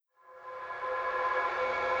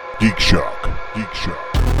GeekShock. GeekShock.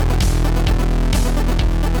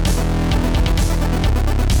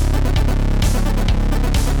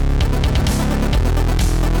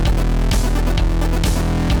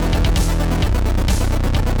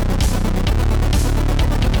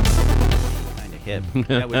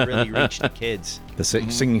 That would really reach the kids. The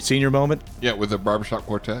singing senior moment? Yeah, with the barbershop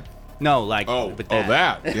quartet. No, like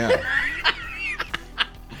That, yeah.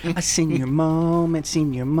 A senior moment,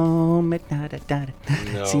 da da da.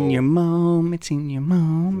 No. Senior moment.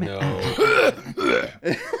 No.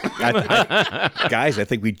 Guys, I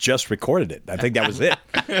think we just recorded it. I think that was it.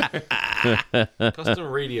 Custom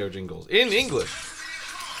radio jingles in English.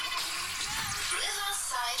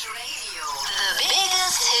 Riverside Radio, the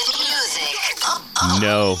biggest hit music.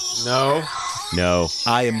 No. No.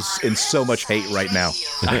 I am in so much hate right now.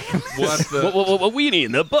 What's the... What weenie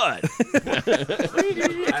in the butt?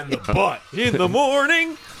 And the butt in the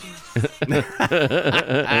morning.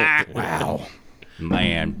 Wow.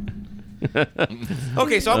 Man.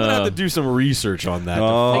 Okay, so I'm gonna have to do some research on that.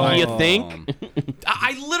 You think?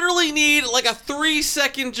 I literally need like a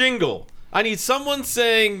 3-second jingle. I need someone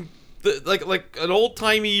saying like an old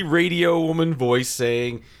timey radio woman voice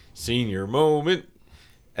saying "senior moment,"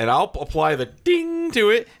 and I'll apply the ding to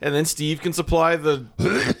it, and then Steve can supply the,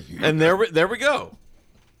 and there we go.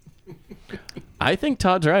 I think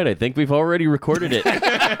Todd's right. I think we've already recorded it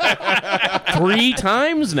 3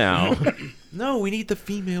 times now. No, we need the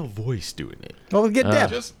female voice doing it. Well, get Deb.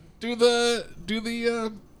 Just do the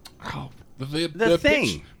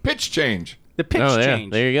thing. pitch change. The pitch Oh, yeah.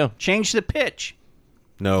 change. There you go. Change the pitch.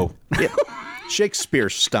 No. Shakespeare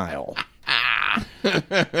style.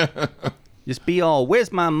 Just be all,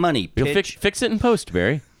 where's my money, pitch? You'll fix it in post,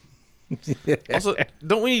 Barry. Also,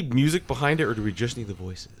 don't we need music behind it, or do we just need the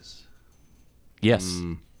voices? Yes.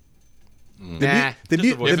 Nah, the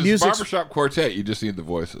just mu- If the it's music's- barbershop quartet, you just need the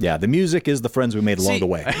voices. Yeah, the music is the friends we made along the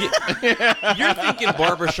way. You're thinking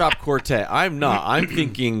barbershop quartet. I'm not. I'm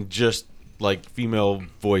thinking just like female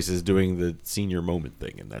voices doing the senior moment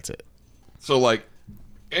thing, and that's it. So, like,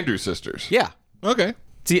 Andrew Sisters. Yeah. Okay.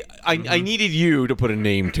 See, I needed you to put a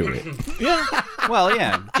name to it. Well,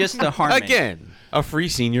 yeah, just the harmony. Again, a free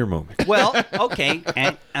senior moment. Well, okay.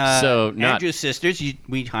 And, So, not- Andrew Sisters,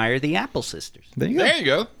 we hire the Apple Sisters. There you go. There you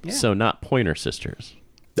go. So not Pointer Sisters.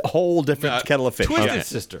 A whole different kettle of fish. Twisted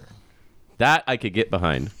Sister. That I could get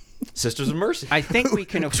behind. Sisters of Mercy. I think we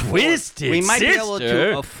can afford. Twisted We might be able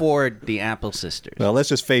Sister. to afford the Apple Sisters. Well, let's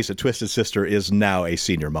just face it. Twisted Sister is now a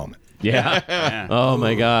senior moment. Yeah. Oh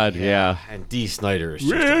my God. Yeah. And D. Snyder is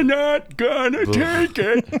just We're not gonna take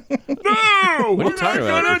it. No, What are you talking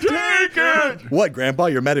about? take it. What, Grandpa?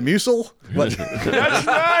 You're Metamucil? What? That's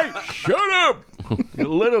right. Shut up, you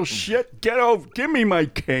little shit. Get over. Give me my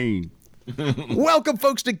cane. Welcome,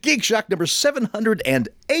 folks, to GeekShock number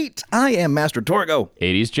 708. I am Master Torgo.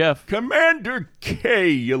 80s Jeff. Commander K,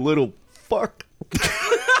 you little fuck.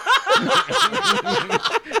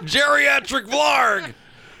 geriatric Vlarg.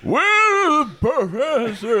 Well,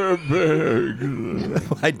 Professor Big.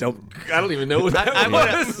 I don't even know what that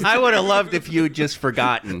was. I would have loved if you'd just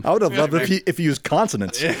forgotten. I would have loved if you used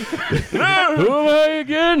consonants. Who am I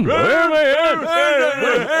again? Where am I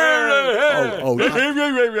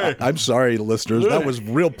I'm sorry, listeners. That was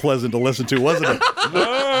real pleasant to listen to, wasn't it?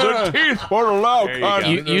 The teeth won't allow at?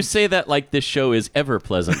 You say that like this show is ever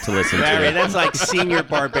pleasant to listen Barry, to. that's like senior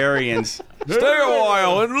barbarians. Stay a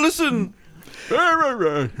while and listen. Stay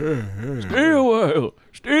a while.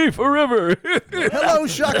 Stay forever. Hello,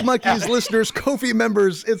 Shock Monkeys listeners, Ko-fi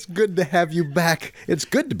members. It's good to have you back. It's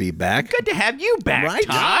good to be back. Good to have you back, Right?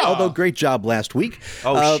 Todd. Although, great job last week.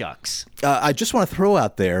 Oh, shucks. I just want to throw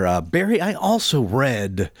out there, Barry, I also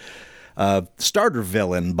read Starter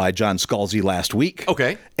Villain by John Scalzi last week.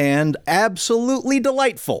 Okay. And absolutely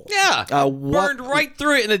delightful. Yeah. What- Burned right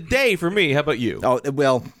through it in a day for me. How about you? Oh,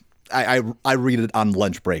 well, I read it on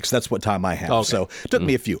lunch breaks. That's what time I have. Okay. So it took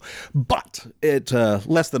me a few. But it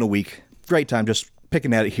less than a week. Great time just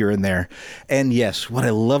picking at it here and there. And yes, what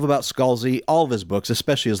I love about Scalzi, all of his books,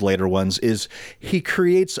 especially his later ones, is he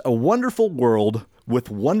creates a wonderful world with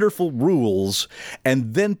wonderful rules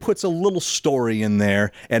and then puts a little story in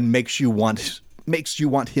there and makes you want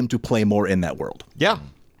him to play more in that world. Yeah.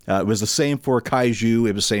 It was the same for Kaiju.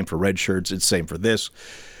 It was the same for Red Shirts. It's the same for this.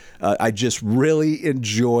 I just really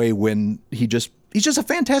enjoy when he's just a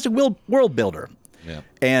fantastic world builder. Yeah.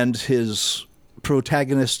 And his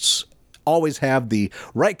protagonists always have the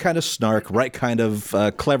right kind of snark, right kind of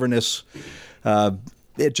cleverness.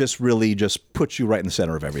 It just really just puts you right in the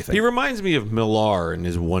center of everything. He reminds me of Millar in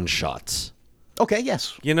his one-shots. Okay,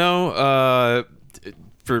 yes. You know,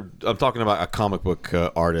 I'm talking about a comic book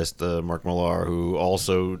artist, Mark Millar, who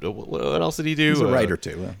also what else did he do? He's a writer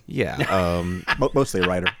too. Yeah, Mostly a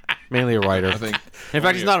writer. mainly a writer. I think. In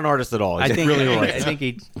fact, he's not an artist at all. He's really a writer. I think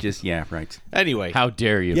he just right. Anyway, How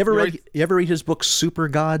dare you? You ever read his book Super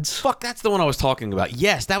Gods? fuck, that's the one I was talking about.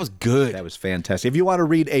 Yes, that was good. That was fantastic. If you want to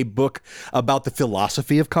read a book about the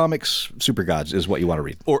philosophy of comics, Super Gods is what you want to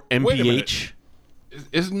read. Or Wait a minute. MPH.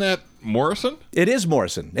 Isn't that Morrison? It is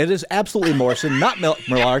Morrison. It is absolutely Morrison, not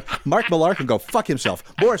Millar. Mark Millar can go fuck himself.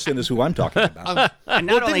 Morrison is who I'm talking about. And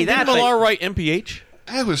not only Didn't that, Millar write MPH?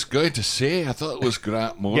 I was going to say, I thought it was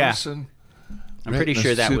Grant Morrison. I'm pretty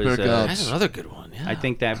sure that was. That's another good one. Yeah. I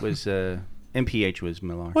think that was MPH was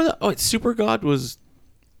Millar. Super God was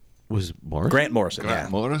Mark. Grant Morrison. Grant Yeah.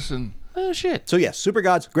 Morrison. Oh shit. So yes, Super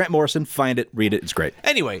Gods, Grant Morrison. Find it, read it. It's great.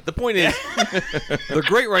 Anyway, the point is, the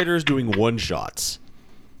great writers doing one shots,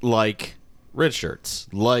 like Red Shirts,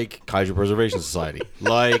 like Kaiju Preservation Society,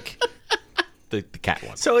 like the cat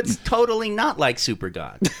one. So it's totally not like Super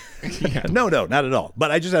God. No, not at all.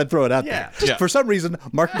 But I just had to throw it out Yeah. there. Just for some reason,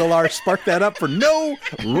 Mark Millar sparked that up for no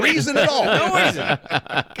reason at all. No reason.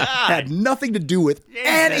 Had nothing to do with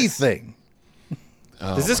anything.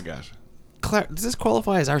 Oh, Does this- my gosh. Does this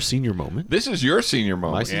qualify as our senior moment? This is your senior My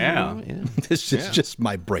moment. senior Yeah. moment? This is just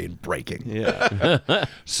my brain breaking. Yeah.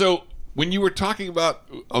 So, when you were talking about,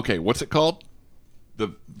 okay, what's it called?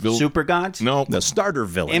 The villain? Super Gods? No. The starter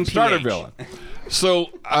villain. MPH. Starter villain. So,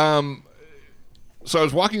 so I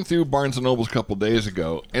was walking through Barnes & Noble's a couple days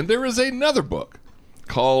ago, and there is another book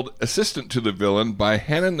called Assistant to the Villain by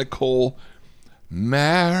Hannah Nicole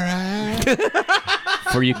Mara.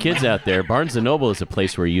 For you kids out there, Barnes & Noble is a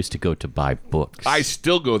place where you used to go to buy books. I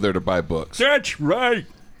still go there to buy books. That's right.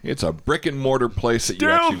 It's a brick and mortar place that you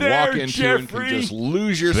Still actually there, walk into and can Jeffrey. just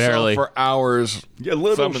lose yourself Barely. for hours You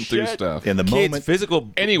little thumbing through shit. stuff. In the Kids, moment.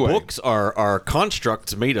 physical Anyway. books are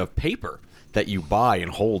constructs made of paper that you buy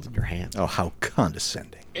and hold in your hand. Oh, how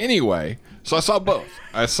condescending. Anyway, so I saw both.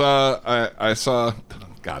 I saw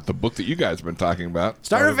God, the book that you guys have been talking about.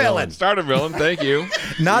 Starter Villain. Starter Villain, thank you.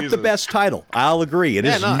 Not Jesus. the best title. I'll agree. It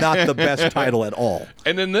is no. not the best title at all.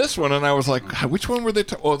 And then this one, and I was like, God, which one were they?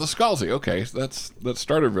 Oh, the Scalzi. Okay, so that's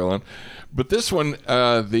Starter Villain. But this one,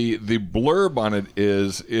 the blurb on it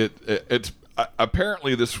is it's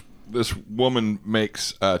apparently this woman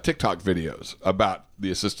makes TikTok videos about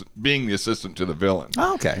being the assistant to the villain.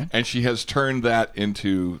 Oh, okay. And she has turned that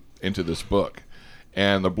into this book.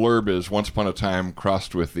 And the blurb is Once Upon a Time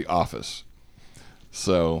crossed with The Office.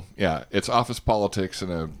 So, yeah, it's office politics in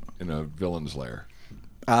a villain's lair.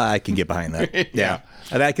 I can get behind that. Yeah.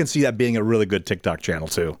 And I can see that being a really good TikTok channel,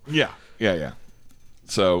 too. Yeah.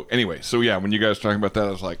 So, anyway, when you guys were talking about that,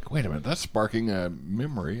 I was like, wait a minute, that's sparking a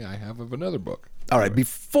memory I have of another book. All right.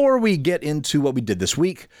 Before we get into what we did this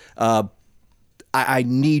week, I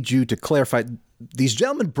need you to clarify. These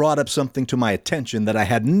gentlemen brought up something to my attention that I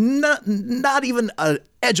had not even an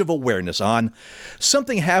edge of awareness on.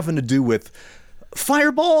 Something having to do with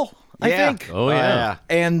Fireball, I think. Oh, yeah.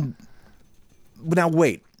 And now,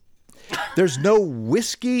 wait. There's no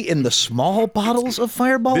whiskey in the small bottles of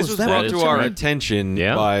Fireball? This Is was that brought is to our correct. attention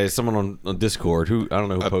Yeah. by someone on Discord who I don't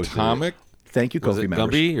know who posted Atomic? Thank you, it. Was Kofi it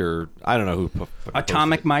members. Gumby or I don't know who.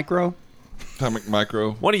 Atomic Micro? Atomic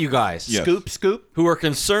Micro? One of you guys, Yes. Scoop? who are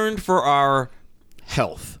concerned for our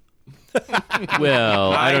health.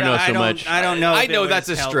 Well, I don't know so much. I don't know. I if it know was that's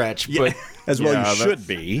a health- stretch, but As well, Yeah, you that's- should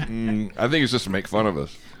be. I think it's just to make fun of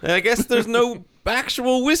us. I guess there's no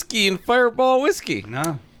actual whiskey in Fireball whiskey.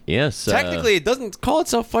 No. Yes. Technically, it doesn't call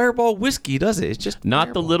itself Fireball whiskey, does it? It's just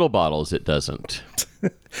not the little bottles, it doesn't.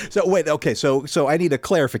 So, wait, okay, so I need a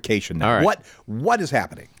clarification now. All right. What is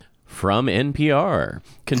happening? From NPR,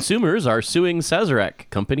 consumers are suing Sazerac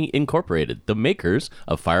Company Incorporated, the makers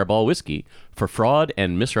of Fireball whiskey, for fraud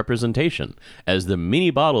and misrepresentation, as the mini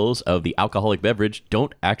bottles of the alcoholic beverage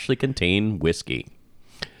don't actually contain whiskey.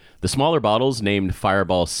 The smaller bottles, named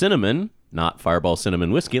Fireball Cinnamon, not Fireball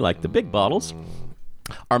Cinnamon whiskey like the big bottles,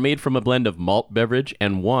 are made from a blend of malt beverage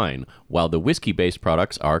and wine, while the whiskey-based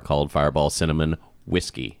products are called Fireball Cinnamon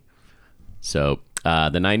whiskey. So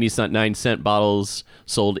the 99-cent bottles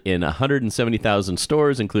sold in 170,000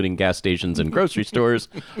 stores, including gas stations and grocery stores,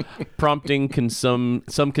 prompting some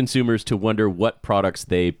consumers to wonder what products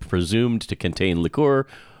they presumed to contain liqueur.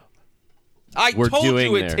 I We're told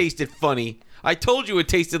doing you it there. tasted funny. I told you it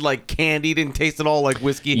tasted like candy, didn't taste at all like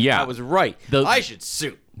whiskey. Yeah. I was right. The- I should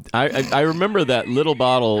sue. I remember that little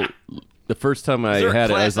bottle. The first time I there a had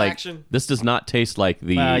it, I class was like, action? "This does not taste like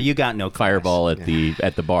the You got no class. Fireball at the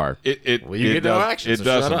bar." you get no action, It so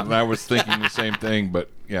shut doesn't. up. And I was thinking the same thing, but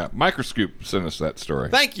yeah, Microscoop sent us that story.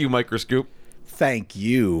 Thank you, Microscoop. Thank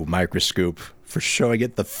you, Microscope, for showing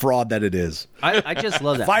it the fraud that it is. I just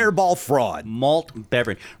love that. Fireball fraud. Malt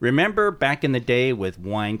beverage. Remember back in the day with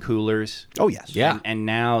wine coolers? Oh, yes. Yeah. And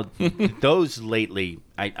now those lately,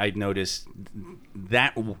 I noticed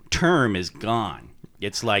that term is gone.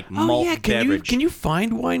 It's like malt beverage. Can you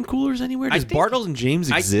find wine coolers anywhere? Does think- Bartles and James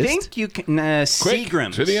exist? I think you can. Quick,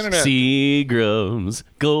 Seagram's. to the internet. Seagram's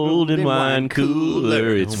golden wine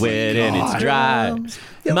cooler. It's wet and it's dry.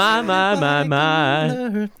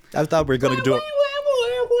 My. I thought we were going to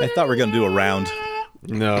do a round.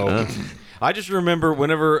 No. I just remember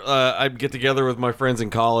whenever I'd get together with my friends in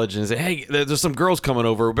college and say, hey, there's some girls coming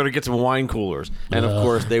over. We better get some wine coolers. And, of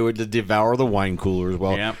course, they would devour the wine coolers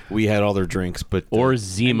while we had all their drinks. But Or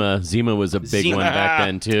Zima. Zima was a big Zima. one back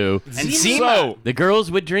then, too. And So, The girls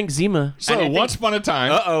would drink Zima. once upon a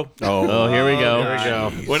time, Oh, here we go.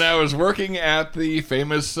 when I was working at the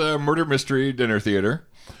famous murder mystery dinner theater,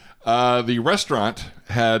 the restaurant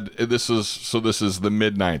had this is the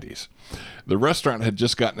mid '90s. The restaurant had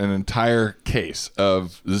just gotten an entire case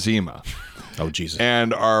of Zima. Oh, Jesus.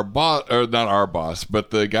 And our boss, or not our boss, but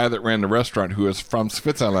the guy that ran the restaurant, who is from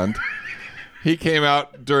Switzerland, he came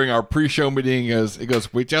out during our pre-show meeting. He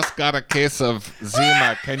goes, "We just got a case of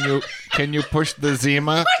Zima. Can you push the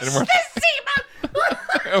Zima?" Push the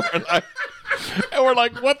Zima. and we're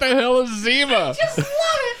like, "What the hell is Zima?" Just love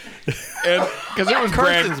it. And because it was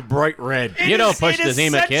Carson's bright red. You don't push the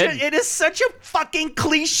Zima, kid. It is such a fucking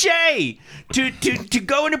cliche to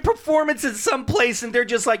go into performance at some place and they're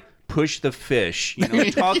just like, push the fish.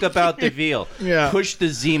 Talk about the veal. Yeah. Push the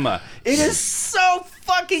Zima. It is so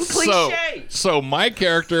fucking cliche. So my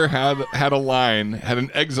character had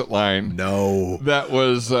an exit line. No. That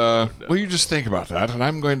was, well, you just think about that, and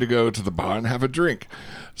I'm going to go to the bar and have a drink.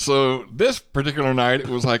 So this particular night, it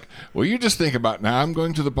was like, well, you just think about now, I'm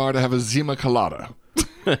going to the bar to have a Zima colada.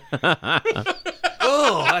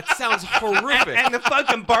 Oh, that sounds horrific. And the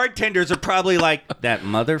fucking bartenders are probably like, that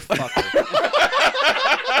motherfucker.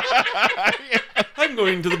 I'm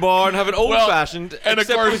going to the bar and have an old-fashioned, and of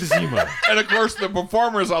except course, with Zima. And of course, the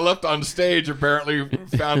performers I left on stage apparently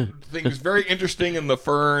found things very interesting in the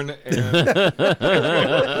fern. And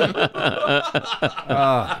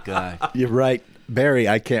Oh, God. You're right. Barry,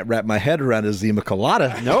 I can't wrap my head around a Zima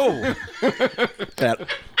colada. No. At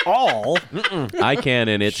all. I can,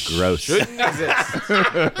 and it's gross. Shouldn't exist.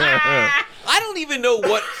 I don't even know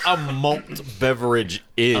what a malt beverage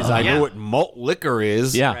is. I know what malt liquor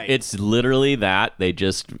is. Yeah, Right. it's literally that.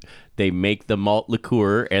 They make the malt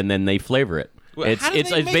liqueur and then they flavor it. Well, how do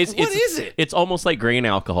they make- what is it? It's almost like grain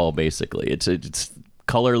alcohol, basically. It's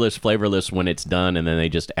colorless, flavorless when it's done, and then they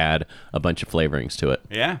just add a bunch of flavorings to it.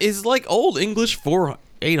 Yeah. Is like Old English for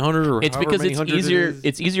 800 or It's however because many it's hundred easier. it is?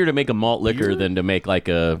 It's easier to make a malt liquor than to make like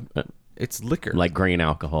It's liquor. like grain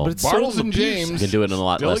alcohol. But it's Bartles so and James You can do it in a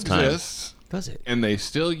lot still less time. exists, Does it? and they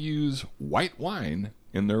still use white wine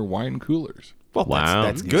in their wine coolers. Well, Wow.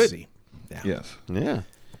 That's good. Easy. Yeah. Yes. Yeah.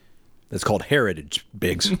 That's called heritage,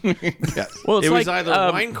 Biggs. Well, it's It was like, either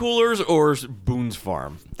wine coolers or Boone's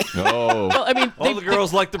Farm. Oh. Well, I mean, All the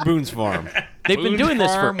girls like the Boone's Farm. they've been doing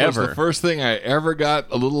this Farm was forever. the first thing I ever got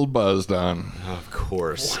a little buzzed on Of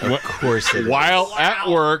course. Of course it is. while at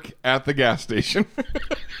work at the gas station.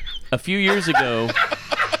 A few years ago,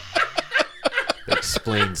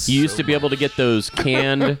 Explains. you used to be able to get those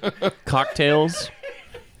canned cocktails,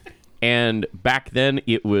 and back then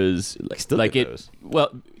it was still like get it. those. Well,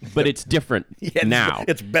 but it's different now.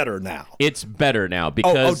 It's better now. It's better now Oh,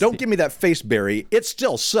 because don't give me that face, Barry. It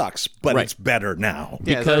still sucks, but Right. it's better now.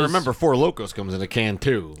 Yeah, because- I remember Four Locos comes in a can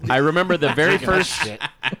too. I remember the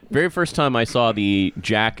very first time I saw the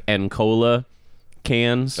Jack and Cola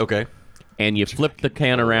cans. Okay. And you flip the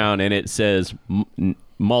can around and it says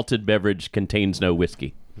malted beverage contains no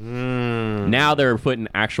whiskey. Now they're putting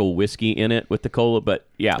actual whiskey in it with the cola, but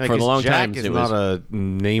yeah, for the long Jack time is it was not a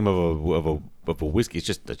name of a whiskey. It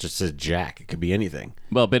just says Jack. It could be anything.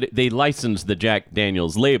 well, but they licensed the Jack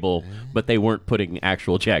Daniels label, but they weren't putting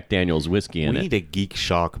actual Jack Daniels whiskey in We it. need a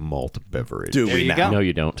GeekShock malt beverage. Do There we you now? go. No,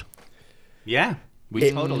 you don't. Yeah. We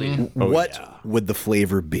totally do. What would the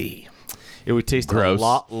flavor be? It would taste Gross. a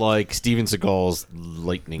lot like Steven Seagal's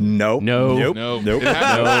Lightning. Nope. No. Nope. No, Nope. It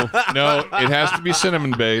has, no, it has to be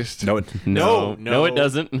cinnamon based. No. No, No, it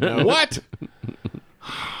doesn't. What?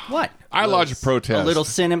 What? I lodge a protest. A little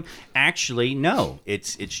cinnamon. Actually, no.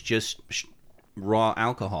 It's just raw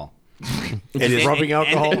alcohol. It is rubbing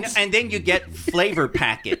alcohols. And then you get flavor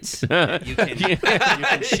packets that you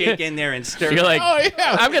can shake in there and stir. You're like,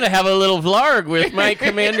 I'm going to have a little vlog with my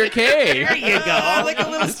Commander K. there you go. Like a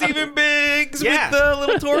little Stephen Biggs Yeah. with the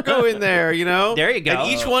little Torgo in there, you know? There you go. And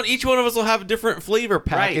each one of us will have different flavor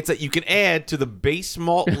packets that you can add to the base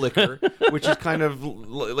malt liquor, which is kind of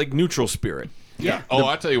like neutral spirit. Yeah. Oh,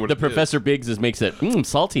 I'll tell you what The it is. Professor Biggs makes it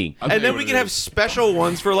salty. I'll tell And you then what we it can have is. special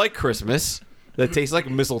ones for like Christmas that taste like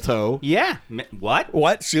mistletoe. Yeah. What?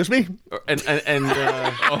 What? Excuse me? And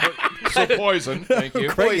So poison. Thank you.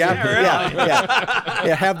 Great.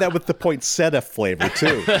 Yeah. Have that with the poinsettia flavor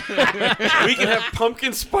too. we can have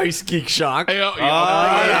pumpkin spice geek shock.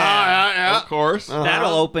 Yeah, of course.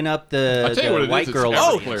 That'll open up I'll tell you what the it white is, girl. it's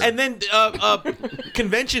Oh, Everclear. and then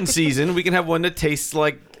convention season, we can have one that tastes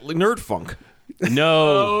like nerd funk.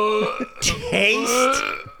 No. taste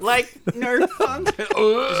like nerd funk. Just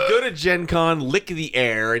go to Gen Con, lick the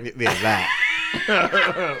air, and there's that.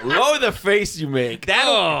 Oh, the face you make.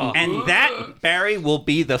 And that, Barry, will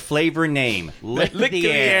be the flavor name. Lick the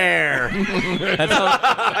air.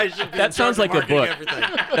 That sounds like a book.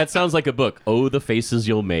 That sounds like a book. Oh, the faces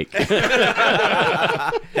you'll make. That's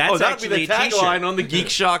That'll actually be the a t-shirt. tagline on the Geek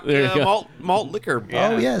Shock There you go. malt liquor.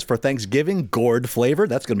 Oh yes, for Thanksgiving, gourd flavor.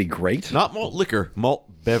 That's going to be great. Not malt liquor, malt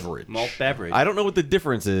beverage. Malt beverage. I don't know what the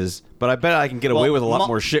difference is, but I bet I can get away with a lot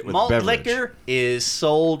more shit with malt beverage. liquor is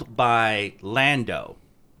sold by Lando.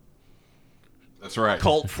 That's right.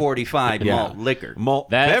 Colt 45 malt liquor. Malt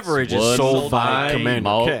That's beverage is one sold by fine Commander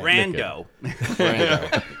malt K.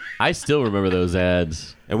 Rando. I still remember those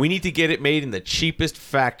ads. And we need to get it made in the cheapest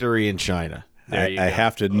factory in China. There you I go.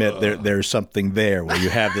 have to admit there's something there where you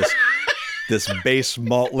have this base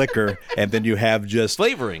malt liquor, and then you have just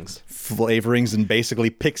Flavorings. flavorings and basically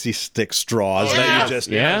pixie stick straws that you just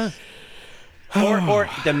Yeah? Or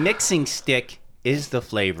the mixing stick is the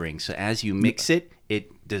flavoring. So as you mix it, it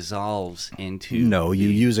dissolves into. No, you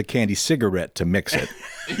use a candy cigarette to mix it.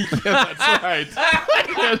 That's right.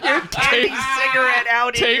 Candy cigarette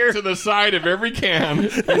out in Tape your to the side of every can.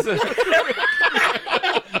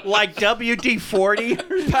 like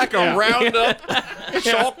WD-40. Pack a Roundup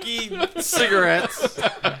chalky cigarettes.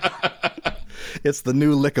 It's the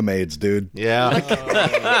new Lickamades, dude. Yeah.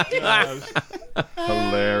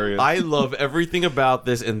 Hilarious. I love everything about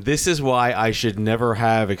this, and this is why I should never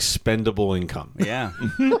have expendable income. Yeah.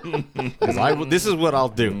 'Cause this is what I'll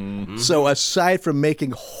do. So aside from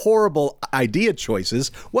making horrible idea choices,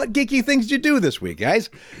 what geeky things did you do this week, guys?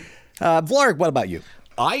 Vlarg, what about you?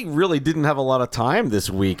 I really didn't have a lot of time this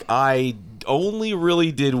week. I only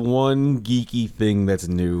really did one geeky thing that's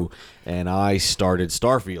new, and I started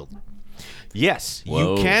Starfield. Yes,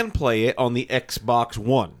 Whoa. you can play it on the Xbox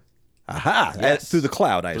One. Aha! Yes. Through the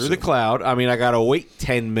cloud, I Through assume. the cloud. I mean, I gotta wait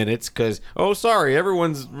 10 minutes because, sorry,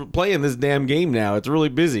 everyone's playing this damn game now. It's really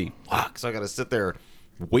busy. Fuck, so I gotta sit there,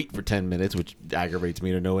 wait for 10 minutes, which aggravates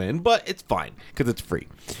me to no end, but it's fine because it's free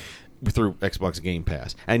through Xbox Game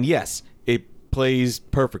Pass. And yes, it plays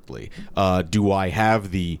perfectly. Do I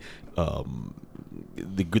have the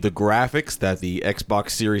graphics that the Xbox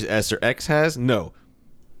Series S or X has? No.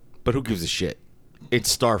 But who gives a shit?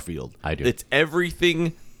 It's Starfield. I do. It's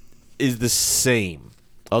everything is the same,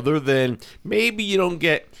 other than maybe you don't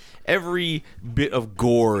get every bit of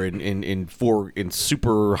gore in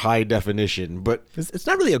super high definition. But It's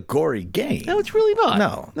not really a gory game. no, it's really not.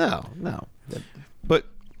 No. no. But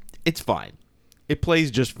it's fine. It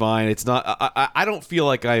plays just fine. It's not. I don't feel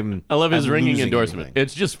like I'm. I love his I'm ringing losing endorsement. anything.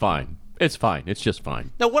 It's just fine. It's fine. It's just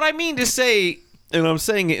fine. Now, what I mean to say, and I'm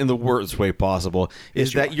saying it in the worst way possible,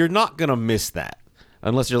 is that you're not going to miss that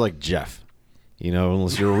unless you're like Jeff,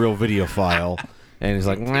 unless you're a real videophile. And he's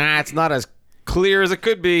like, nah, it's not as clear as it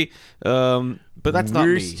could be. But that's not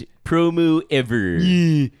Worst me. promo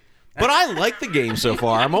ever. But I like the game so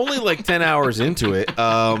far. I'm only like 10 hours into it.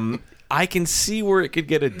 I can see where it could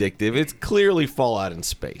get addictive. It's clearly Fallout in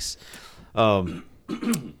space.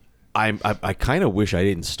 I kind of wish I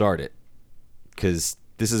didn't start it because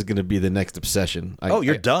this is going to be the next obsession.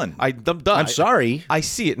 You're done. I'm done. I'm sorry. I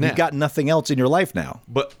see it now. You've got nothing else in your life now.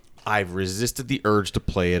 But I've resisted the urge to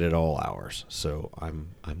play it at all hours, so I'm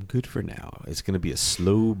good for now. It's going to be a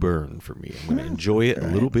slow burn for me. I'm going to enjoy it a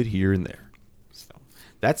little bit here and there. So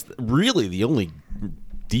that's really the only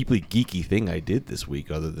deeply geeky thing I did this week,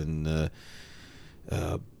 other than to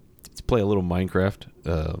play a little Minecraft.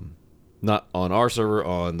 Not on our server,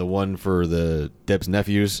 on the one for the Deb's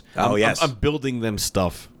nephews. I'm building them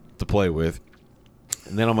stuff to play with,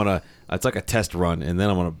 and then I'm gonna. It's like a test run, and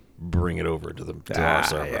then I'm gonna bring it over to our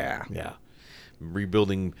server. Yeah.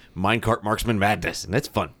 Rebuilding Minecart Marksman Madness, and that's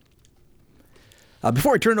fun.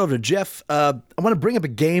 Before I turn it over to Jeff, I want to bring up a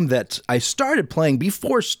game that I started playing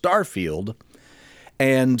before Starfield,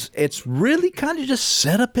 and it's really kind of just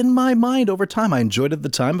set up in my mind over time. I enjoyed it at the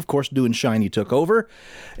time. Of course, doing Shiny took over,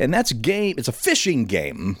 and that's a game. It's a fishing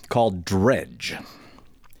game called Dredge.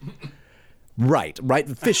 Right,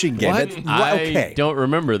 the fishing game. I don't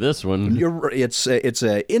remember this one. It's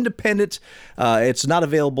a independent. It's not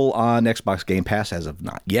available on Xbox Game Pass as of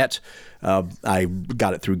not yet. I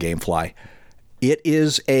got it through GameFly. It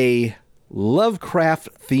is a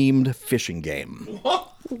Lovecraft-themed fishing game.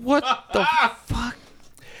 What the fuck?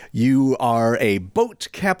 You are a boat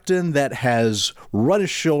captain that has run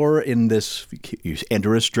ashore in this. You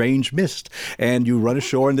enter a strange mist, and you run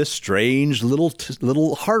ashore in this strange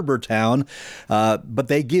little harbor town. But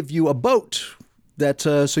they give you a boat that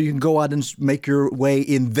so you can go out and make your way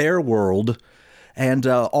in their world. And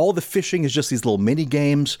all the fishing is just these little mini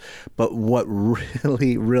games. But what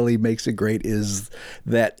really, really makes it great is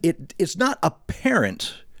that it's not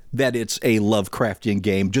apparent that it's a Lovecraftian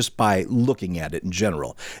game just by looking at it in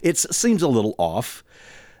general. It seems a little off.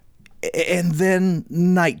 And then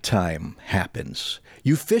nighttime happens.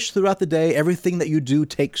 You fish throughout the day. Everything that you do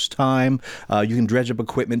takes time. You can dredge up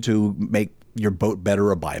equipment to make your boat better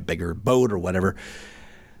or buy a bigger boat or whatever.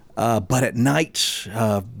 But at night,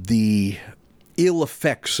 the ill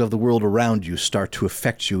effects of the world around you start to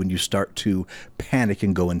affect you, and you start to panic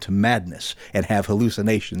and go into madness and have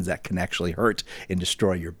hallucinations that can actually hurt and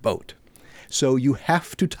destroy your boat. So you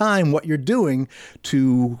have to time what you're doing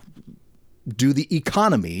to do the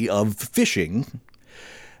economy of fishing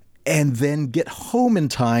and then get home in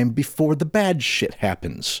time before the bad shit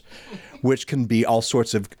happens, which can be all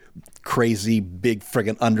sorts of crazy big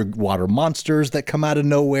friggin' underwater monsters that come out of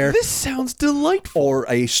nowhere. This sounds delightful. Or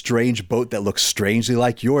a strange boat that looks strangely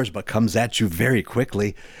like yours but comes at you very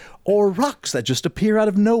quickly. Or rocks that just appear out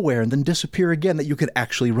of nowhere and then disappear again that you could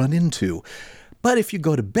actually run into. But if you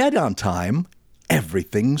go to bed on time,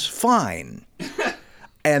 everything's fine.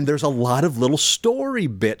 And there's a lot of little story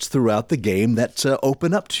bits throughout the game that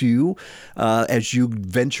open up to you as you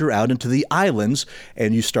venture out into the islands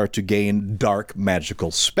and you start to gain dark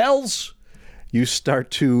magical spells. You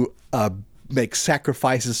start to make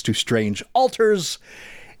sacrifices to strange altars.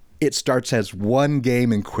 It starts as one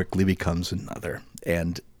game and quickly becomes another.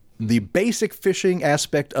 And the basic fishing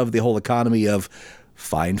aspect of the whole economy of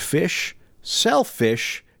find fish, sell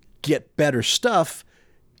fish, get better stuff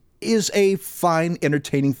is a fine,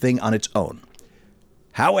 entertaining thing on its own.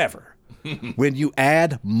 However, when you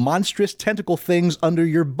add monstrous tentacle things under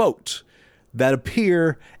your boat that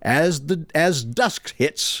appear as dusk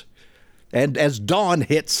hits and as dawn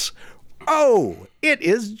hits, oh, it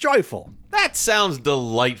is joyful. That sounds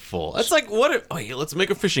delightful. That's like, what if... Oh, let's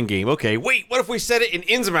make a fishing game. Okay, wait, what if we set it in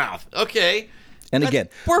Innsmouth? Okay. And That's again...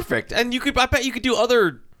 perfect. And I bet you could do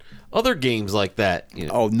other games like that. You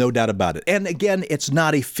know. Oh, no doubt about it. And again, it's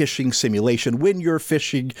not a fishing simulation. When you're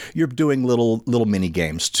fishing, you're doing little mini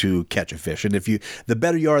games to catch a fish. And the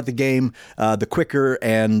better you are at the game, the quicker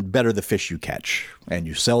and better the fish you catch. And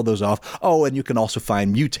you sell those off. Oh, and you can also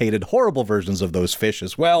find mutated, horrible versions of those fish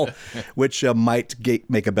as well, which might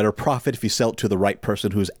make a better profit if you sell it to the right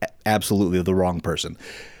person who's absolutely the wrong person.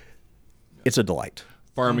 It's a delight.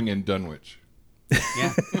 Farming in Dunwich.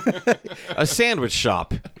 Yeah. A sandwich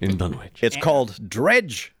shop in Dunwich. It's called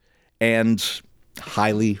Dredge and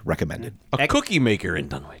highly recommended. A cookie maker in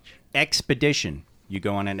Dunwich. Expedition. You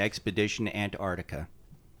go on an expedition to Antarctica.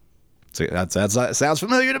 So that sounds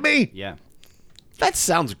familiar to me. Yeah. That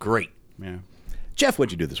sounds great. Yeah. Jeff,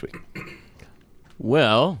 what'd you do this week?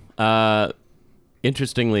 Well,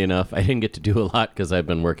 interestingly enough, I didn't get to do a lot because I've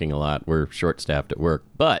been working a lot. We're short-staffed at work.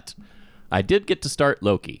 But I did get to start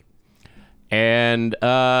Loki. And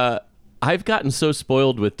I've gotten so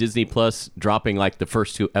spoiled with Disney Plus dropping like the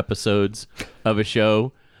first 2 episodes of a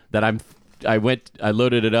show that I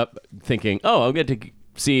loaded it up thinking, oh, I'll get to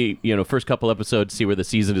see, first couple episodes, see where the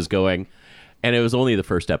season is going. And it was only the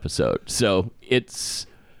first episode. So it's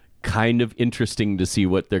kind of interesting to see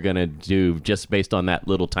what they're going to do just based on that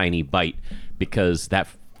little tiny bite, because that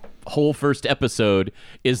whole first episode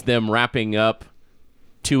is them wrapping up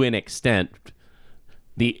to an extent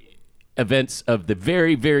the events of the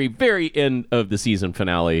very, very, very end of the season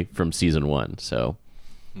finale from season 1. So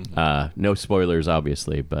no spoilers,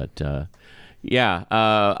 obviously, but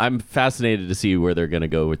I'm fascinated to see where they're going to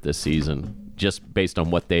go with this season, just based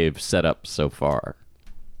on what they've set up so far.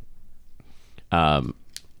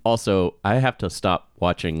 Also, I have to stop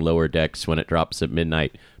watching Lower Decks when it drops at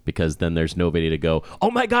midnight, because then there's nobody to go,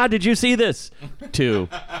 oh my God, did you see this? To,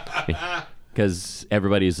 because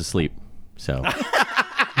everybody is asleep. So,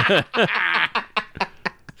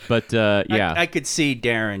 But yeah, I could see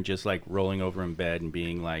Darren just like rolling over in bed and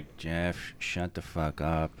being like, Jeff, shut the fuck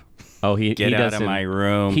up. oh, he Get out of doesn't- my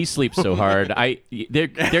room. He sleeps so hard. There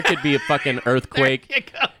could be a fucking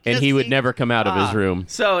earthquake, and he would never come out of his room.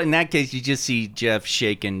 So in that case, you just see Jeff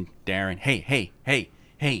shaking Darren. Hey,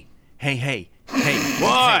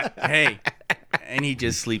 what? Hey. And he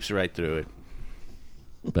just sleeps right through it.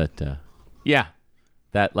 But yeah,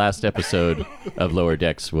 that last episode of Lower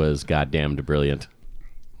Decks was goddamned brilliant.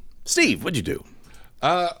 Steve, what'd you do?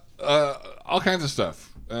 All kinds of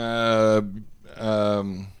stuff. You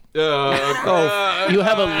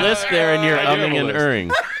have a list there, and you're I do have umming a and list.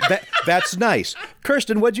 erring. That's nice.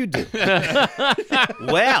 Kirsten, what'd you do?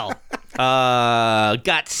 Well,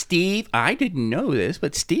 got Steve. I didn't know this,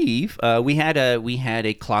 but Steve, we had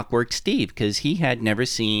a Clockwork Steve because he had never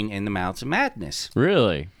seen In the Mouths of Madness.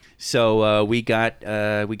 Really? So we got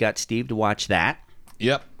Steve to watch that.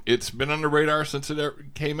 Yep. It's been on the radar since it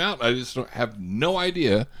came out. I just have no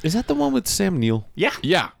idea. Is that the one with Sam Neill? Yeah.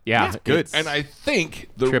 Yeah. Yeah, good. And I think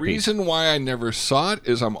the Trippy. reason why I never saw it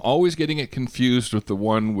is I'm always getting it confused with the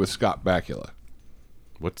one with Scott Bakula.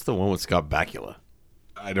 What's the one with Scott Bakula?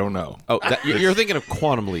 I don't know. Oh, you're thinking of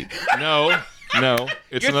Quantum Leap. No.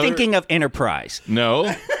 It's You're another, thinking of Enterprise.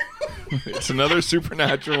 No. It's another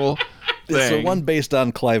supernatural It's the thing. one based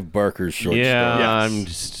on Clive Barker's short Yeah, story. I'm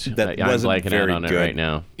just That I'm wasn't blanking out very on it good. right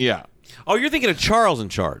now. Yeah. Oh, you're thinking of Charles in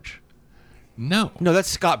Charge. No. No, that's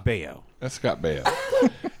Scott Baio. That's Scott Baio.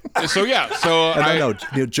 So yeah. So No,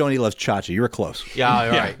 Joni loves Chachi. You were close. Yeah, all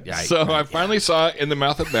Yeah. right. Yeah, So I finally saw it In the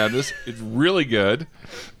Mouth of Madness. It's really good.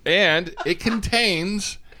 And it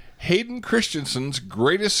contains Hayden Christensen's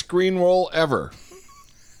greatest screen role ever.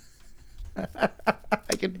 I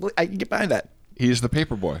can get behind that. He's the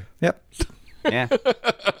Paperboy. Yep. Yeah.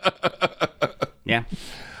 Yeah.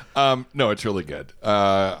 No, it's really good.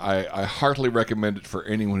 I heartily recommend it for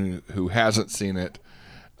anyone who hasn't seen it.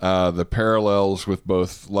 The parallels with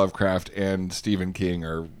both Lovecraft and Stephen King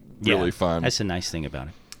are really Yeah. fun. That's a nice thing about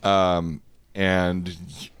it. And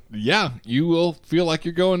yeah, you will feel like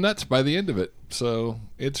you're going nuts by the end of it. So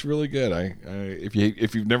it's really good.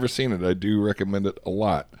 If you've never seen it, I do recommend it a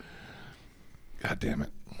lot. God damn it!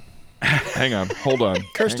 Hang on, hold on.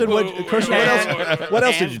 Kirsten, what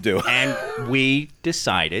else did you do? And we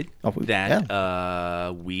decided yeah.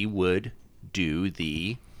 that we would do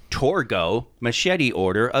the Torgo Machete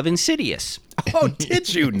Order of Insidious. Oh,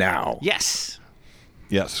 did you now? Yes.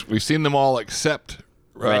 Yes, we've seen them all except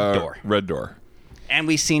Red Door. Red Door. And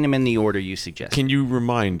we've seen them in the order you suggested. Can you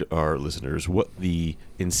remind our listeners what the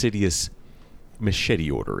Insidious Machete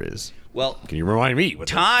Order is? Well, Can you remind me what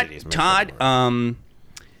the Insidious Machete Todd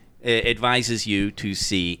advises you to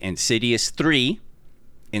see Insidious 3,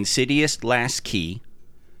 Insidious Last Key,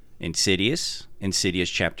 Insidious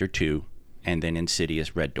Chapter 2, and then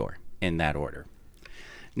Insidious Red Door, in that order.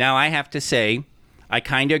 Now, I have to say, I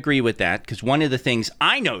kind of agree with that, because one of the things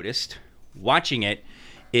I noticed watching it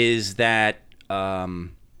is that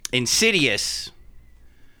Insidious,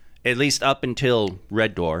 at least up until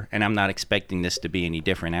Red Door, and I'm not expecting this to be any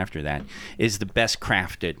different after that, is the best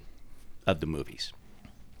crafted of the movies.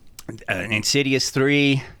 Insidious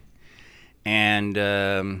 3 and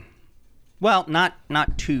well,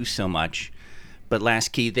 not 2 so much, but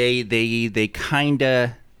Last Key, they kind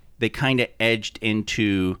of edged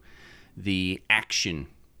into the action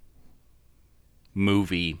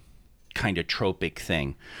movie kind of tropic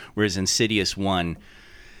thing, whereas Insidious 1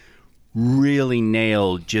 really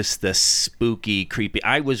nailed just the spooky, creepy.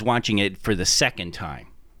 I was watching it for the second time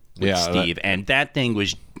with Steve, and that thing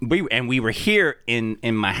was we were here in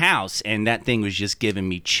my house, and that thing was just giving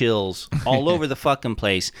me chills all over the fucking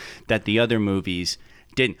place that the other movies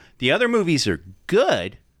didn't. The other movies are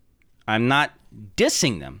good. I'm not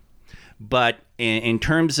dissing them. But in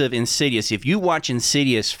terms of Insidious, if you watch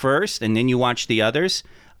Insidious first and then you watch the others,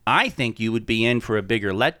 I think you would be in for a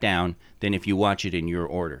bigger letdown than if you watch it in your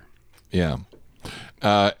order. Yeah.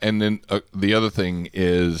 And then the other thing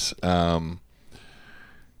is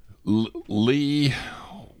Lee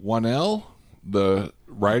Wanell, the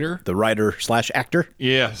writer. The writer/actor?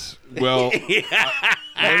 Yes. Well, let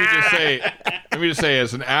me just say,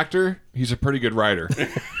 as an actor, he's a pretty good writer.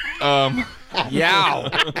 Yow.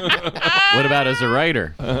 What about as a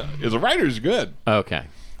writer? As a writer, he's good. Okay.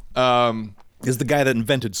 Is the guy that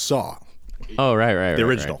invented Saw. Oh, right. The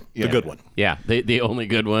original. Right. The good one. Yeah, the only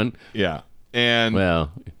good one. Yeah. And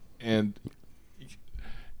Well,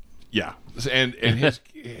 yeah. And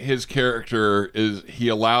his character is, he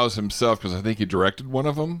allows himself, because I think he directed one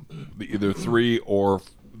of them, either 3 or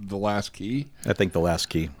The Last Key. I think The Last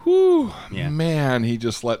Key. Whew, Yeah. man, he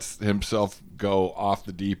just lets himself go off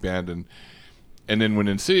the deep end, and And then when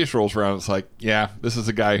Insidious rolls around, it's like, yeah, this is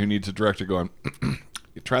a guy who needs a director going,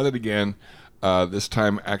 try that again. This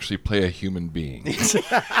time, actually play a human being.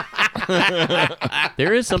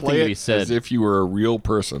 There is something Play to it be said. as if you were a real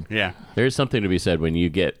person. Yeah. There is something to be said when you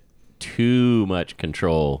get too much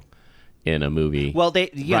control in a movie. Well,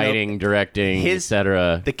 writing, directing,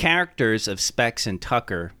 etc. The characters of Specs and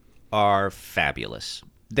Tucker are fabulous.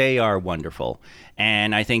 They are wonderful,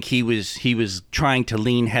 and I think he was trying to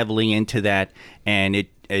lean heavily into that, and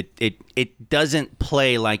it doesn't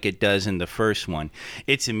play like it does in the first one.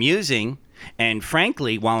 It's amusing, and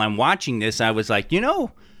frankly, while I'm watching this, I was like,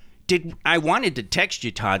 I wanted to text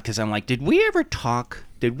you, Todd, because I'm like, did we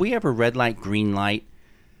ever red light, green light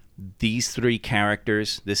these three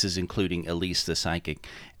characters? This is including Elise the psychic,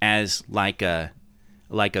 as like a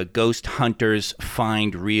ghost hunters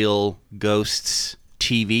find real ghosts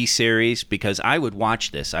TV series, because I would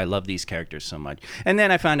watch this. I love these characters so much. And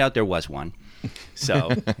then I found out there was one. So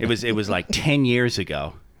it was like 10 years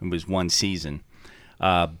ago. It was one season.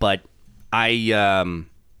 But I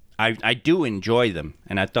do enjoy them,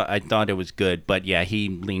 and I thought it was good. But yeah, he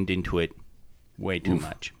leaned into it way too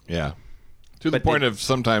much. Yeah. To the point of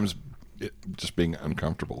sometimes it just being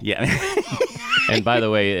uncomfortable. Yeah. And by the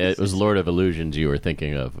way, it was Lord of Illusions you were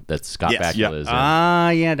thinking of. That's Scott Yes. Bakula is in.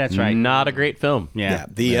 Yeah, that's right. Not a great film. Yeah.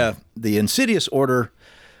 The Insidious Order,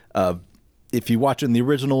 if you watch in the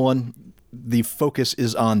original one, the focus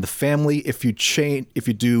is on the family. If you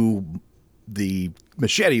do the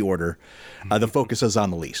Machete Order, the focus is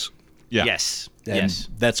on Elise. Yeah. Yes. And yes.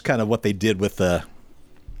 that's kind of what they did with 3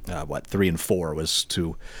 and 4 was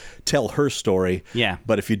to tell her story. Yeah.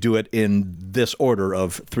 But if you do it in this order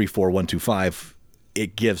of 3, 4, 1, 2, 5,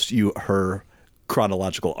 it gives you her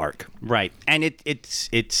chronological arc. Right, and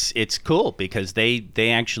it's cool because they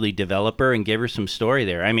actually develop her and give her some story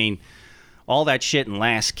there. I mean, all that shit in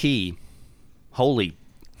Last Key, holy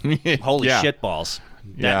Yeah. shitballs.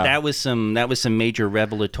 That was some major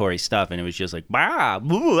revelatory stuff, and it was just like bah,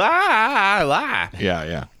 boo, ah, ah.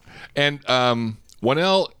 Yeah. And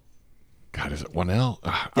 1L, God, is it 1L?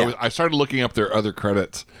 I started looking up their other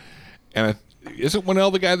credits, and is it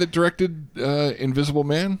 1L the guy that directed Invisible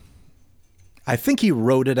Man? I think he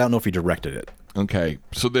wrote it. I don't know if he directed it. Okay,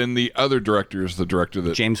 so then the other director is the director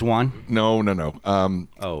that James Wan. No.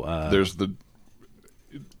 There's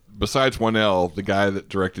besides 1L, the guy that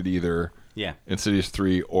directed either Insidious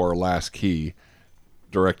 3 or Last Key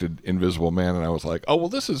directed Invisible Man, and I was like, oh well,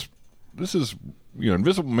 this is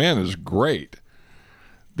Invisible Man is great.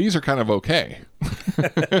 These are kind of okay.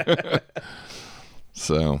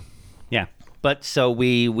 So Yeah. But so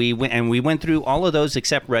we went through all of those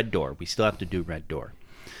except Red Door. We still have to do Red Door.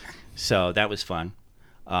 So that was fun.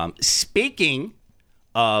 Speaking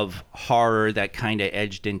of horror that kind of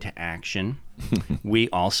edged into action, we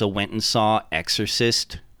also went and saw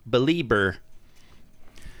Exorcist Belieber.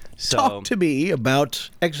 So, Talk to me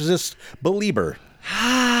about Exorcist Belieber.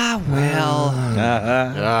 It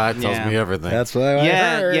tells me everything. That's what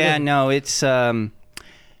I heard. Yeah, no, it's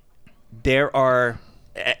there are,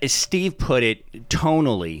 as Steve put it,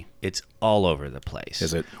 tonally, it's all over the place.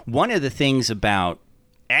 Is it? One of the things about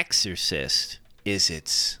Exorcist is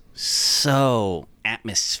it's so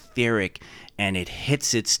atmospheric and it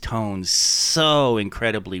hits its tones so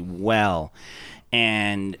incredibly well,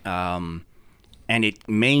 and it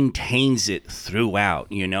maintains it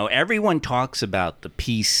throughout. You know, everyone talks about the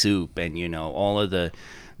pea soup and all of the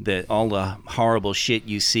horrible shit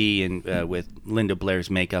you see with Linda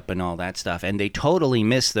Blair's makeup and all that stuff, and they totally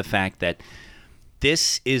miss the fact that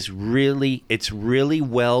it's really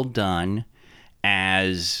well done,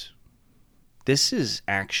 as this is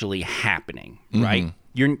actually happening, right?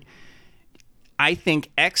 I think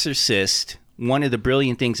Exorcist, one of the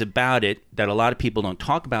brilliant things about it that a lot of people don't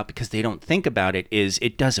talk about because they don't think about it is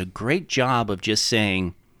it does a great job of just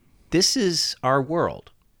saying, this is our world,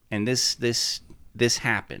 and this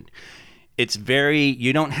happened. It's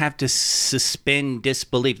you don't have to suspend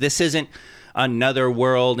disbelief. This isn't another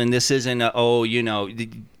world, and this isn't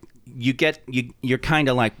you're kind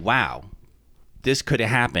of like, wow, this could have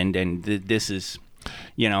happened, and this is,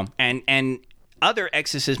 and other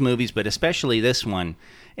Exorcist movies, but especially this one,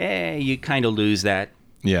 you kind of lose that.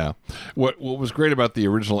 Yeah. What was great about the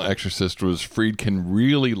original Exorcist was Friedkin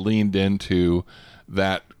really leaned into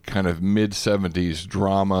that kind of mid-70s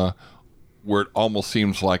drama where it almost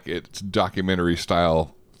seems like it's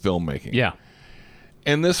documentary-style filmmaking. Yeah.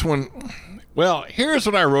 And this one, well, here's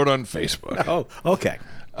what I wrote on Facebook. Oh, okay.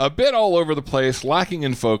 A bit all over the place, lacking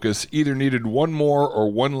in focus, either needed one more or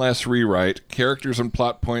one less rewrite, characters and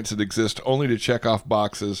plot points that exist only to check off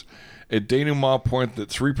boxes, a denouement point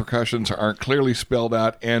that's repercussions aren't clearly spelled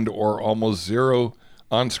out, and or almost zero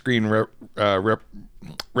on-screen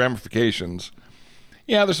ramifications.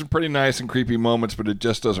 Yeah, there's some pretty nice and creepy moments, but it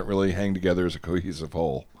just doesn't really hang together as a cohesive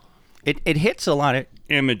whole. It hits a lot of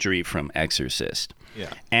imagery from Exorcist. Yeah.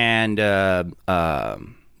 And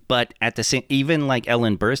but at the same, even like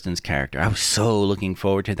Ellen Burstyn's character, I was so looking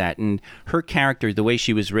forward to that. And her character, the way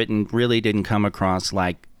she was written, really didn't come across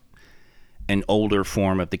like an older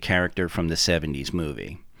form of the character from the 70s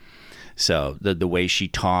movie. So the way she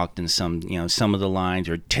talked and some of the lines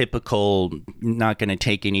are typical, not going to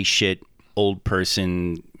take any shit, old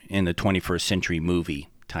person in the 21st century movie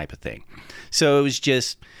type of thing. So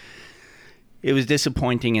it was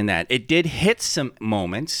disappointing in that. It did hit some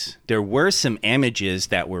moments. There were some images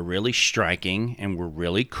that were really striking and were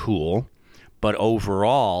really cool, but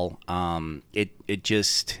overall, it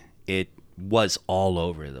was all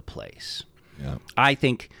over the place. Yeah. I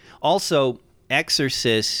think also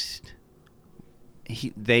Exorcist,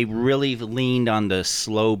 they really leaned on the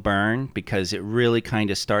slow burn because it really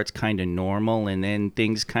kind of starts kind of normal and then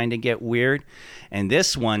things kind of get weird. And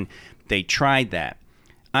this one, they tried that.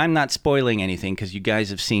 I'm not spoiling anything because you guys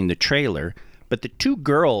have seen the trailer, but the two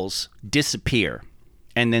girls disappear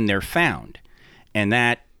and then they're found. And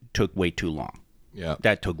that took way too long. Yeah.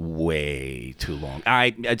 That took way too long.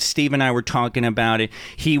 Steve and I were talking about it.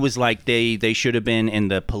 He was like, they should have been in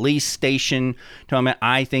the police station.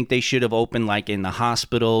 I think they should have opened like in the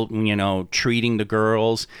hospital, treating the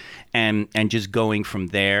girls and just going from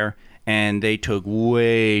there. And they took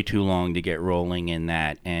way too long to get rolling in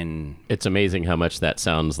that. And it's amazing how much that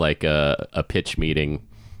sounds like a pitch meeting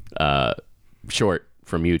short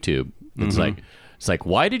from YouTube. It's like,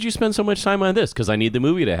 why did you spend so much time on this? Because I need the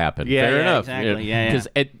movie to happen. Fair enough. Exactly. Because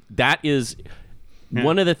that is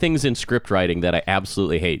one of the things in script writing that I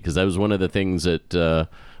absolutely hate. Because that was one of the things that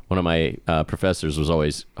one of my professors was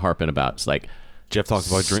always harping about. It's like, Jeff talks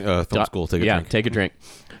about film school. Take a drink. Take a drink.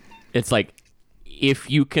 It's like,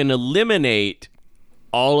 if you can eliminate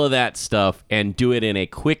all of that stuff and do it in a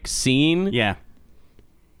quick scene,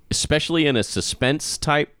 especially in a suspense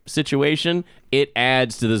type situation, it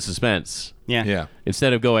adds to the suspense. Yeah.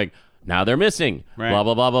 Instead of going, now they're missing, blah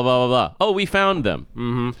blah blah blah blah blah blah. Oh, we found them.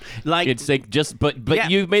 Mm-hmm. Like it's like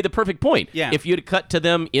but you made the perfect point. Yeah. If you'd cut to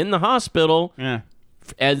them in the hospital,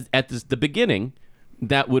 as at the beginning,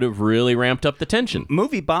 that would have really ramped up the tension.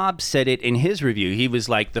 Movie Bob said it in his review. He was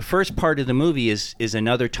like, the first part of the movie is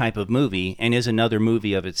another type of movie and is another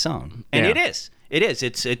movie of its own. And it is. It is.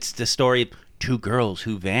 It's the story of two girls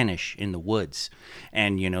who vanish in the woods.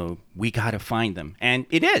 And, we got to find them. And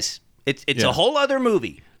it is. It's a whole other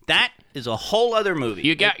movie. That is a whole other movie.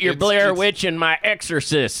 You got your Blair Witch and my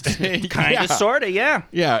Exorcist. Kind of, sort of, yeah.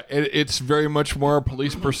 Yeah, it's very much more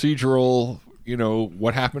police procedural,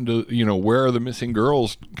 what happened to, where are the missing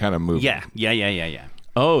girls kind of movie. Yeah.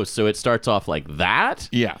 Oh, so it starts off like that?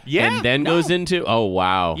 Yeah. And then goes into, oh,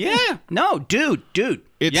 wow. Yeah. No, dude.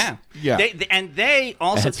 Yeah. They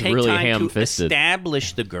also That's take really time to ham-fisted.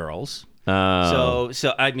 establish the girls. So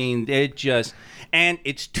I mean, and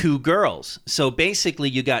it's two girls. So basically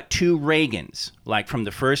you got two Reagans, like from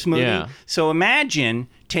the first movie. Yeah. So imagine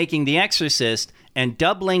taking The Exorcist and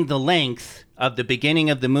doubling the length of the beginning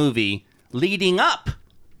of the movie leading up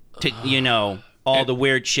to, all the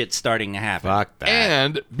weird shit starting to happen. Fuck that.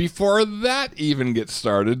 And before that even gets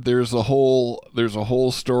started, there's a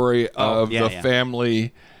whole story of the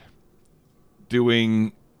family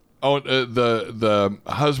doing the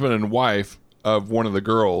husband and wife of one of the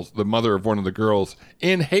girls, the mother of one of the girls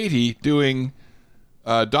in Haiti doing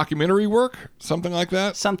documentary work, something like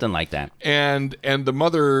that. Something like that. And the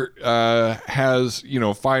mother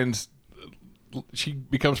finds she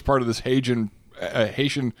becomes part of this Haitian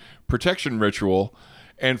protection ritual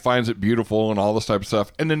and finds it beautiful and all this type of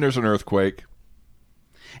stuff. And then there's an earthquake.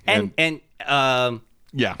 Okay,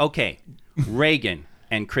 Reagan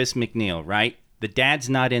and Chris McNeil, right? The dad's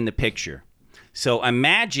not in the picture. So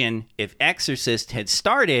imagine if Exorcist had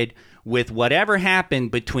started with whatever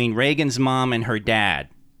happened between Reagan's mom and her dad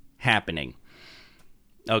happening.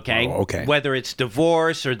 Okay? Oh, okay. Whether it's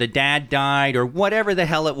divorce or the dad died or whatever the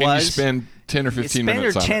hell it was. And you spend 10 or 15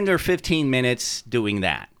 minutes on 10 or 15 minutes doing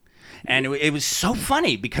that. And it was so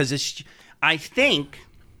funny because I think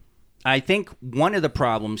one of the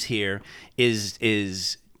problems here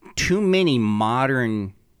is too many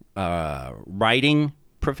modern writing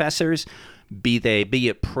professors, be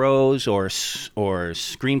it prose or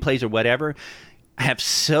screenplays or whatever, have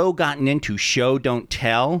so gotten into show don't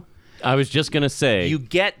tell I was just going to say. You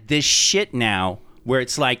get this shit now where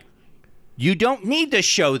it's like, you don't need to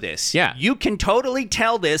show this. Yeah. You can totally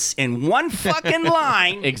tell this in one fucking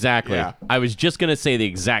line. Exactly. Yeah. I was just going to say the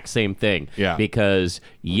exact same thing. Yeah. Because,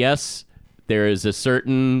 yes, there is a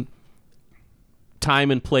certain time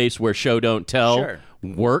and place where show don't tell Sure.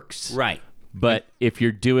 works. Right. But if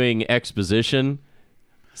you're doing exposition,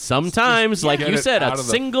 sometimes, like Get you it said, out a of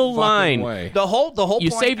the single fucking line. way. The whole You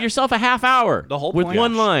point save yourself a half hour the whole with point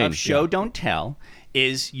one line. of show don't tell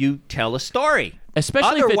is you tell a story.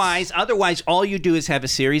 Especially if it's- otherwise all you do is have a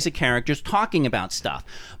series of characters talking about stuff.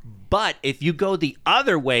 But if you go the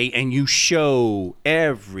other way and you show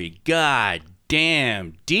every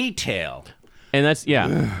goddamn detail, And that's,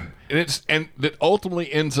 yeah. and that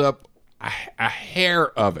ultimately ends up a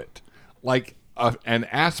hair of it, like an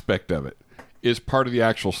aspect of it, is part of the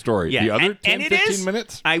actual story. yeah, The other and 10, it 15 is,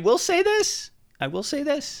 minutes? I will say this.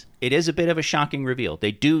 It is a bit of a shocking reveal.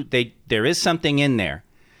 There is something in there.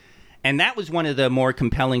 And that was one of the more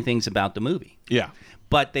compelling things about the movie. Yeah.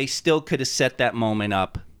 But they still could have set that moment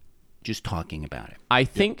up just talking about it. I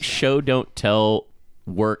think show don't tell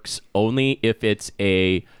works only if it's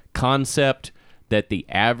a concept that the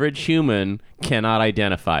average human cannot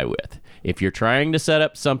identify with. If you're trying to set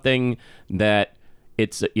up something that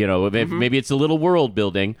it's, if maybe it's a little world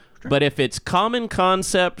building, but if it's common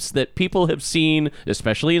concepts that people have seen,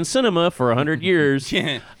 especially in cinema for 100 years,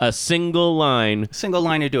 a single line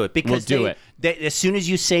To do it because will do it. As soon as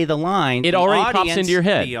you say the line, It the already pops audience- into your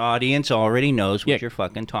head. The audience already knows what Yeah. you're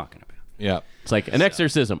fucking talking about. Yeah. It's like an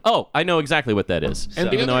exorcism. Oh, I know exactly what that is. And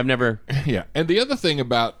the Even though other- I've never... Yeah. And the other thing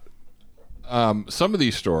about some of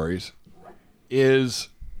these stories is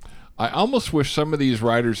I almost wish some of these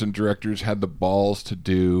writers and directors had the balls to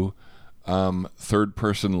do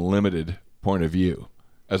third-person limited point of view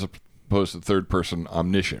as opposed to third-person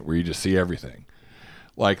omniscient, where you just see everything.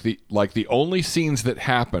 Like the only scenes that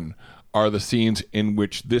happen are the scenes in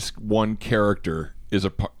which this one character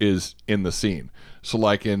is in the scene. So,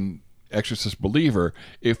 like in Exorcist Believer,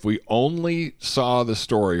 if we only saw the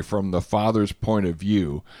story from the father's point of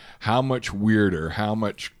view, how much weirder, how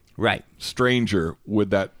much Right. stranger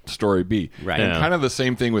would that story be? Right. And Yeah. kind of the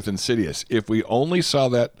same thing with Insidious. If we only saw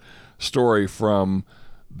that story from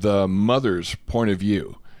the mother's point of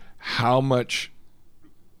view, how much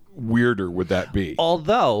weirder would that be?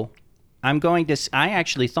 Although, I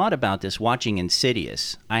actually thought about this watching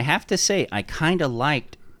Insidious. I have to say, I kind of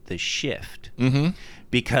liked the shift. Mm-hmm.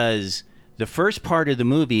 Because the first part of the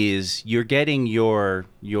movie is you're getting your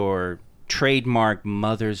trademark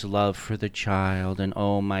mother's love for the child and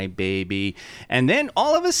oh my baby, and then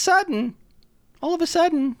all of a sudden,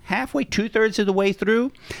 halfway, 2/3 of the way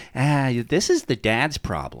through, this is the dad's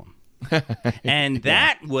problem. And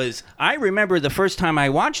that was, I remember the first time I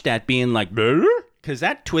watched that being like, because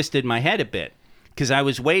that twisted my head a bit, because I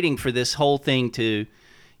was waiting for this whole thing to,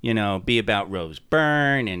 be about Rose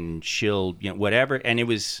Byrne and she'll, whatever, and it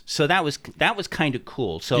was, so that was kind of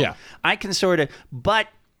cool. So Yeah. I can sort of, but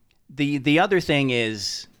the other thing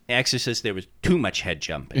is, Exorcist, there was too much head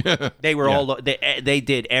jumping. They were all they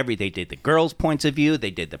did they did the girls' points of view,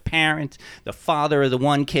 they did the parents, the father of the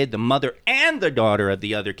one kid, the mother and the daughter of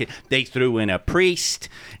the other kid. They threw in a priest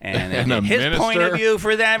and, And a his point of minister. view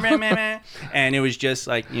for that, and it was just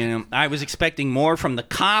like I was expecting more from the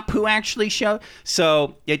cop who actually showed.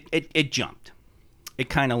 So it jumped. It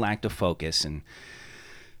kind of lacked a focus, and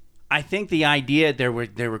I think the idea there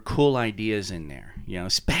were cool ideas in there.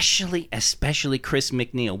 Especially Chris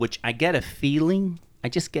McNeil, which I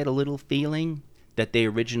just get a little feeling that they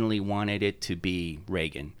originally wanted it to be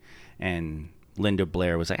Reagan, and Linda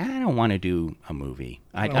Blair was like, I don't want to do a movie.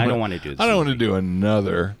 I don't want to do this. I don't want to do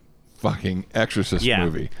another fucking Exorcist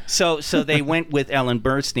movie. So they went with Ellen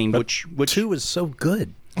Burstyn, which 2 is so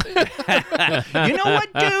good. you know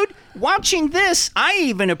what, dude? Watching this, I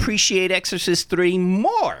even appreciate Exorcist 3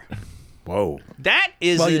 more. Whoa. That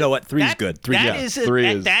is Well, you know what? 3 is good. 3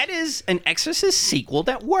 that is an Exorcist sequel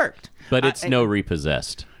that worked. But it's no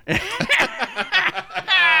Repossessed.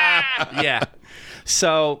 Yeah.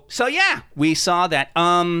 So yeah, we saw that.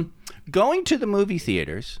 Going to the movie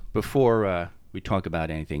theaters before we talk about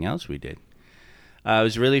anything else we did. It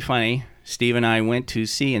was really funny. Steve and I went to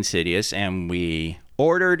see Insidious, and we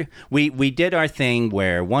ordered. We did our thing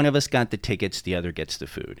where one of us got the tickets, the other gets the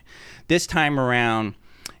food. This time around,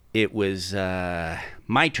 it was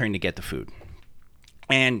my turn to get the food.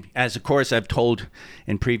 And as, of course, I've told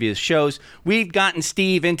in previous shows, we've gotten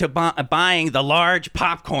Steve into buying the large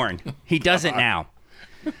popcorn. He does it now.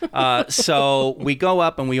 So we go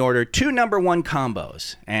up and we order 2 number 1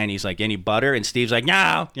 combos. And he's like, any butter? And Steve's like,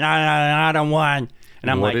 no, I don't want.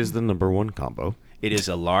 And I'm What like, is the number 1 combo? It is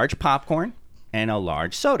a large popcorn and a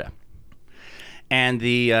large soda. And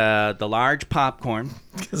the large popcorn.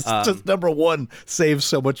 Just number one saves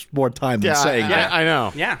so much more time than saying that. I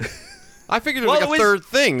know. Yeah. I figured it was a third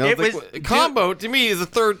thing. Combo to me is a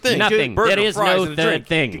third thing. Nothing. Burger, There is fries, no and a third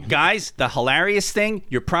drink. thing. Guys, the hilarious thing,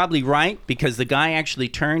 you're probably right because the guy actually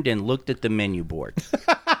turned and looked at the menu board.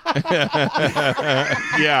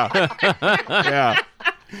 Yeah.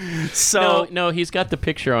 So No, he's got the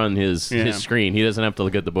picture on his screen. He doesn't have to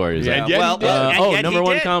look at the board. He's And like, yet well, he did. and yet number he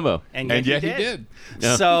one did. combo. And And yet he did.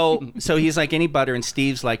 So he's like, any butter? And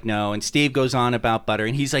Steve's like, no. And Steve goes on about butter.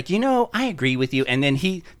 And he's like, I agree with you. And then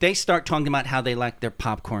they start talking about how they like their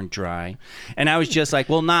popcorn dry. And I was just like,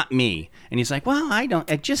 well, not me. And he's like, well, I don't.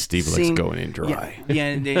 It just Steve likes seemed, going in dry.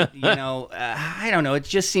 Yeah, I don't know. It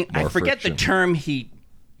just seemed. I forget friction. the term he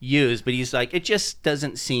used, but he's like, it just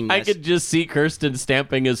doesn't seem. I could just see Kirsten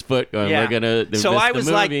stamping his foot going, Yeah. we're going to So I was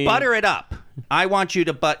like, movie. butter it up. I want you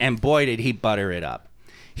to and boy did he butter it up.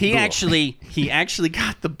 He actually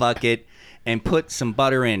got the bucket and put some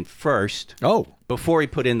butter in first. Oh, Before he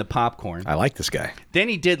put in the popcorn. I like this guy. Then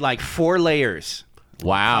he did like 4 layers.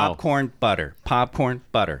 Wow. Popcorn, butter, popcorn,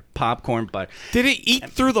 butter, popcorn, butter. Did he eat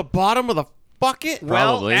through the bottom of the bucket?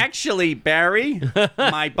 Well, Probably. actually, Barry,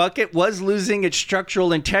 my bucket was losing its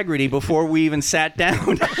structural integrity before we even sat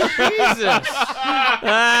down. Jesus.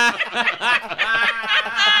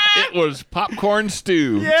 It was popcorn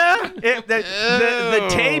stew. Yeah, the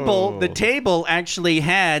table actually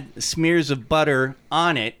had smears of butter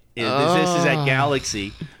on it. This is at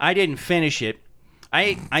Galaxy. I didn't finish it.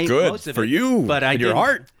 I ate Good most of for it, you but I and your didn't-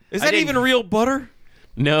 heart. Is I that didn't- even real butter?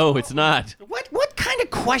 No, it's not. What kind of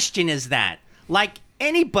question is that? Like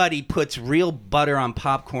anybody puts real butter on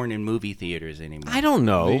popcorn in movie theaters anymore? I don't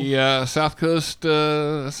know. The South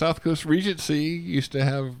Coast Regency used to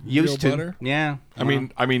have real butter. Yeah. I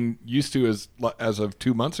mean, used to as of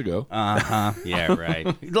 2 months ago. Yeah, right.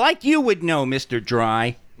 Like you would know, Mr.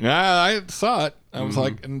 Dry. Yeah, I saw it. I was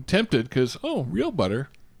like tempted because real butter.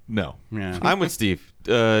 No. Yeah. I'm with Steve.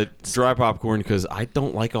 Dry popcorn because I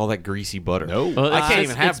don't like all that greasy butter. No. Well, I it's can't just-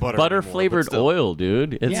 even have it's butter butter anymore, flavored but still. oil,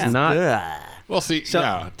 dude. It's Yeah. not. Well, see,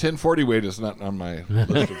 1040 weight is not on my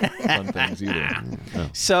list of fun things either.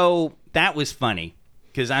 So that was funny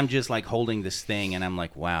because I'm just like holding this thing and I'm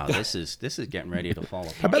like, wow, this is getting ready to fall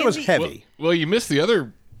apart. I bet it was heavy. Well, you missed the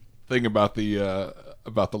other thing about the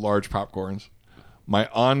large popcorns. My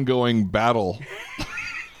ongoing battle.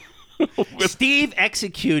 Steve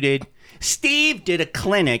executed. Steve did a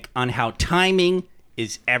clinic on how timing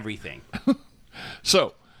is everything.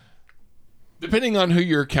 So, depending on who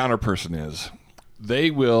your counterperson is, they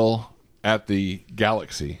will, at the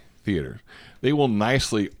Galaxy Theater, they will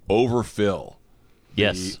nicely overfill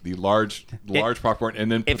Yes. the large popcorn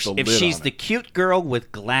and then put If the lid she's on the it. cute girl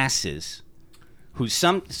with glasses, who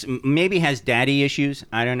maybe has daddy issues,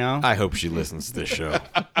 I don't know. I hope she listens to this show.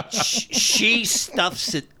 She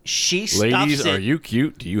stuffs it. She stuffs Ladies, it are you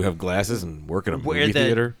cute? Do you have glasses and work in a where movie the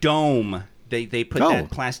theater? dome. They put Oh.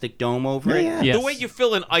 that plastic dome over it. Yeah. Yes. The way you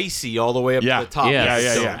fill an icy all the way up Yeah. to the top. Yeah. That's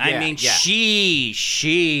Yeah, so- yeah. I mean,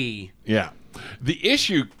 she. Yeah. The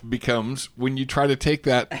issue becomes when you try to take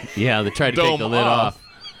that, Yeah, they tried to Dome take the lid off.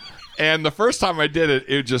 and the first time I did it,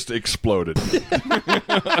 it just exploded.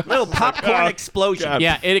 Little popcorn explosion. God.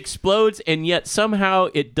 Yeah, it explodes, and yet somehow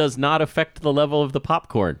it does not affect the level of the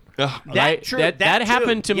popcorn. That true. That That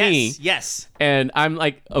happened to true. me. Yes. Yes. And I'm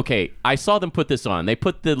like, okay, I saw them put this on. They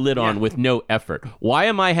put the lid on with no effort. Why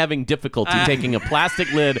am I having difficulty taking a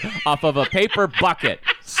plastic lid off of a paper bucket?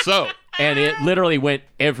 So, And it literally went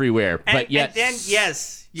everywhere. And, But yet, and then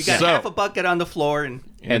yes, you got So- half a bucket on the floor and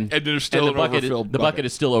and there's still the an bucket, overfilled the bucket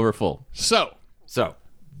is still overfull. So, So,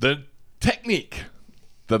 the technique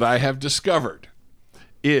that I have discovered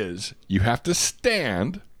is you have to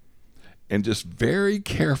stand and just very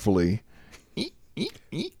carefully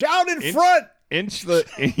Down in front. inch the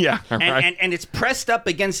right. and it's pressed up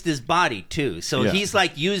against his body too. So Yeah. he's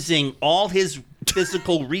like using all his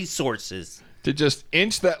physical resources. to just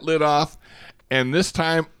inch that lid off, and this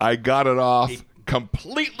time I got it off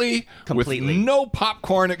completely with no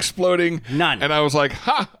popcorn exploding. None. And I was like,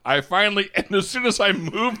 ha, I finally, and as soon as I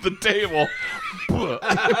moved the table,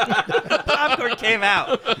 Popcorn came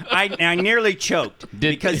out. I nearly choked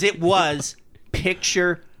because it was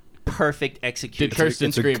picture perfect execution. Did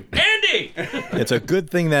Kirsten scream, Andy? It's a good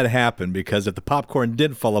thing that happened because if the popcorn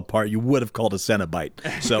did fall apart, you would have called a Cenobite.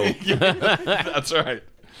 So that's right.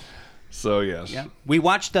 So, yes. Yeah. We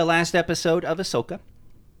watched the last episode of Ahsoka.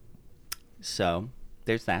 So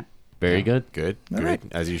there's that. Very good. good. right.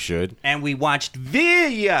 As you should. And we watched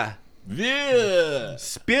Villa, Yeah.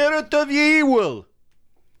 Spirit of Evil.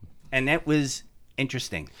 And that was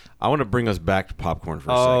Interesting. I want to bring us back to popcorn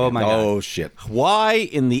for a Oh second. my God. Oh shit! Why,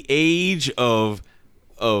 in the age of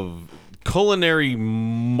culinary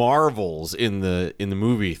marvels in the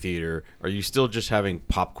movie theater, are you still just having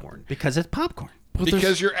popcorn? Because it's popcorn.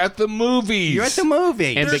 Because you're at the movies. You're at the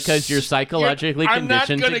movie. And because you're psychologically I'm not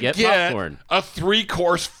conditioned gonna to get get popcorn. a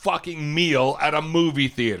 3-course fucking meal at a movie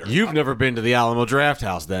theater. You've never been to the Alamo Draft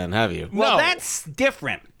House, then, have you? well, No. that's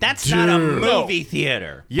different. That's not a movie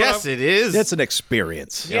theater. Yes, it is. That's an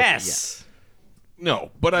experience. Yes.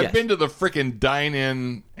 No, but I've Yes. been to the freaking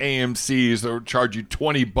dine-in AMC's that would charge you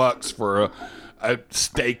 $20 for a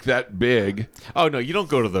steak that big. Oh no, you don't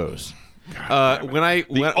go to those.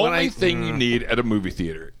 The only thing you need at a movie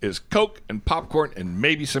theater is Coke and popcorn and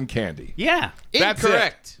maybe some candy. Yeah. That's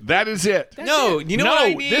Incorrect. it. That is it. No, you know No, what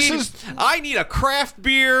I need? this is- I need a craft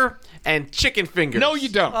beer and chicken fingers. No, you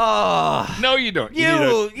don't. No, you don't.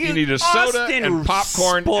 You need a soda Austin and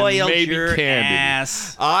popcorn and spoiled maybe your candy.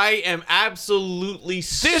 ass. I am absolutely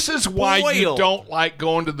This is why you spoiled. don't like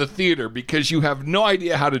going to the theater, because you have no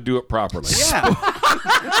idea how to do it properly. Yeah.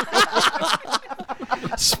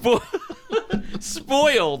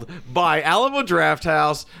 spoiled by Alamo Draft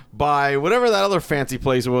House, by whatever that other fancy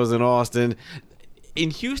place was in Austin. In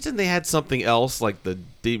Houston, they had something else, like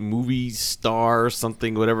the movie star or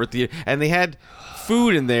something, whatever theater, and they had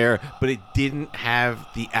food in there, but it didn't have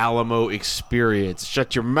the Alamo experience.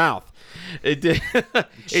 Shut your mouth. It did.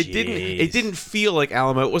 It didn't feel like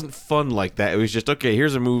Alamo. It wasn't fun like that. It was just, okay,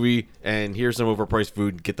 here's a movie and here's some overpriced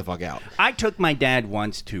food. Get the fuck out. I took my dad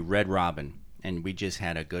once to Red Robin, and we just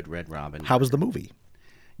had a good Red Robin. How was the movie?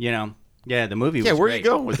 You know, yeah, the movie was Yeah, where are great.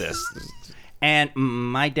 you going with this? And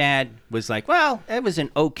my dad was like, well, it was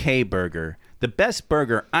an okay burger. The best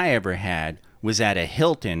burger I ever had was at a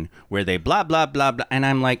Hilton where they blah, blah, blah, blah. And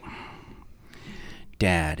I'm like,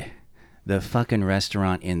 Dad, the fucking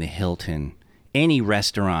restaurant in the Hilton, any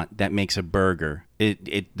restaurant that makes a burger,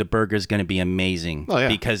 the burger's going to be amazing. Oh, yeah.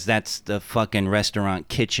 Because that's the fucking restaurant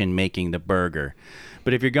kitchen making the burger.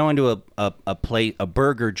 But if you're going to a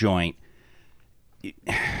burger joint,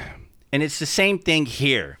 and it's the same thing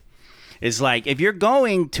here. It's like, if you're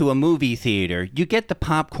going to a movie theater, you get the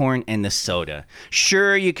popcorn and the soda.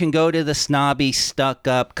 Sure, you can go to the snobby,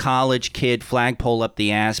 stuck-up, college kid, flagpole up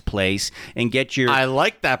the ass place and get your I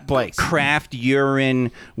like that place. craft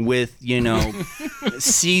urine with,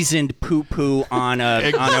 seasoned poo-poo on a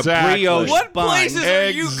Exactly. brioche What bun. places are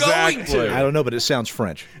you going Exactly. to? I don't know, but it sounds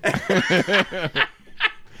French.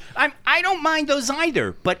 I don't mind those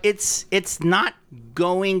either, but it's not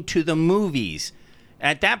going to the movies.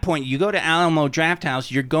 At that point, you go to Alamo Draft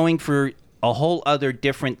House, you're going for a whole other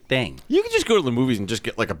different thing. You can just go to the movies and just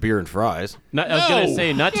get like a beer and fries. I was going to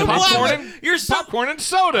say, not to Popcorn mention... and, You're so popcorn and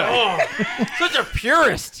soda. such a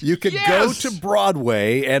purist. You could Yes! go to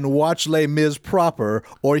Broadway and watch Les Mis proper,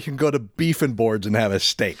 or you can go to Beef and Boards and have a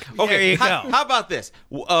steak. There you how, go. how about this?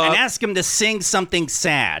 And ask him to sing something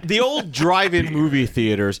sad. The old drive-in movie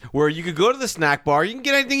theaters where you could go to the snack bar, you can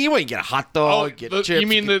get anything you want. You get a hot dog, get chips. You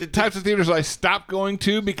mean get the types of theaters I stopped going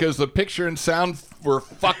to because the picture and sound were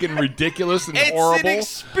fucking ridiculous and It's an horrible?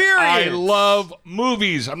 experience. I love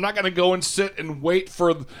movies. I'm not going to go and sit and wait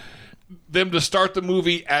for them to start the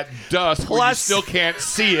movie at dusk where you Plus- still can't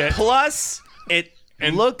see it. Plus, it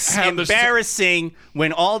And looks have the- embarrassing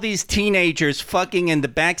when all these teenagers fucking in the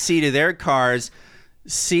backseat of their cars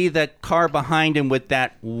see the car behind him with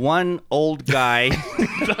that one old guy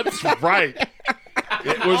That's right.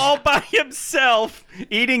 It was all by himself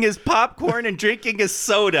eating his popcorn and drinking his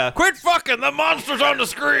soda. Quit fucking! The monster's on the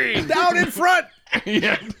screen. Down in front!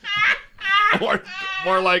 yeah.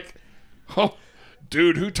 more like, oh,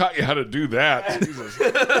 dude, who taught you how to do that? Jesus.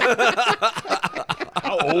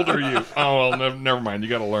 How old are you? Oh, well, never mind. You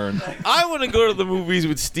got to learn. I want to go to the movies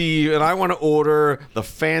with Steve, and I want to order the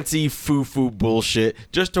fancy foo-foo bullshit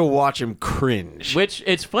just to watch him cringe. Which,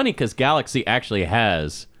 it's funny because Galaxy actually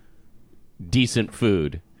has decent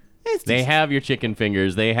food. They have your chicken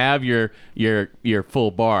fingers. They have your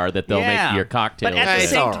full bar that they'll make your cocktails But at the with.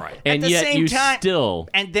 same, all right. at And the yet same you time, still...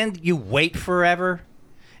 and then you wait forever.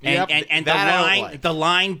 Yep, And that I don't the like. the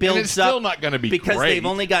line builds it's still up not gonna be because great. they've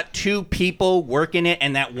only got 2 people working it,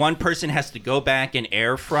 and that one person has to go back and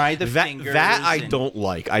air fry the fingers. That I and- don't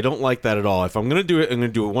like. I don't like that at all. If I'm going to do it, I'm going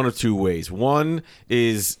to do it one of two ways. One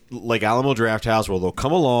is like Alamo Draft House where they'll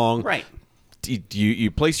come along. Right. You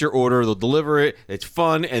place your order, they'll deliver it. It's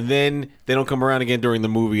fun, and then they don't come around again during the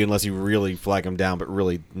movie unless you really flag them down. But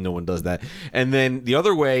really, no one does that. And then the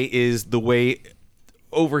other way is the way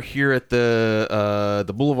over here at the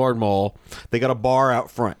Boulevard Mall. They got a bar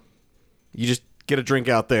out front. You just get a drink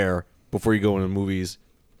out there before you go into the movies,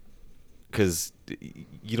 because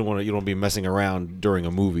you don't want to be messing around during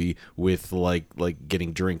a movie with like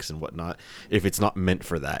getting drinks and whatnot if it's not meant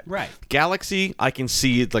for that. Right. Galaxy, I can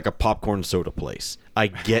see it's like a popcorn soda place. I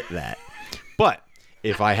get that. But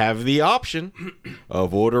if I have the option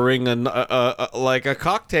of ordering a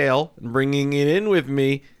cocktail and bringing it in with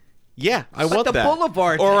me, yeah, I want the that.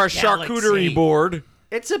 Boulevard's or a a charcuterie galaxy. board.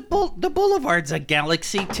 It's the Boulevard's a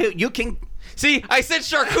galaxy too. You can. See, I said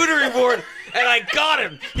charcuterie board, and I got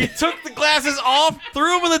him. He took the glasses off,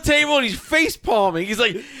 threw them on the table, and he's face palming. He's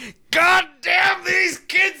like, "God damn these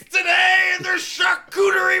kids today and their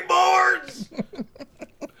charcuterie boards!"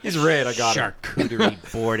 He's red. I got him.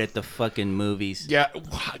 Charcuterie board at the fucking movies. Yeah,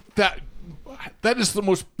 that is the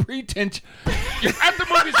most pretentious. You're at the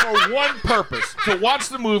movies for one purpose: to watch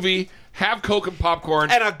the movie, have Coke and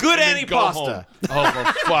popcorn, And a good then go antipasta. home. Oh,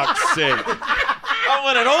 for fuck's sake! I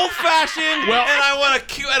want an old fashioned, Well- and I want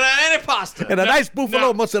an antipasta. And a nice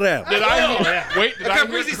buffalo mozzarella. Did I wait? Did A I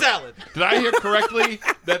caprese hear, salad. Did I hear correctly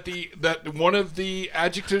that one of the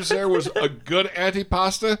adjectives there was a good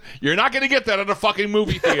antipasta? You're not going to get that at a fucking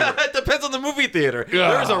movie theater. It depends on the movie theater.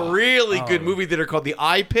 Yeah. There's a really good movie theater called the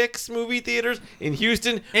iPix movie theaters in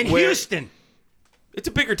Houston. Houston. It's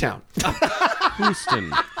a bigger town.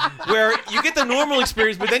 Houston. Where you get the normal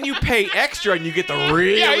experience, but then you pay extra and you get the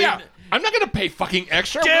really... Yeah. I'm not going to pay fucking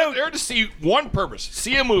extra. I'm there to see one purpose: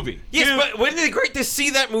 see a movie. Yes, but wouldn't it be great to see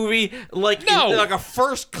that movie like No. in, like a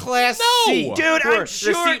first class seat? Dude, where I'm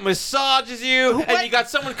sure- the seat massages you, and you got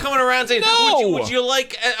someone coming around saying, No. would you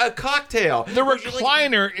like a cocktail? The Would you like-"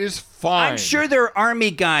 recliner is fine. I'm sure there are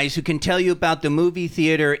army guys who can tell you about the movie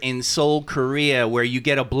theater in Seoul, Korea, where you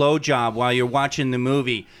get a blowjob while you're watching the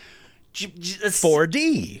movie.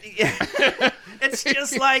 4D. It's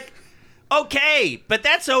just like, okay, but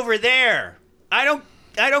that's over there. I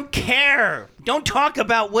don't care. Don't talk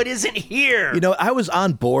about what isn't here. You know, I was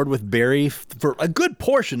on board with Barry for a good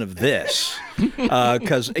portion of this.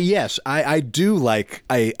 Because, yes, I do like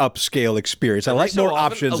a upscale experience. I like So more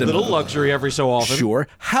often, options. A little luxury every so often. Sure.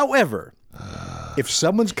 However, if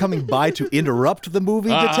someone's coming by to interrupt the movie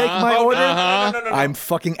to take my order, No. I'm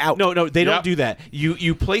fucking out. No, they Yep. don't do that.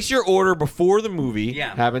 You place your order before the movie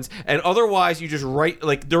happens, and otherwise you just write,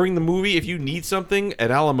 like during the movie, if you need something at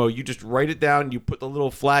Alamo, you just write it down, you put the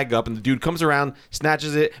little flag up, and the dude comes around,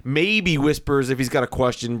 snatches it, maybe whispers if he's got a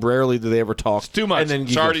question. Rarely do they ever talk. It's too much. And then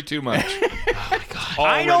It's you already go, too much.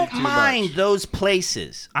 I don't Already too mind much. those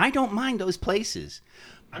places. I'm just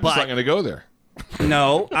not going to go there.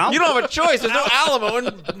 No, You don't have a choice. There's no Alamo in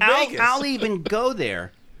Vegas. I'll even go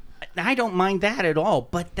there. I don't mind that at all,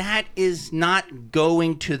 but that is not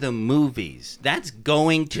going to the movies. That's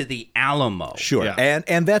going to the Alamo. Sure. Yeah.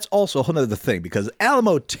 And that's also another thing, because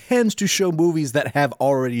Alamo tends to show movies that have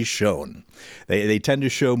already shown. They tend to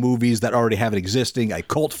show movies that already have an existing, a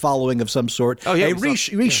cult following of some sort. Oh, yeah, a we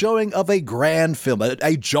saw- re-showing of a grand film,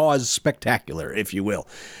 a Jaws spectacular, if you will.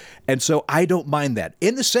 And so I don't mind that.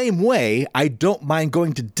 In the same way, I don't mind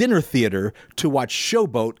going to dinner theater to watch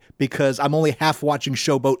Showboat because I'm only half watching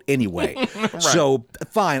Showboat anyway. So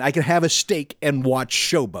fine, I can have a steak and watch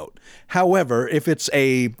Showboat. However, if it's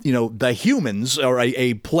The Humans or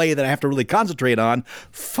a play that I have to really concentrate on,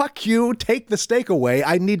 fuck you, take the steak away.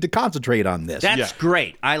 I need to concentrate on this. That's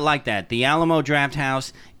great. I like that. The Alamo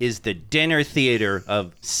Drafthouse is the dinner theater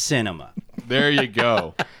of cinema. There you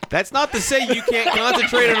go. That's not to say you can't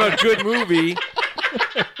concentrate on a good movie.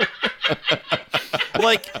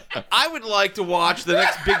 Like, I would like to watch the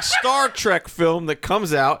next big Star Trek film that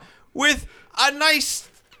comes out with a nice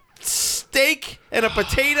steak and a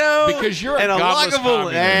potato Because you're a and godless lockable.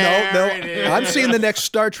 communist. No, There it is. I'm seeing the next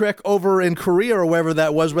Star Trek over in Korea or wherever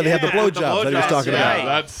that was where they had the Yeah, blowjobs the that he was blowjobs, talking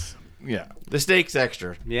yeah. about. The steak's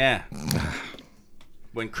extra. Yeah.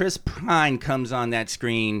 When Chris Pine comes on that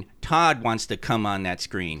screen, Todd wants to come on that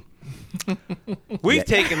screen. We've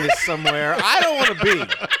taken this somewhere. I don't want to be.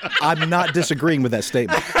 I'm not disagreeing with that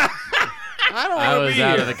statement. I don't I want was to be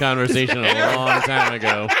out here. of the conversation a long time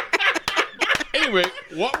ago. Anyway,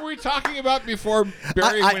 what were we talking about before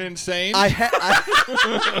Barry went insane? I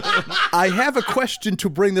have a question to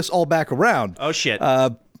bring this all back around. Oh, shit.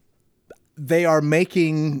 They are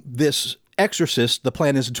making this Exorcist, the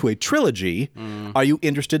plan is into a trilogy. Are you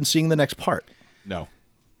interested in seeing the next part? no.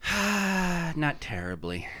 Not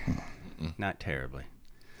terribly. Not terribly.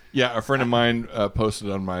 Yeah, a friend of mine posted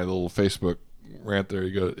on my little Facebook rant there.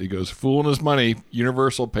 He goes, fooling his money.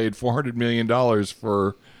 Universal paid $400 million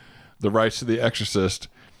for the rights to The Exorcist.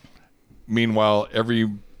 Meanwhile,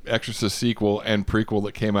 every Exorcist sequel and prequel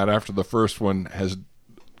that came out after the first one has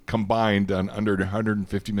combined done under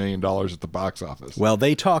 $150 million at the box office. Well,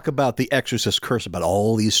 they talk about the Exorcist curse, about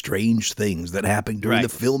all these strange things that happened during the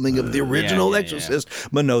filming of the original Exorcist.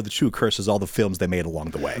 But no, the true curse is all the films they made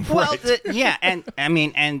along the way. Well, and I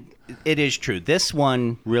mean, and it is true. This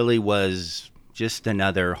one really was just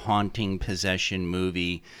another haunting possession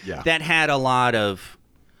movie that had a lot of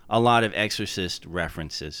Exorcist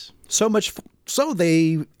references. So much so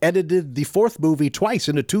they edited the fourth movie twice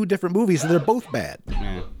into two different movies, and they're both bad.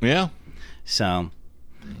 Yeah. So,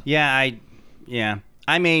 I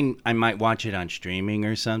mean, I might watch it on streaming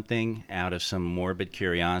or something out of some morbid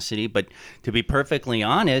curiosity. But to be perfectly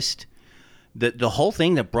honest, the whole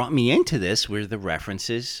thing that brought me into this were the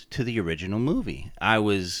references to the original movie. I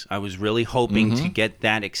was really hoping to get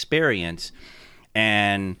that experience,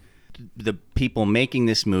 and the people making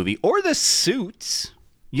this movie or the suits,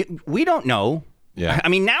 we don't know. Yeah. I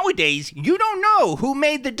mean, nowadays, you don't know who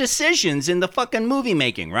made the decisions in the fucking movie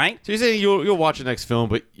making, right? So you're saying you'll watch the next film,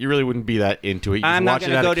 but you really wouldn't be that into it. You I'm not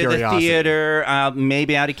going to go to the theater,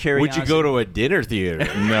 maybe out of curiosity. Would you go to a dinner theater?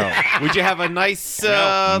 No. Would you have a nice,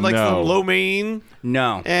 some lo mein?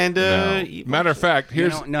 No. And Matter of fact,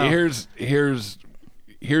 here's one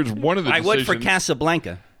of the I would for decisions-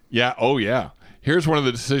 Casablanca. Yeah. Oh, yeah. Here's one of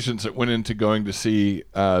the decisions that went into going to see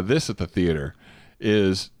this at the theater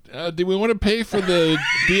is, do we want to pay for the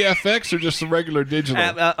DFX or just the regular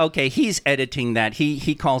digital? Okay, he's editing that.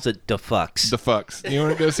 He calls it defucks. Defucks. You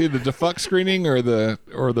want to go see the Defux screening or the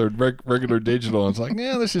regular digital? And it's like,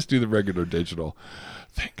 yeah, let's just do the regular digital.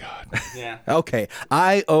 Thank God. Yeah. Okay,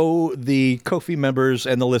 I owe the Ko-fi members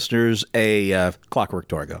and the listeners a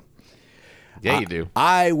Clockwork-Torgo. yeah, you do.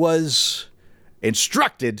 I was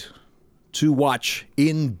instructed to watch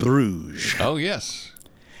In Bruges. Oh, yes.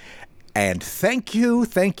 And thank you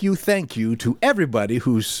to everybody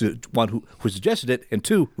who suggested it, and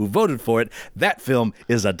two, who voted for it. That film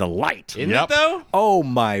is a delight. Isn't it, though? Oh,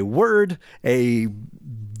 my word. A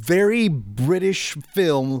very British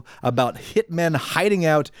film about hitmen hiding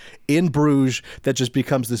out in Bruges that just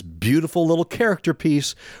becomes this beautiful little character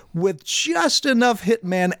piece with just enough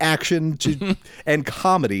hitman action to and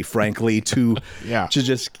comedy, frankly, to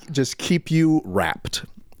just keep you wrapped.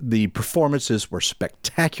 The performances were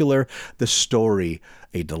spectacular. The story,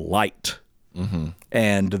 a delight.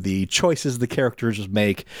 And the choices the characters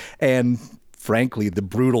make, and frankly, the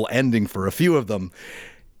brutal ending for a few of them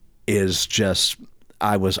is just,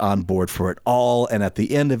 I was on board for it all. And at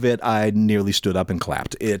the end of it, I nearly stood up and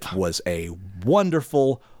clapped. It was a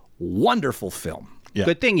wonderful, wonderful film. Yeah.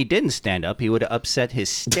 Good thing he didn't stand up. He would have upset his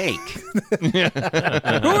steak. Who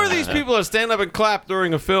are these people that stand up and clap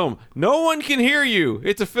during a film? No one can hear you.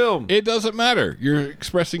 It's a film. It doesn't matter. You're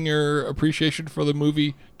expressing your appreciation for the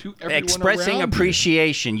movie to everyone Expressing around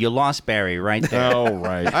appreciation. You lost Barry right there. Oh,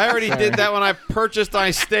 right. I already did that when I purchased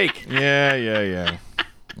my steak. Yeah.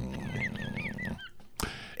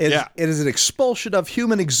 It is an expulsion of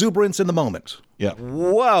human exuberance in the moment. Yeah.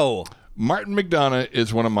 Whoa. Martin McDonagh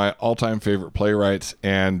is one of my all-time favorite playwrights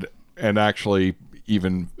and actually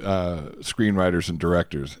even screenwriters and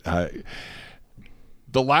directors. The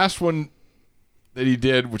last one that he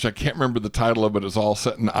did, which I can't remember the title of, but it's all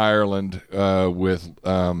set in Ireland with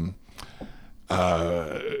Colin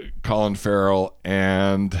Farrell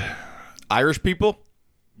and Irish people?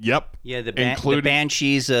 Yep. Yeah, the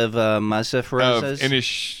Banshees of Musafrozas.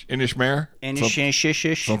 Inishmare?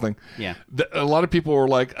 Something. Yeah. A lot of people were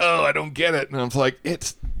like, oh, I don't get it. And I was like,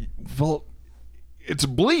 it's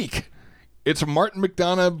bleak. It's a Martin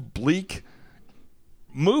McDonagh bleak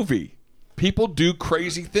movie. People do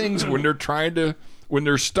crazy things when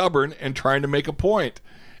they're stubborn and trying to make a point.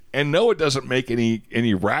 And no, it doesn't make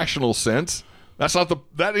any rational sense.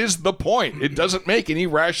 That is the point. It doesn't make any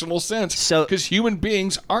rational sense because human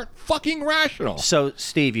beings aren't fucking rational. So,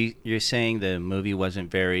 Steve, you're saying the movie wasn't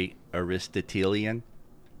very Aristotelian?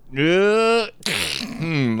 Let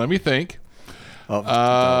me think. Don't.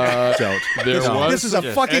 This is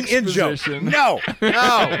a fucking in-joke. No.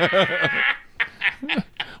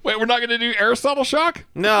 Wait, we're not going to do Aristotle Shock?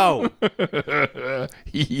 No.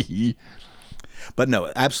 But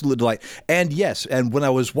no, absolute delight. And yes, and when I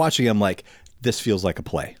was watching, I'm like, this feels like a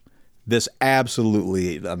play. This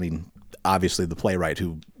absolutely, I mean, obviously the playwright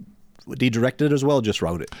who he directed it as well, just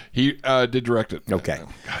wrote it. He did direct it. Okay.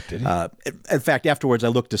 God, did he? In fact, afterwards I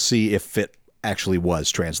looked to see if it actually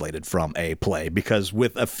was translated from a play, because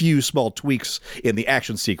with a few small tweaks in the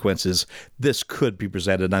action sequences, this could be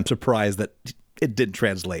presented. And I'm surprised that it didn't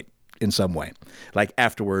translate in some way. Like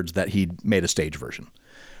afterwards that he made a stage version.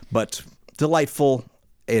 But delightful.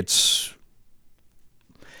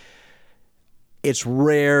 It's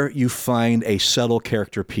rare you find a subtle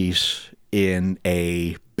character piece in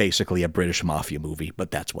a basically a British mafia movie, but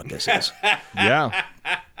that's what this is. Yeah.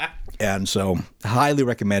 And so, highly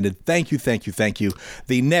recommended. Thank you, thank you, thank you.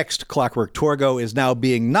 The next Clockwork-Torgo is now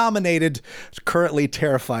being nominated. Currently,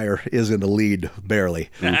 Terrifier is in the lead, barely.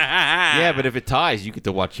 Yeah, but if it ties, you get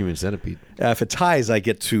to watch Human Centipede. If it ties, I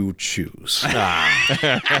get to choose.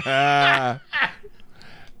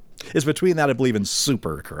 It's between that, I believe, and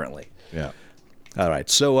Super currently. Yeah. All right,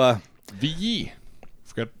 so... VE.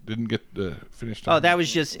 Didn't get finished. Oh, that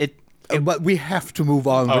was just it. but we have to move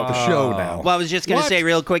on with the show now. Well, I was just going to say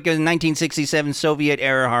real quick, it was a 1967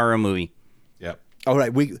 Soviet-era horror movie. Yep. All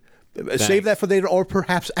right, we save that for later, or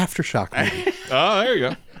perhaps Aftershock movie. Oh, there you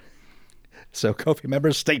go. So, Kofi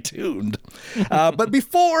members, stay tuned. But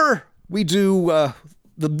before we do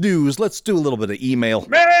the news, let's do a little bit of email.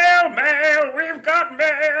 Mail, we've got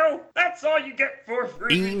mail. That's all you get for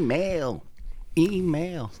free. Email.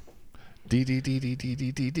 Email.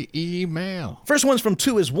 First one's from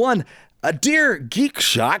 2 is 1. Dear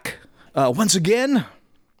GeekShock, once again,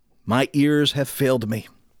 my ears have failed me.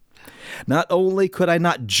 Not only could I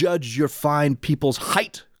not judge your fine people's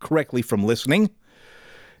height correctly from listening,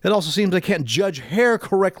 it also seems I can't judge hair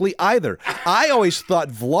correctly either. I always thought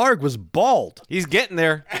Vlarg was bald, He's getting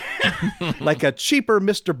there. like a cheaper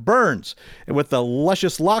Mr. Burns. And with the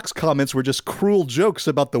luscious locks comments were just cruel jokes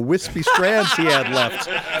about the wispy strands he had left.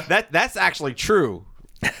 That's actually true.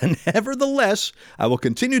 Nevertheless, I will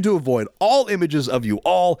continue to avoid all images of you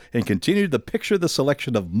all and continue to picture the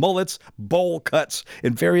selection of mullets, bowl cuts,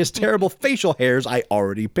 and various terrible facial hairs I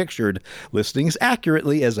already pictured. Listening as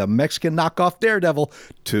accurately as a Mexican knockoff Daredevil,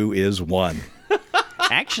 2 is 1.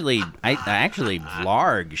 Actually,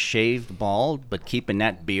 Vlarg shaved bald, but keeping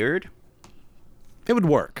that beard. It would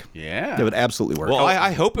work. Yeah. It would absolutely work. Well,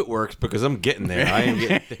 I hope it works because I'm getting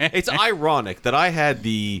there. It's ironic that I had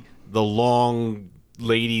the long,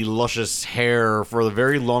 lady, luscious hair for the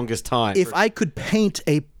very longest time. If I could paint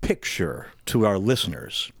a picture to our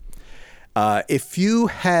listeners, if you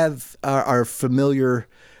are familiar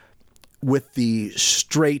with the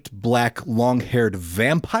straight, black, long-haired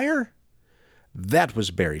vampire, that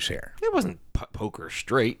was Barry's hair. It wasn't poker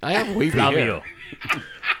straight. I have wavy hair.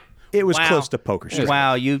 It was Wow. close to poker straight.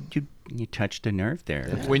 Wow, you touched a nerve there.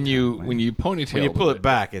 When you ponytail, When you pull it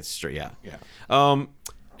back, it's straight. Yeah.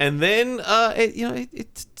 And then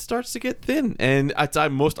it starts to get thin, and it's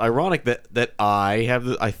most ironic that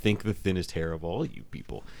I think the thinnest hair of all you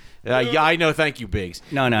people. Yeah, I know. Thank you, Biggs.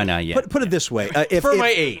 No, yeah. Put it this way. For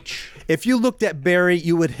my age. If you looked at Barry,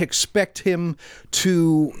 you would expect him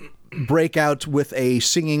to break out with a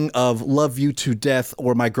singing of Love You to Death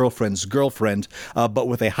or My Girlfriend's Girlfriend, but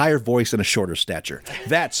with a higher voice and a shorter stature.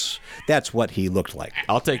 That's what he looked like.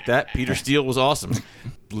 I'll take that. Peter Steele was awesome.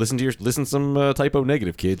 Listen some Typo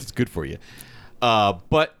Negative, kids. It's good for you.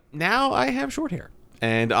 But now I have short hair,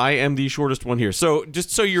 and I am the shortest one here. So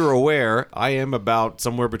just so you're aware, I am about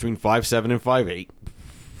somewhere between 5'7" and 5'8".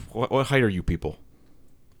 What height are you people?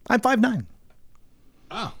 I'm 5'9".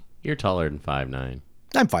 Oh, You're taller than 5'9".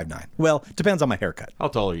 I'm 5'9". Well, depends on my haircut. How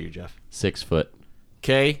tall are you, Jeff? 6 foot.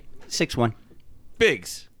 K. 6'1".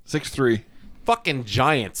 Biggs. 6'3". Fucking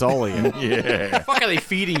giants, all of you. Yeah. The fuck are they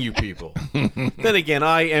feeding you people? Then again,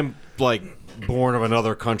 I am like born of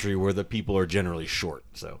another country where the people are generally short.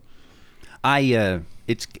 So,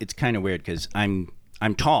 it's kind of weird because I'm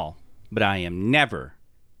tall, but I am never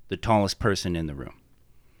the tallest person in the room.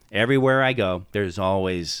 Everywhere I go, there's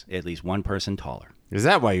always at least one person taller. is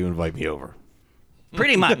that why you invite me over?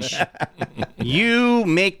 Pretty much. You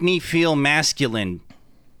make me feel masculine,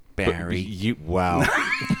 Barry. Wow.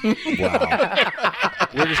 Wow.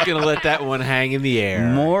 We're just gonna let that one hang in the air.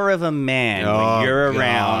 More of a man when you're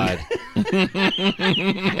around.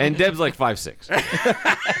 And Deb's like 5'6".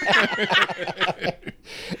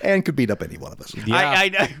 And could beat up any one of us.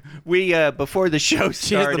 Yeah. We before the show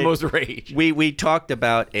She has started, the most rage. we talked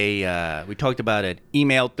about an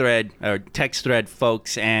email thread or text thread,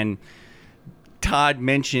 folks, and Todd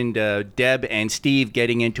mentioned Deb and Steve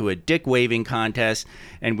getting into a dick waving contest,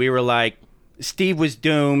 and we were like, Steve was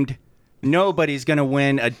doomed. Nobody's going to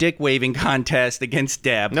win a dick waving contest against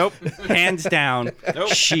Deb. Nope. Hands down. Nope.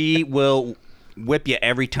 She will whip you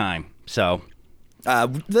every time. So,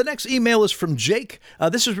 The next email is from Jake.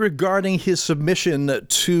 This is regarding his submission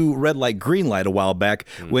to Red Light, Green Light a while back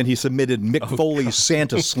when he submitted Mick Foley's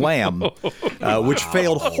Santa Slam, which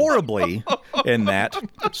failed horribly in that.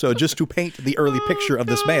 So just to paint the early picture of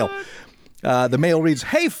this mail. The mail reads,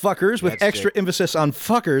 "Hey, fuckers," with extra emphasis on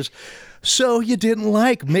fuckers. "So you didn't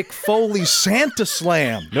like Mick Foley's Santa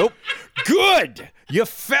Slam?" "Nope." "Good! You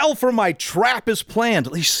fell for my trap as planned."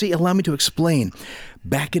 "See, allow me to explain.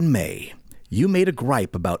 Back in May, You made a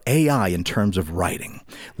gripe about AI in terms of writing.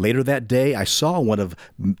 Later that day, I saw one of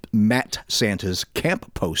Matt Santa's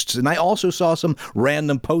camp posts, and I also saw some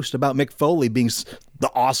random post about Mick Foley being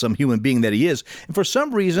the awesome human being that he is. And for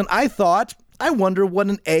some reason, I thought, I wonder what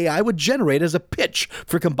an AI would generate as a pitch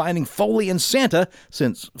for combining Foley and Santa,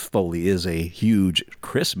 since Foley is a huge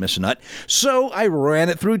Christmas nut. So I ran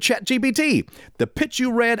it through ChatGPT. The pitch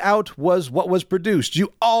you read out was what was produced.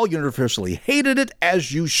 You all universally hated it,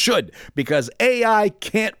 as you should, because AI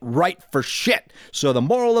can't write for shit. So the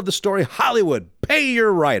moral of the story, Hollywood, pay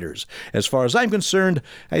your writers. As far as I'm concerned,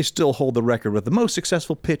 I still hold the record with the most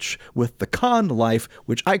successful pitch with The Con Life,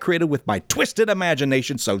 which I created with my twisted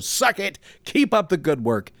imagination, so suck it. Keep up the good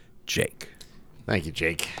work, Jake. Thank you,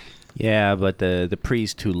 Jake. Yeah, but the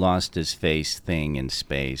priest who lost his face thing in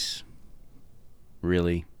space.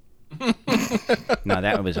 Really? No,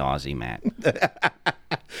 that was Aussie, Matt.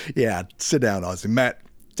 Yeah, sit down, Aussie. Matt,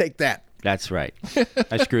 take that. That's right.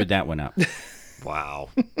 I screwed that one up. Wow.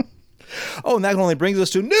 Oh, and that only brings us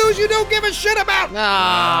to news you don't give a shit about.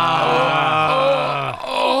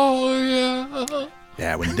 Oh, yeah.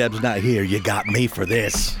 Yeah, when Deb's not here, you got me for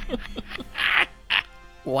this.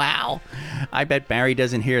 Wow. I bet Barry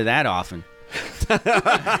doesn't hear that often.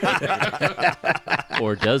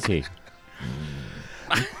 Or does he?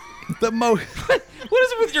 The most. What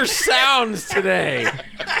is it with your sounds today?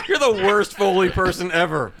 You're the worst Foley person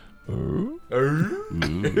ever. At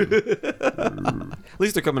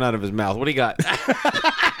least they're coming out of his mouth. What do you got?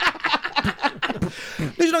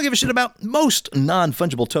 News you don't give a shit about most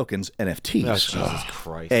non-fungible tokens, NFTs. Oh, Jesus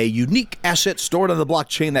Christ. A unique asset stored on the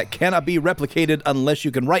blockchain that cannot be replicated unless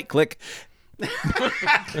you can right-click.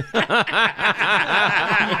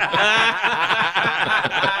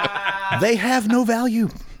 They have no value.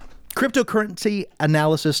 Cryptocurrency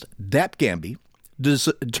analyst Dap Gamby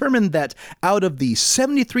determined that out of the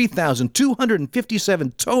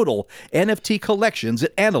 73,257 total NFT collections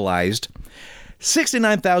it analyzed,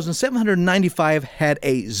 69,795 had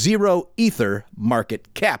a zero Ether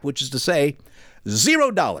market cap, which is to say,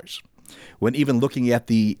 $0. When even looking at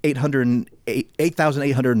the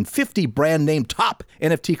 8,850 brand name top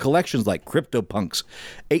NFT collections like CryptoPunks,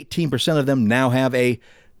 18% of them now have a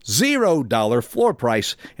 $0 floor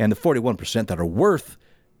price, and the 41% that are worth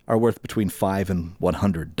between $5 and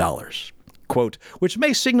 $100. Quote, which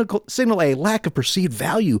may signal a lack of perceived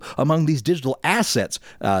value among these digital assets,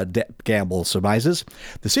 Gamble surmises.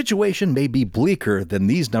 The situation may be bleaker than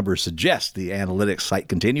these numbers suggest, the analytics site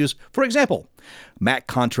continues. For example, MAC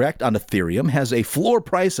contract on Ethereum has a floor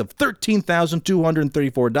price of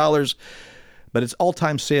 $13,234, but its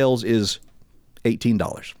all-time sales is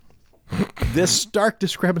 $18. This stark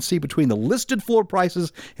discrepancy between the listed floor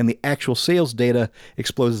prices and the actual sales data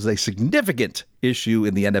exposes a significant issue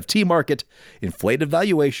in the NFT market, inflated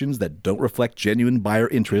valuations that don't reflect genuine buyer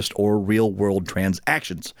interest or real-world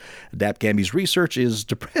transactions. Dap Gamby's research is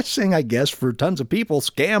depressing, I guess, for tons of people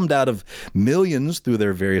scammed out of millions through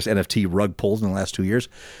their various NFT rug pulls in the last 2 years,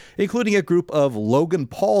 including a group of Logan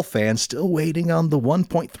Paul fans still waiting on the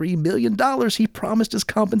 $1.3 million he promised as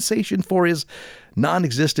compensation for his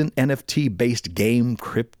non-existent NFT-based game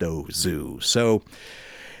Crypto Zoo. So,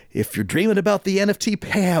 if you're dreaming about the NFT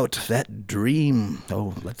payout, let that dream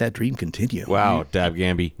continue. Wow, Dab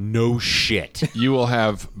Gamby. No shit. You will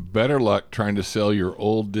have better luck trying to sell your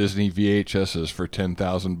old Disney VHSs for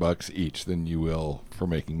 $10,000 each than you will for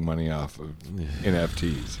making money off of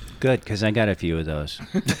NFTs. Good, because I got a few of those.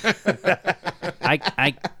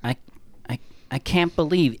 I can't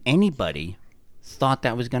believe anybody thought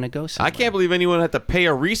that was going to go somewhere. I can't believe anyone had to pay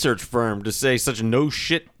a research firm to say such no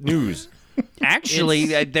shit news.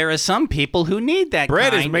 Actually, there are some people who need that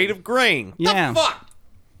Bread kind. is made of grain. Yeah. The fuck?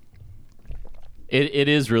 It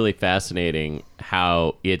is really fascinating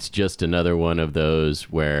how it's just another one of those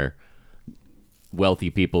where wealthy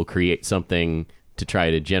people create something to try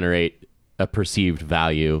to generate a perceived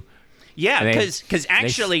value. Yeah, because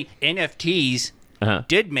actually NFTs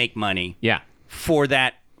did make money. Yeah. For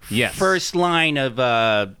that first line of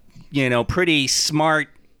pretty smart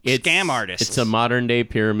scam artists. It's a modern day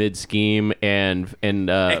pyramid scheme, and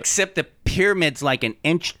except the pyramid's like an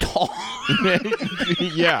inch tall.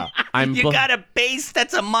 Yeah, you got a base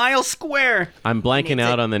that's a mile square. I'm blanking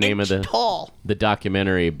out on the name of the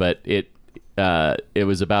documentary, but it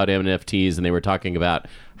was about NFTs, and they were talking about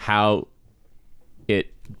how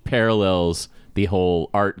it parallels the whole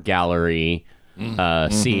art gallery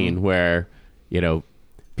scene where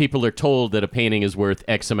people are told that a painting is worth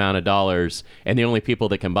X amount of dollars, and the only people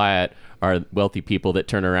that can buy it are wealthy people that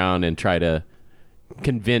turn around and try to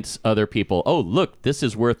convince other people, oh, look, this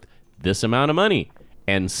is worth this amount of money.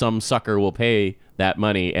 And some sucker will pay that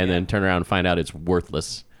money and then turn around and find out it's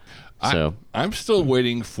worthless. So I'm still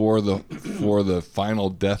waiting for the final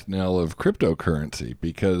death knell of cryptocurrency,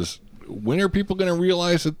 because when are people going to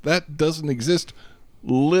realize that doesn't exist?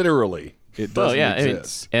 Literally, it doesn't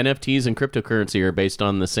exist. NFTs and cryptocurrency are based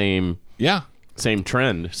on the same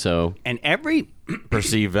trend. So And every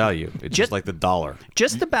Perceived value. It's just like the dollar.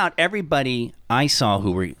 just about everybody I saw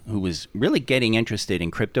who was really getting interested in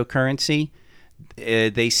cryptocurrency,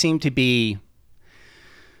 they seem to be.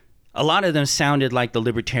 A lot of them sounded like the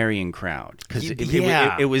libertarian crowd, because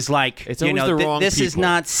it was like, It's always the wrong this is people.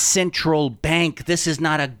 not central bank. This is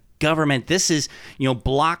not a government. This is,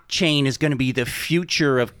 blockchain is going to be the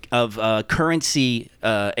future of currency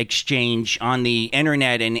exchange on the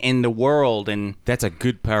internet and in the world. And That's a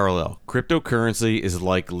good parallel. Cryptocurrency is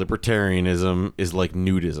like libertarianism is like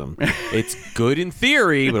nudism. It's good in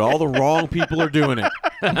theory, but all the wrong people are doing it.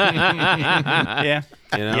 yeah,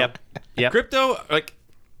 You know? Yep. Crypto, like,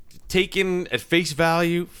 taken at face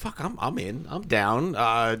value, fuck, I'm in. I'm down.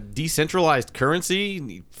 Decentralized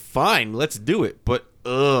currency, fine, let's do it. But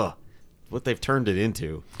what they've turned it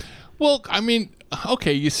into. Well, I mean,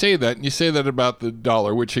 okay, you say that, and you say that about the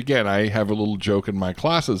dollar, which again, I have a little joke in my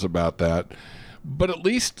classes about that. But at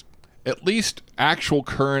least actual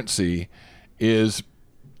currency is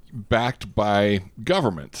backed by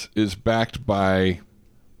governments, is backed by,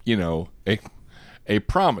 a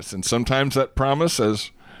promise, and sometimes that promise,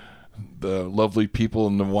 as the lovely people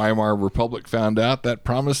in the Weimar Republic found out, that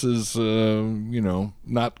promise is,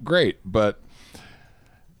 not great. But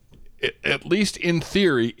at least in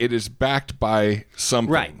theory, it is backed by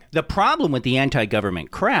something. Right. The problem with the anti-government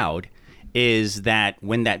crowd is that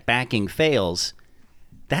when that backing fails,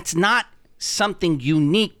 that's not something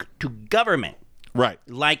unique to government. Right.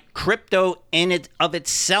 Like crypto in it of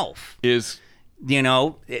itself. Is... How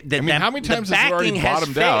many times has it already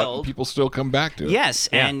bottomed out and people still come back to it? Yes,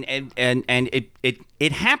 and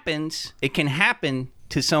it happens. It can happen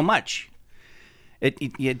to so much.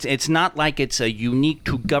 It's not like it's a unique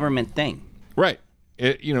to government thing. Right.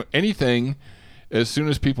 Anything, as soon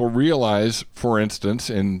as people realize, for instance,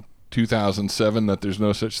 in 2007, that there's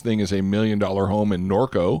no such thing as $1 million home in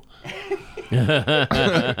Norco,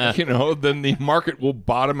 then the market will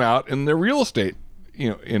bottom out in the real estate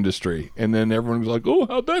industry, and then everyone's like, "Oh,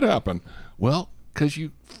 how'd that happen?" Well, because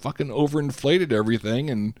you fucking overinflated everything,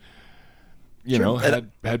 and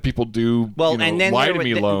had people do and then lie to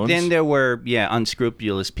me loans. Then there were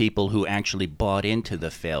unscrupulous people who actually bought into the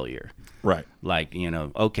failure. Right. Like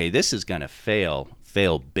okay, this is gonna fail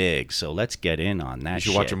big, so let's get in on that.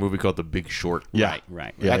 You should watch a movie called The Big Short. Yeah.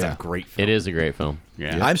 Right. Yeah, That's a great film. it is a great film.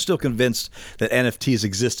 Yeah. I'm still convinced that NFTs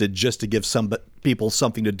existed just to give some people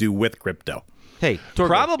something to do with crypto. Hey, Torgo,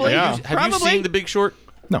 Probably. Have you seen The Big Short?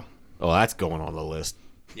 No. Oh, that's going on the list.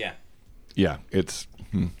 Yeah. Yeah, it's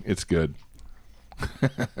good. News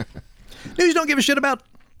you don't give a shit about.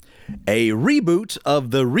 A reboot of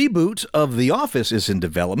The Office is in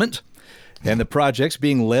development, and the project's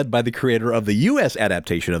being led by the creator of the U.S.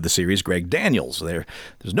 adaptation of the series, Greg Daniels.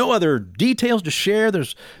 There's no other details to share.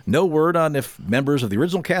 There's no word on if members of the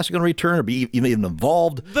original cast are going to return or be even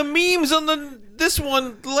involved. The memes on the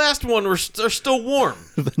last one are still warm.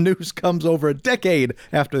 The news comes over a decade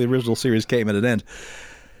after the original series came at an end.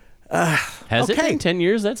 Has it Okay. been 10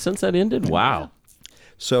 years since that ended? Wow.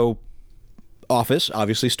 So, Office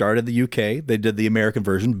obviously started in the UK. They did the American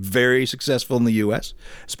version, very successful in the US,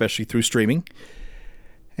 especially through streaming.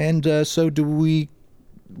 And so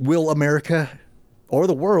will America or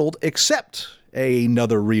the world accept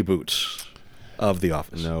another reboot of The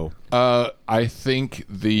Office? No. I think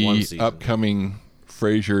One the season. upcoming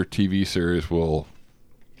Frasier TV series will,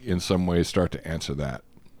 in some ways, start to answer that.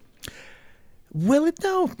 Will it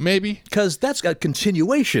though? Maybe. Because that's a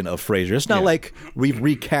continuation of Frasier. It's not like we've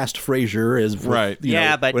recast Frasier as Right.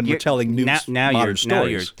 But when we're telling new now modern you're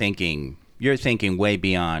stories. You're thinking way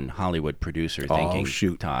beyond Hollywood producer thinking.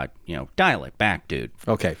 shoot. Todd, dial it back, dude.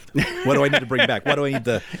 Okay, what do I need to bring back? What do I need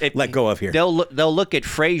to let go of here? They'll look at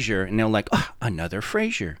Frasier and they'll like, another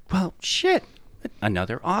Frasier. Well, shit,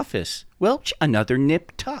 another Office. Well, another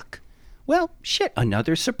Nip Tuck. Well, shit,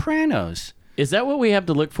 another Sopranos. Is that what we have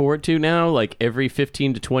to look forward to now? Like every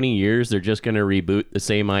 15 to 20 years, they're just going to reboot the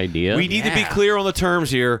same idea? We need to be clear on the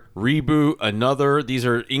terms here. Reboot, another. These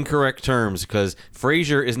are incorrect terms because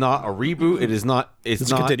Frasier is not a reboot. It's not. It's a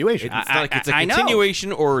not, continuation. It's a I know.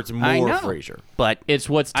 continuation or it's I more know. Frasier. But It's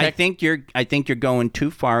what's I think you're going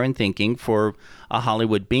too far in thinking for a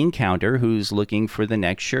Hollywood bean counter who's looking for the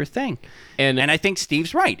next sure thing. And I think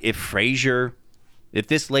Steve's right. If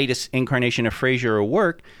this latest incarnation of Frasier will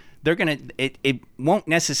work, they're gonna. It won't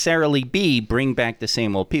necessarily be bring back the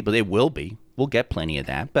same old people. It will be. We'll get plenty of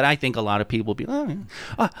that, but I think a lot of people will be,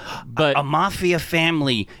 But a mafia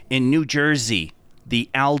family in New Jersey, the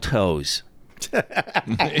Altos.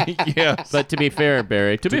 Yes. But to be fair,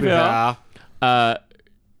 Barry,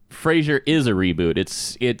 Frasier is a reboot.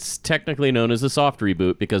 It's technically known as a soft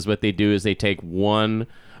reboot because what they do is they take one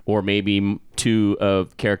or maybe two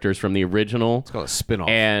of characters from the original. It's called a spin-off.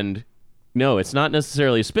 And no, it's not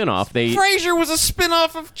necessarily a spin-off. Frasier was a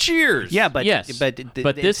spin-off of Cheers. Yeah, but Yes, but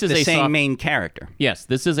this is the a same soft- main character. Yes,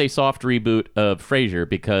 this is a soft reboot of Frasier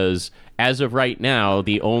because as of right now,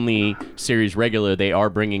 the only series regular they are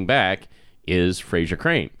bringing back is Frasier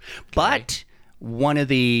Crane. But one of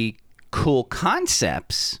the cool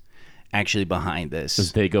concepts actually behind this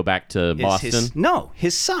As they go back to is Boston.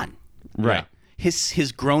 his son. Right.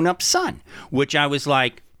 His grown-up son, which I was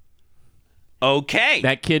like, okay.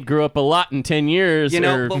 That kid grew up a lot in 10 years.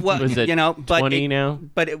 Or but what, was it 20 now?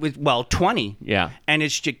 But it was 20. Yeah. And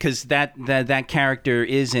it's just because that character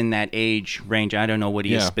is in that age range. I don't know what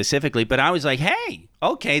he is specifically, but I was like, hey,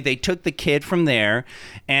 okay, they took the kid from there,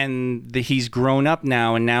 and he's grown up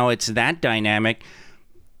now, and now it's that dynamic.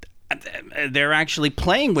 They're actually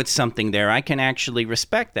playing with something there. I can actually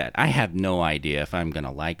respect that. I have no idea if I'm going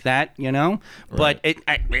to like that, but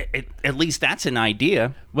at least that's an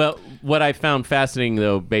idea. Well, what I found fascinating,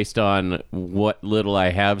 though, based on what little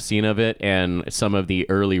I have seen of it and some of the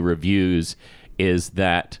early reviews, is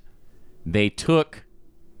that they took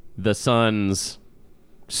the son's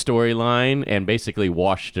storyline and basically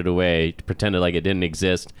washed it away, pretended like it didn't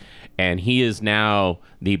exist, and he is now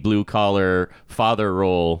the blue-collar father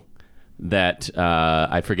role that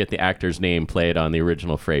I forget the actor's name played on the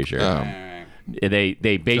original Frasier. They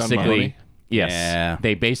basically Mahoney?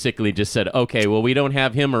 They basically just said, okay, well, we don't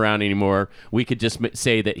have him around anymore. We could just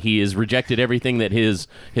say that he has rejected everything that his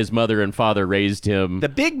mother and father raised him. The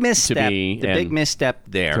big misstep, big misstep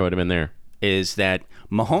there, throw him in there, is that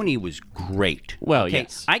Mahoney was great. Well,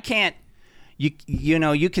 yes. I can't. You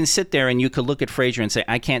can sit there and you could look at Frasier and say,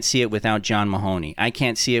 I can't see it without John Mahoney. I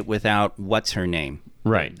can't see it without what's her name.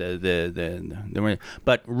 Right.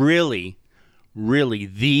 But really,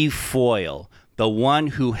 the foil, the one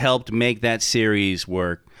who helped make that series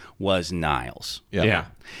work, was Niles. Yeah.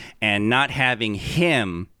 And not having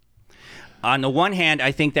him, on the one hand,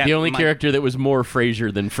 I think that the only character that was more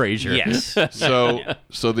Frasier than Frasier. Yes.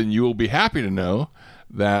 So then you will be happy to know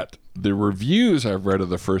that the reviews I've read of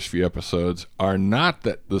the first few episodes are not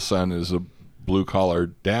that the son is a blue-collar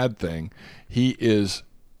dad thing. He is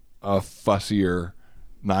a fussier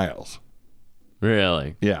Niles.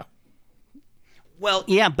 Really? Yeah. Well,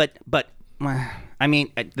 yeah, but I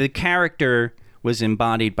mean, the character was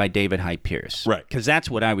embodied by David Hyde Pierce, Right. Because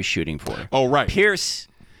that's what I was shooting for. Oh, right. Pierce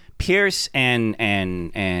and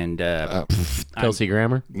Kelsey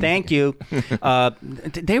Grammer? thank you.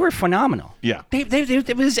 They were phenomenal. Yeah.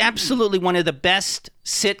 It was absolutely one of the best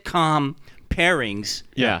sitcom pairings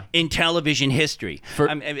in television history.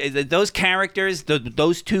 Those characters,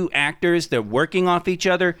 those two actors, they're working off each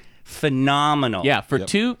other, phenomenal. Yeah, for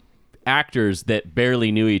two actors that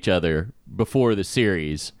barely knew each other before the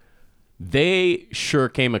series, they sure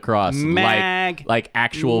came across like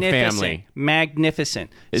actual family.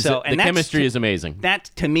 Magnificent. The chemistry is amazing.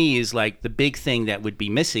 That, to me, is like the big thing that would be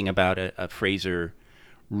missing about a Frasier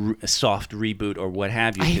a soft reboot or what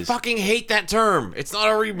have you. I fucking hate that term. It's not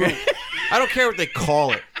a reboot. I don't care what they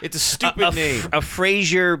call it. It's a stupid name. A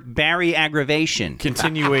Frasier Barry aggravation.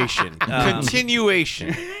 Continuation.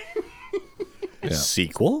 Continuation.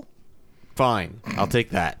 Sequel? Fine. I'll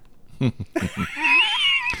take that. But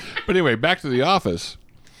anyway, back to The Office.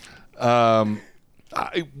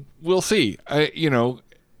 We'll see.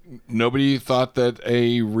 Nobody thought that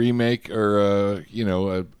a remake or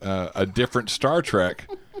a different Star Trek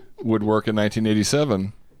would work in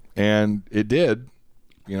 1987, and it did.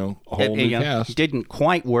 A whole new cast. Didn't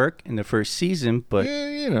quite work in the first season, but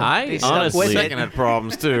I stuck with honestly, it. Second had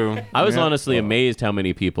problems too. I was honestly amazed how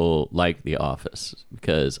many people liked The Office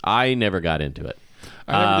because I never got into it.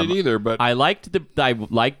 I never did either, but I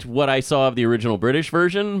liked what I saw of the original British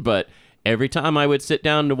version, but every time I would sit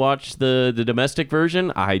down to watch the domestic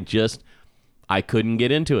version, I couldn't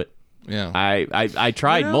get into it. yeah, I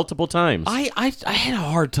tried multiple times. I had a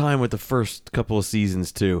hard time with the first couple of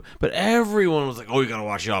seasons too, but everyone was like, "Oh, you gotta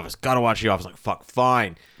watch The Office. Gotta watch The Office." Like, fuck,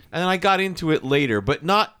 fine. And then I got into it later, but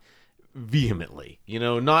not vehemently.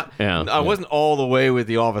 I wasn't all the way with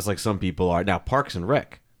The Office like some people are now. Parks and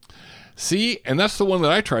Rec. See, and that's the one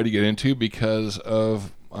that I tried to get into because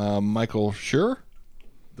of Michael Schur,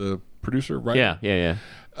 the producer, right? Yeah.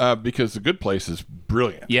 Because The Good Place is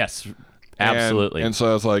brilliant. Yes, Absolutely. And so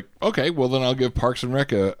I was like, okay, well then I'll give Parks and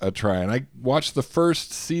Rec a try. And I watched the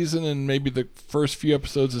first season and maybe the first few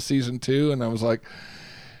episodes of season 2, and I was like,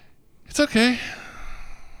 it's okay.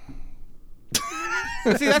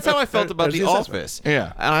 See, that's how I felt about There's The the Office.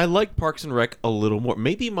 Yeah. And I like Parks and Rec a little more.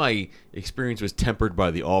 Maybe my experience was tempered by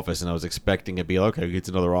The Office, and I was expecting it to be, okay, it's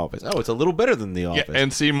another Office. Oh, it's a little better than The Office. Yeah,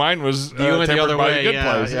 and see, mine was you went the other by way. The Good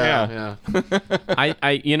Place. Yeah.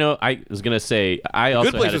 I was gonna say I also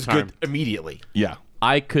Good Place had a was time. good immediately. Yeah.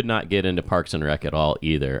 I could not get into Parks and Rec at all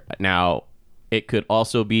either. Now, it could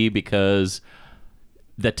also be because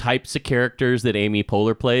the types of characters that Amy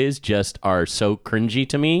Poehler plays just are so cringy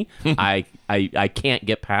to me. I can't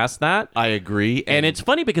get past that. I agree. And it's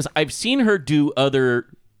funny because I've seen her do other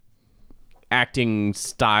acting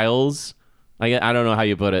styles. I don't know how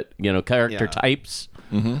you put it. Character types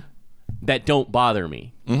that don't bother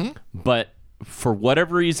me. But for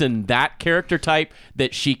whatever reason, that character type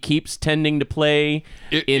that she keeps tending to play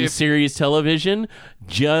in series television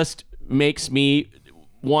just makes me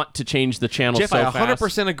want to change the channel Jeff, so I fast.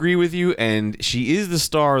 100% agree with you, and she is the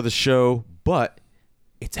star of the show, but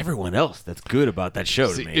it's everyone else that's good about that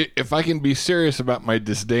show to me. If I can be serious about my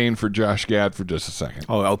disdain for Josh Gad for just a second.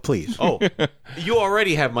 Oh, please. Oh, you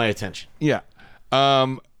already have my attention. Yeah.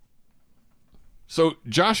 So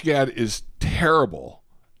Josh Gad is terrible.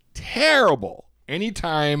 Terrible.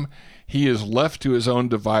 Anytime he is left to his own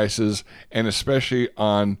devices, and especially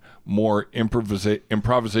on more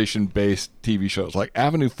improvisation-based TV shows like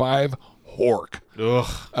Avenue 5, Hork.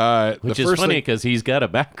 Ugh. Which is funny because he's got a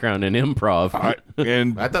background in improv.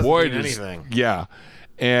 And That doesn't boy, mean anything. Yeah.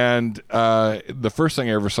 And the first thing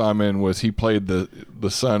I ever saw him in was he played the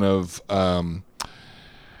son of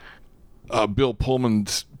Bill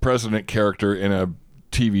Pullman's president character in a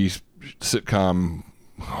TV sitcom,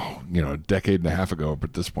 a decade and a half ago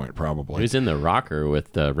at this point, probably. He was in The Rocker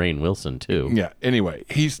with Rainn Wilson, too. Yeah. Anyway,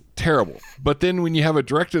 he's terrible. But then when you have a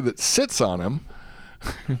director that sits on him,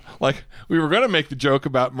 like we were going to make the joke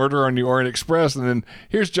about Murder on the Orient Express, and then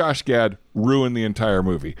here's Josh Gad ruin the entire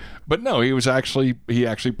movie. But no, he actually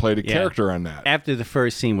played a character on that. After the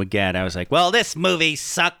first scene with Gad, I was like, well, this movie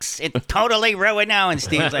sucks. It's totally ruined now. And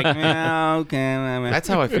Steve's like, okay. That's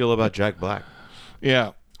how I feel about Jack Black.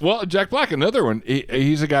 Yeah. Well, Jack Black, another one.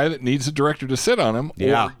 He's a guy that needs a director to sit on him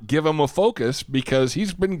or give him a focus because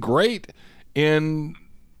he's been great in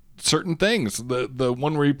certain things. The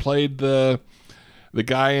one where he played the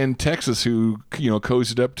guy in Texas who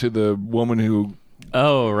cozied up to the woman who.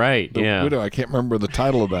 Oh, right. The Yeah. widow. I can't remember the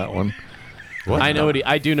title of that one.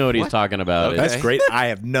 I do know what he's talking about. That's great. I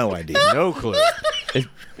have no idea. No clue.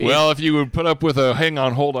 Well, if you would put up with a hang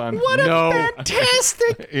on, hold on. What a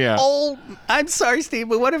fantastic Yeah. I'm sorry, Steve,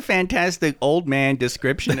 but what a fantastic old man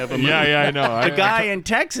description of a movie. Yeah, I know. The guy in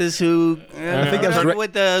Texas who I think that was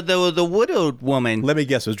with the widowed woman. Let me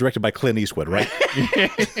guess. It was directed by Clint Eastwood, right?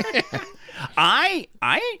 I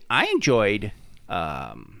enjoyed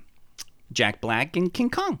Jack Black in King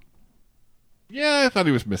Kong. Yeah, I thought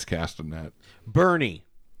he was miscast in that. Bernie.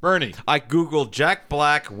 Bernie. I Googled Jack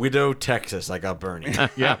Black, Widow, Texas. I got Bernie.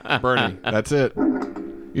 Yeah, Bernie. That's it.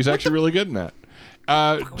 He's actually really good in that.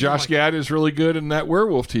 Josh Gad is really good in that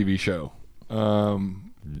werewolf TV show.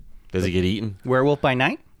 Does he get eaten? Werewolf by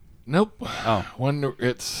Night? Nope. Oh.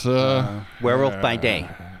 It's Werewolf by Day.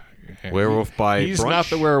 Werewolf by He's brunch? not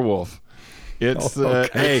the werewolf. It's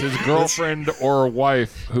it's his girlfriend or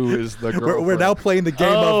wife who is the girlfriend. We're now playing the game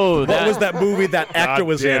of what was that movie that actor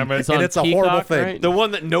was in, damn it. and It's on it's a Peacock, horrible thing. right? The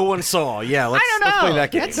one that no one saw. Yeah, let's play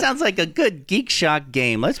that game. That sounds like a good GeekShock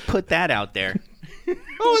game. Let's put that out there. What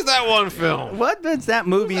was that one film? What was that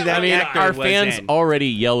movie that I mean, actor our was fans in? already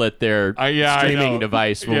yell at their I streaming know.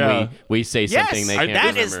 device when Yeah. we say something Yes, they can't that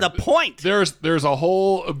remember. is the point. There's a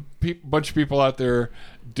whole bunch of people out there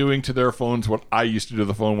doing to their phones what I used to do to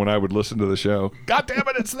the phone when I would listen to the show. God damn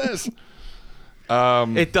it, it's this.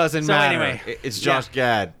 It doesn't So matter. anyway, It's Josh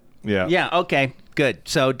Gad. Yeah. Yeah, okay, good.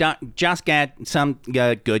 So Josh Gad, some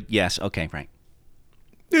good, yes, okay, right.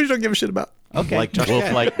 You don't give a shit about. Okay. Like Josh Wolf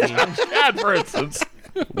Gad. like me. Gad, for instance.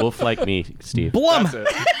 Wolf like me, Steve. Blum. That's it.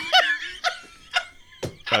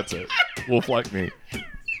 That's it. Wolf like me.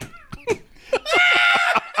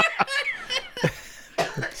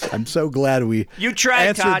 I'm so glad we You tried,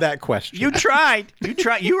 answered Todd. that question. You tried.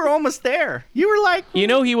 You were almost there. You were like, You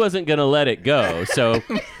know he wasn't going to let it go, so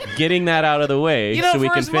getting that out of the way You know, so we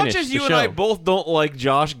for can as finish much as the you show. and I both don't like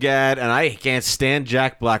Josh Gad, and I can't stand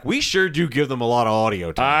Jack Black, we sure do give them a lot of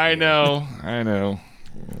audio time. I know.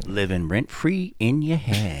 Living rent-free in your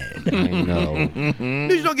head. I know.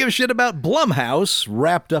 News you don't give a shit about. Blumhouse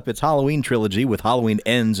wrapped up its Halloween trilogy with Halloween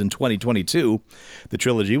Ends in 2022. The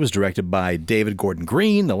trilogy was directed by David Gordon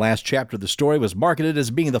Green. The last chapter of the story was marketed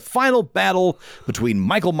as being the final battle between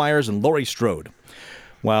Michael Myers and Laurie Strode.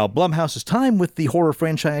 While Blumhouse's time with the horror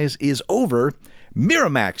franchise is over,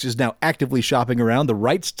 Miramax is now actively shopping around the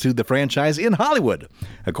rights to the franchise in Hollywood.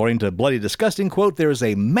 According to Bloody Disgusting, quote, there is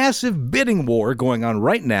a massive bidding war going on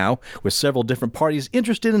right now with several different parties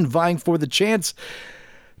interested in vying for the chance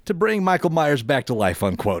to bring Michael Myers back to life,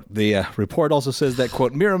 unquote. The report also says that,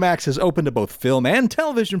 quote, Miramax is open to both film and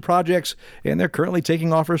television projects, and they're currently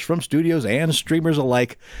taking offers from studios and streamers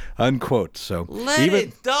alike, unquote. So Let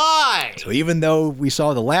it die. So even though we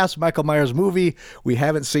saw the last Michael Myers movie, we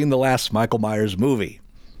haven't seen the last Michael Myers movie.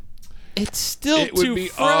 It's still It too would be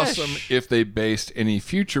fresh. awesome if they based any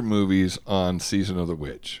future movies on Season of the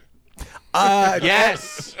Witch.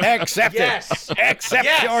 Yes. Accept Yes. it. Accept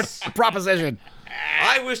Yes. your proposition.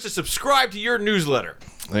 I wish to subscribe to your newsletter.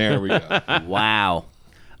 There we go. Wow.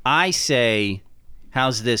 I say,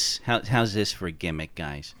 how's this for a gimmick,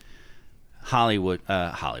 guys? Halloween,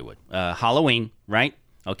 right?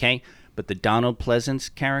 Okay. But the Donald Pleasance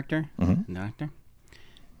character, doctor,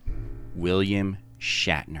 William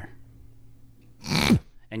Shatner.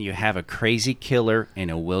 And you have a crazy killer in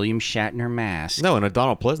a William Shatner mask. No, in a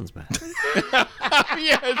Donald Pleasance mask.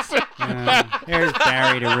 Yes. There's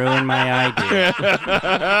Barry to ruin my idea.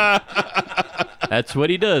 That's what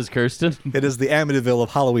he does, Kirsten. It is the Amityville of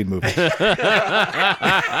Halloween movies.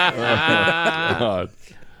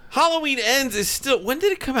 Halloween Ends is still. When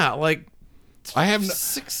did it come out? Like I have.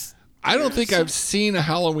 I don't years? think I've seen a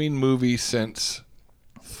Halloween movie since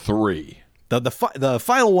 3. The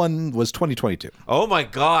final one was 2022. Oh my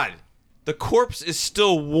God, the corpse is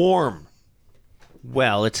still warm.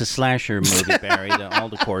 Well, it's a slasher movie, Barry. All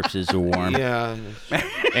the corpses are warm. Yeah.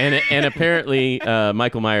 And apparently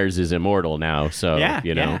Michael Myers is immortal now, so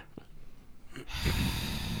you know. Yeah.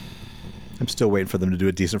 I'm still waiting for them to do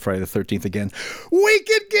a decent Friday the 13th again.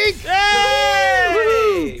 Wicked Geek!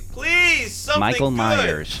 Hey, please, something Michael good.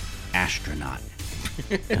 Myers, astronaut.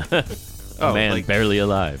 Oh, Man, like, barely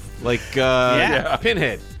alive. like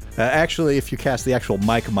Pinhead. Actually, if you cast the actual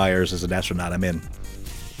Mike Myers as an astronaut, I'm in.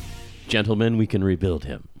 Gentlemen, we can rebuild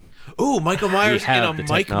him. Ooh, Michael Myers in have a the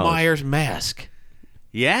Mike technology. Myers mask.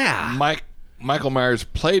 Yeah. Michael Myers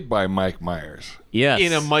played by Mike Myers. Yes.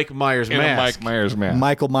 In a Mike Myers In mask. a Mike Myers mask.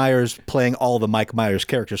 Michael Myers playing all the Mike Myers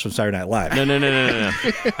characters from Saturday Night Live. No.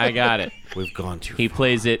 I got it. We've gone too He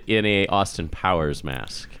plays it in a Austin Powers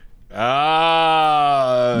mask.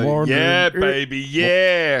 Ah, Morning. yeah, baby,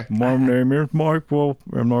 yeah. My name is Michael,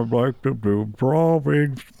 and I'd like to do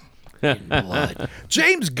drawings. blood.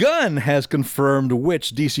 James Gunn has confirmed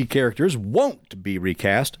which DC characters won't be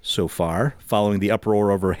recast so far, following the uproar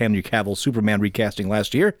over Henry Cavill's Superman recasting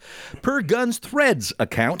last year. Per Gunn's Threads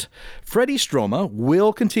account, Freddie Stroma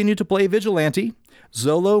will continue to play Vigilante,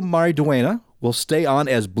 Zolo Mariduena will stay on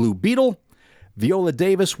as Blue Beetle, Viola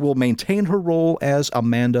Davis will maintain her role as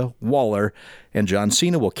Amanda Waller, and John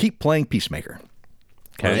Cena will keep playing Peacemaker.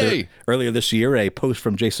 Hey. Earlier this year, a post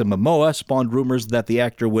from Jason Momoa spawned rumors that the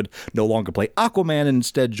actor would no longer play Aquaman and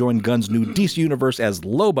instead join Gunn's new DC universe as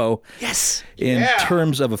Lobo. Yes. In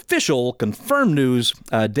terms of official, confirmed news,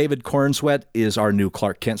 David Cornsweet is our new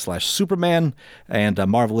Clark Kent / Superman, and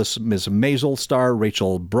Marvelous Ms. Maisel star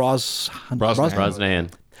Rachel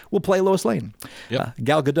Brosnahan. will play Lois Lane. Yep.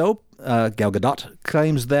 Gal Gadot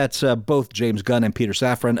claims that both James Gunn and Peter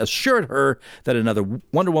Safran assured her that another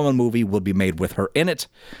Wonder Woman movie will be made with her in it.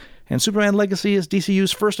 And Superman Legacy is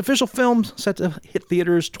DCU's first official film, set to hit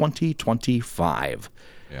theaters 2025.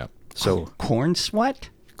 Yeah. So, Corn sweat?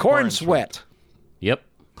 Cornsweet. Yep.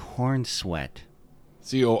 Corn sweat.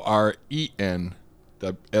 COREN SWET.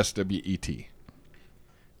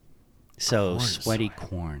 So sweaty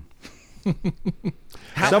corn.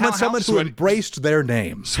 Someone who sweaty- embraced their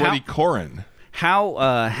name. Sweaty Corin.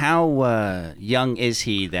 How young is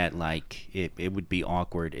he that like it would be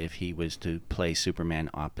awkward if he was to play Superman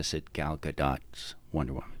opposite Gal Gadot's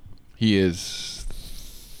Wonder Woman? He is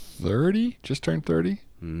 30, just turned 30,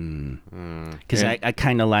 Because I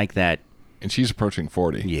kind of like that. and she's approaching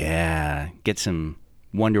 40. Yeah, get some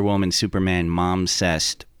Wonder Woman Superman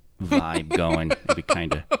mom-cest vibe going. It'd be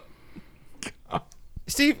kind of.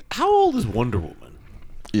 Steve, how old is Wonder Woman?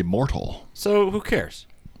 Immortal. So who cares?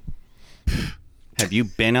 Have you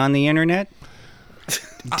been on the internet?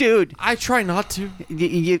 Dude, I try not to.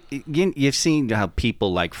 you've seen how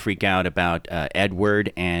people like freak out about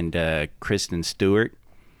Edward and Kristen Stewart.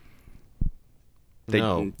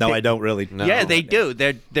 No. No, I don't really. No. Yeah, they do.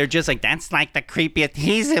 They're just like, that's like the creepiest.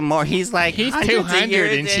 He's like He's hundreds of 200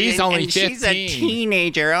 years, and she's only she's a 15.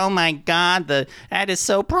 teenager. Oh my God, that is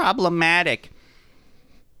so problematic.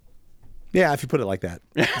 Yeah, if you put it like that.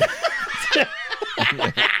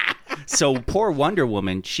 So poor Wonder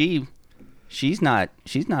Woman, she's not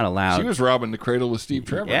allowed. She was robbing the cradle with Steve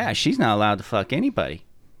Trevor. Yeah, she's not allowed to fuck anybody.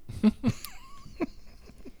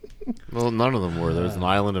 Well, none of them were. There was an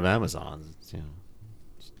island of Amazons. You know,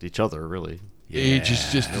 just each other, really. Age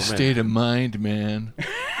is just a state of mind, man.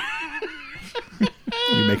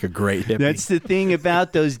 You make a great hippie. That's the thing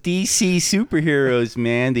about those DC superheroes,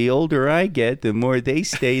 man. The older I get, the more they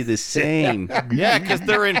stay the same. Yeah, because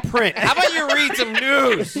they're in print. How about you read some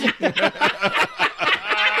news?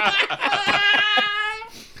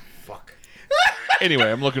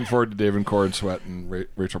 Anyway, I'm looking forward to David Corn Sweat and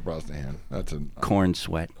Rachel Brosnahan. That's a Corn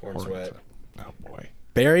sweat. Oh boy.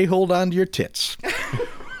 Barry, hold on to your tits.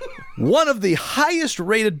 One of the highest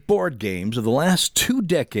rated board games of the last 2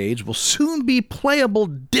 decades will soon be playable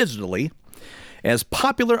digitally, as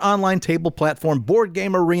popular online table platform Board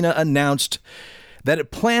Game Arena announced that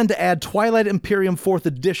it planned to add Twilight Imperium 4th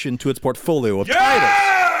Edition to its portfolio of titles.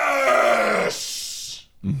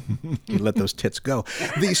 You let those tits go.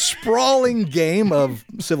 The sprawling game of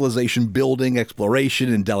civilization building,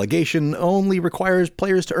 exploration, and delegation only requires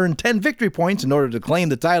players to earn 10 victory points in order to claim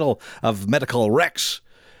the title of Medical Rex,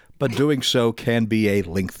 but doing so can be a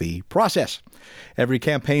lengthy process. Every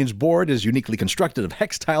campaign's board is uniquely constructed of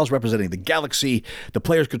hex tiles representing the galaxy. The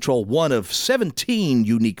players control one of 17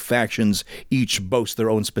 unique factions. Each boasts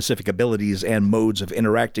their own specific abilities and modes of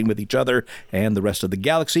interacting with each other and the rest of the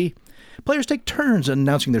galaxy. Players take turns in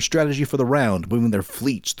announcing their strategy for the round, moving their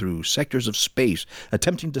fleets through sectors of space,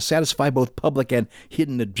 attempting to satisfy both public and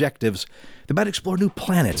hidden objectives. They might explore new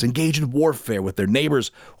planets, engage in warfare with their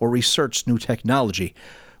neighbors, or research new technology.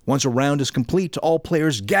 Once a round is complete, all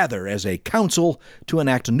players gather as a council to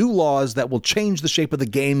enact new laws that will change the shape of the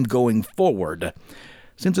game going forward.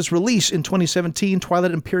 Since its release in 2017,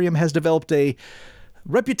 Twilight Imperium has developed a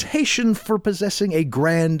reputation for possessing a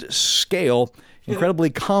grand scale, incredibly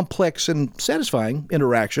complex and satisfying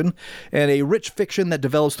interaction, and a rich fiction that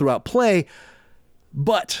develops throughout play,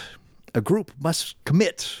 but a group must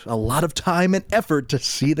commit a lot of time and effort to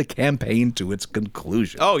see the campaign to its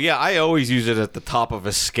conclusion. Oh, yeah, I always use it at the top of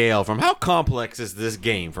a scale from how complex is this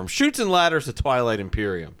game, from Chutes and Ladders to Twilight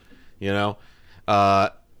Imperium, you know?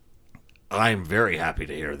 I'm very happy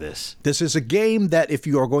to hear this. This is a game that if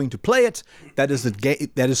you are going to play it, that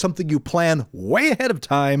is something you plan way ahead of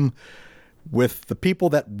time with the people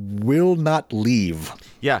that will not leave.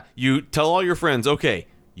 Yeah, you tell all your friends, okay,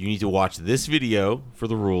 you need to watch this video for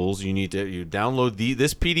the rules. You need to download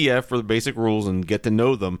this PDF for the basic rules and get to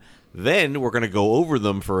know them. Then we're going to go over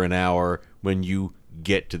them for an hour when you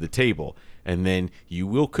get to the table. And then you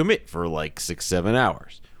will commit for like 6-7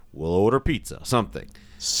 hours. We'll order pizza, something.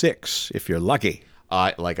 6, if you're lucky.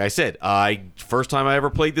 Like I said, first time I ever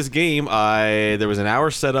played this game, there was an hour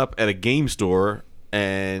set up at a game store,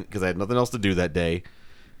 and because I had nothing else to do that day,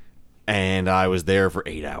 and I was there for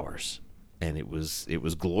 8 hours, and it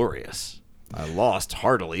was glorious. I lost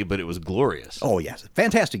heartily, but it was glorious. Oh yes,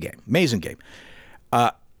 fantastic game, amazing game.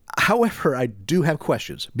 However, I do have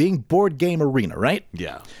questions. Being Board Game Arena, right?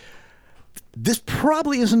 Yeah. This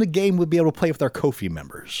probably isn't a game we'll be able to play with our Ko-fi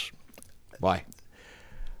members. Why?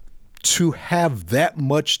 To have that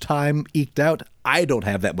much time eked out, I don't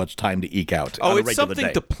have that much time to eke out. Oh, on a it's regular something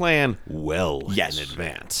day. to plan well Yes. in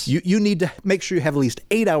advance. You need to make sure you have at least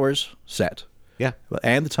 8 hours set. Yeah.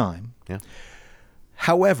 And the time. Yeah.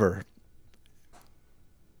 However,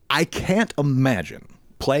 I can't imagine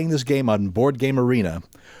playing this game on Board Game Arena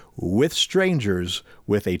with strangers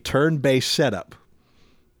with a turn-based setup.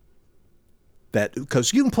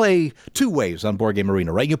 Because you can play 2 ways on Board Game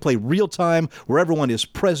Arena, right? You can play real time, where everyone is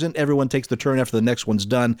present, everyone takes the turn after the next one's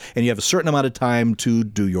done, and you have a certain amount of time to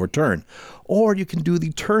do your turn. Or you can do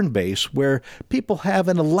the turn-based, where people have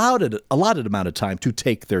an allotted amount of time to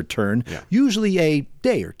take their turn, usually a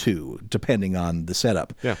day or 2, depending on the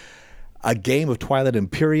setup. Yeah. A game of Twilight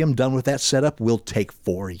Imperium done with that setup will take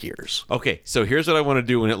 4 years. Okay, so here's what I want to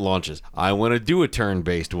do when it launches. I want to do a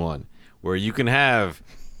turn-based one where you can have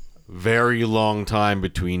very long time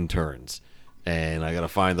between turns, and I got to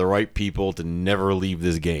find the right people to never leave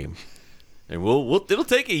this game. And it'll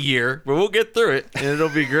take a year, but we'll get through it, and it'll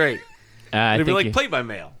be great. It'll be like play by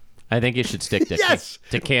mail. I think you should stick to Yes!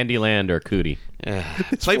 to Candyland or Cootie.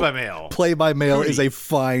 Play by mail. Play by mail is a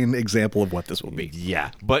fine example of what this will be.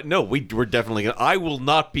 Yeah, but no, we're definitely gonna. I will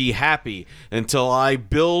not be happy until I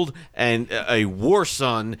build a War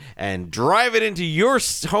Sun and drive it into your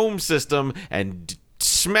home system and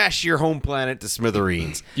smash your home planet to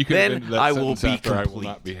smithereens. You could have ended Then that I will sentence be after I will complete.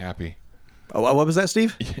 not be happy. Oh, what was that,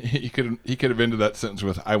 Steve? He could have ended that sentence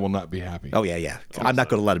with "I will not be happy." Oh, yeah. I'm not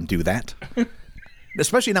going to let him do that.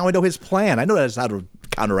 Especially now I know his plan. I know that's how to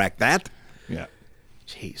counteract that. Yeah.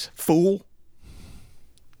 Jeez. Fool.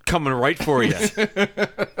 Coming right for you.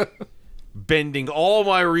 Bending all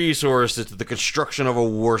my resources to the construction of a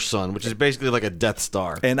war sun, which is basically like a Death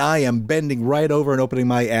Star. And I am bending right over and opening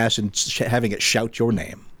my ass and having it shout your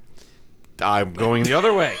name. I'm going the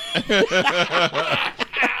other way.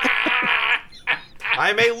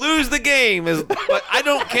 I may lose the game, but I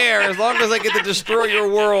don't care as long as I get to destroy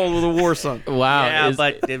your world with a war sun. Wow. Yeah,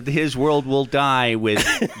 but his world will die with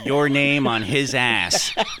your name on his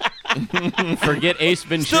ass. Forget Ace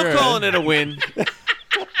Ventura. Still calling it a win.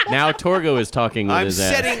 Now Torgo is talking with I'm his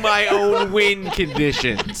ass. setting my own win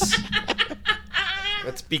conditions.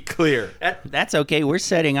 Let's be clear. That's okay. We're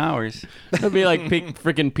setting ours. It'd be like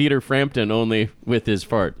freaking Peter Frampton, only with his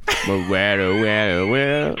fart.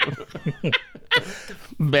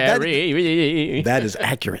 Barry. That is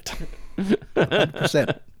accurate.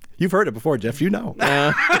 100%. You've heard it before, Jeff. You know.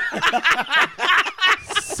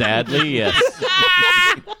 Sadly, yes.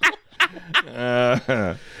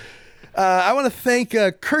 I want to thank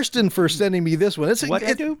Kirsten for sending me this one. This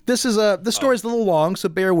is the story's a little long, so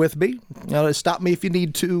bear with me. Stop me if you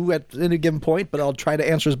need to at any given point, but I'll try to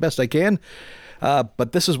answer as best I can.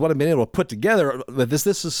 But this is what I've been able to put together. This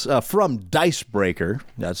is from Dicebreaker.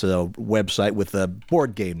 That's a website with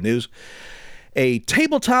board game news. A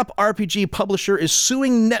tabletop RPG publisher is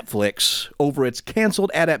suing Netflix over its canceled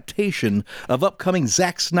adaptation of upcoming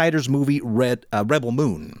Zack Snyder's movie Rebel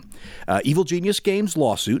Moon. Evil Genius Games'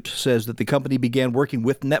 lawsuit says that the company began working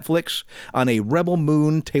with Netflix on a Rebel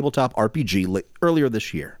Moon tabletop RPG earlier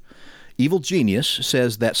this year. Evil Genius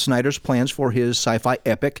says that Snyder's plans for his sci-fi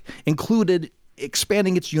epic included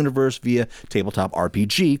expanding its universe via tabletop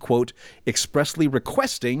RPG, quote, expressly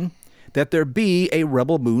requesting that there be a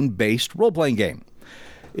Rebel Moon-based role-playing game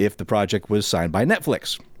if the project was signed by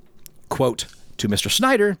Netflix. Quote, to Mr.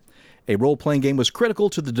 Snyder, a role-playing game was critical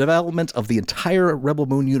to the development of the entire Rebel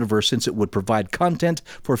Moon universe since it would provide content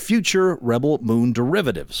for future Rebel Moon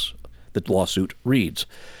derivatives, the lawsuit reads.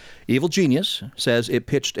 Evil Genius says it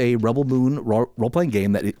pitched a Rebel Moon role-playing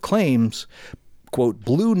game that it claims, quote,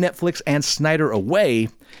 blew Netflix and Snyder away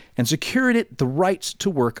and secured it the rights to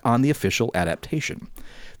work on the official adaptation.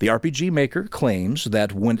 The RPG maker claims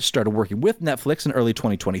that when it started working with Netflix in early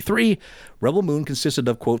 2023, Rebel Moon consisted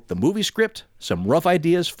of, quote, the movie script, some rough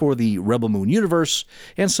ideas for the Rebel Moon universe,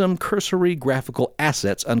 and some cursory graphical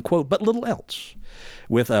assets, unquote, but little else.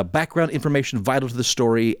 With background information vital to the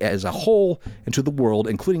story as a whole and to the world,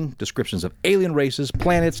 including descriptions of alien races,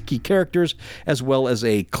 planets, key characters, as well as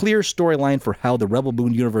a clear storyline for how the Rebel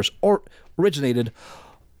Moon universe originated,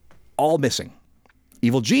 all missing.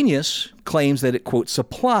 Evil Genius claims that it, quote,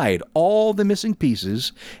 supplied all the missing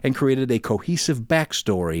pieces and created a cohesive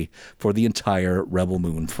backstory for the entire Rebel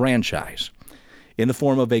Moon franchise. In the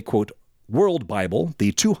form of a, quote, World Bible,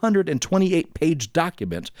 the 228-page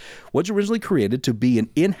document was originally created to be an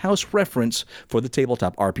in-house reference for the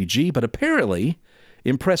tabletop RPG, but apparently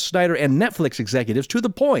impressed Snyder and Netflix executives to the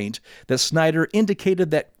point that Snyder indicated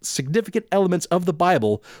that significant elements of the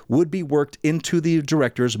Bible would be worked into the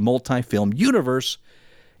director's multi-film universe,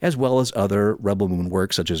 as well as other Rebel Moon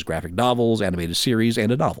works such as graphic novels, animated series,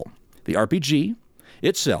 and a novel. The RPG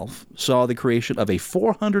itself saw the creation of a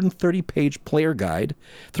 430-page player guide,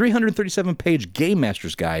 337-page game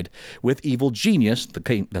master's guide, with Evil Genius,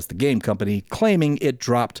 that's the game company, claiming it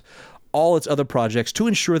dropped all its other projects to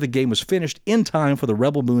ensure the game was finished in time for the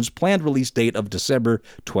Rebel Moon's planned release date of December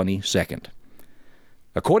 22nd.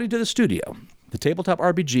 According to the studio, the tabletop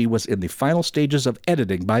RPG was in the final stages of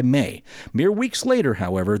editing by May. Mere weeks later,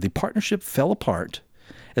 however, the partnership fell apart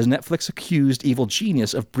as Netflix accused Evil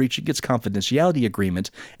Genius of breaching its confidentiality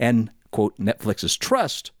agreement and, quote, Netflix's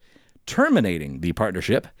trust, terminating the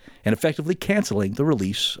partnership and effectively canceling the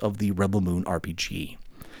release of the Rebel Moon RPG.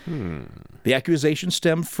 The accusation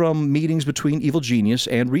stemmed from meetings between Evil Genius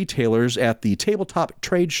and retailers at the tabletop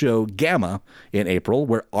trade show Gamma in April,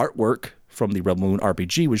 where artwork from the Rebel Moon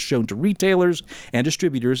RPG was shown to retailers and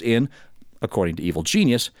distributors in, according to Evil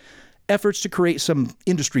Genius, efforts to create some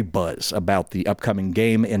industry buzz about the upcoming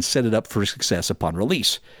game and set it up for success upon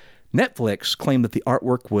release. Netflix claimed that the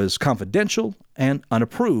artwork was confidential and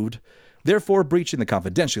unapproved, therefore breaching the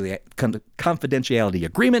confidentiality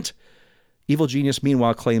agreement. Evil Genius,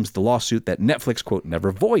 meanwhile, claims the lawsuit that Netflix, quote,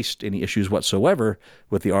 never voiced any issues whatsoever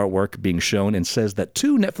with the artwork being shown, and says that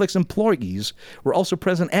 2 Netflix employees were also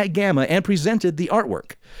present at Gamma and presented the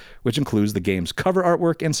artwork, which includes the game's cover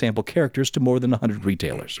artwork and sample characters to more than 100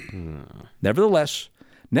 retailers. Nevertheless,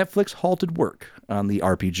 Netflix halted work on the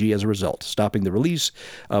RPG as a result, stopping the release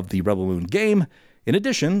of the Rebel Moon game. In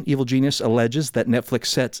addition, Evil Genius alleges that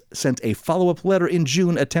Netflix sent a follow-up letter in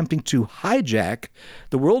June attempting to hijack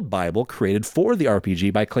the World Bible created for the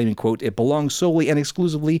RPG by claiming, quote, it belongs solely and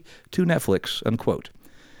exclusively to Netflix, unquote.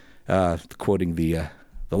 Quoting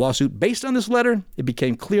the lawsuit, based on this letter, it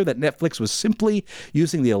became clear that Netflix was simply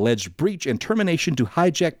using the alleged breach and termination to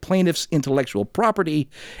hijack plaintiff's intellectual property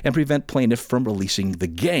and prevent plaintiff from releasing the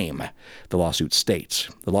game, the lawsuit states.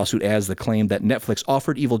 The lawsuit adds the claim that Netflix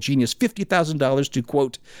offered Evil Genius $50,000 to,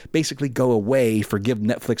 quote, basically go away, forgive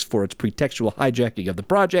Netflix for its pretextual hijacking of the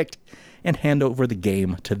project, and hand over the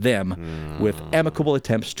game to them, with amicable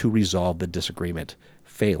attempts to resolve the disagreement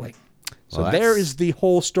failing. So there is the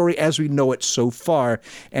whole story as we know it so far,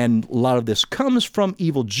 and a lot of this comes from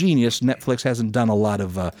Evil Genius. Netflix hasn't done a lot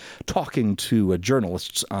of talking to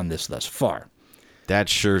journalists on this thus far. That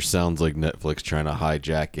sure sounds like Netflix trying to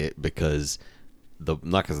hijack it because not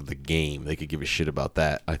because of the game. They could give a shit about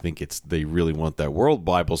that. I think they really want that World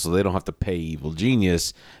Bible so they don't have to pay Evil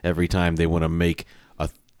Genius every time they want to make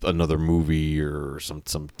another movie or some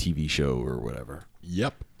TV show or whatever.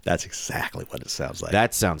 Yep. That's exactly what it sounds like.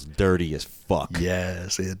 That sounds dirty as fuck.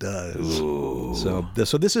 Yes, it does. Ooh.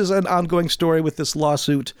 So this is an ongoing story with this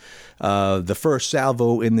lawsuit. The first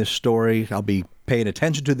salvo in this story. I'll be paying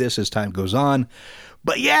attention to this as time goes on.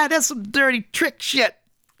 But yeah, that's some dirty trick shit.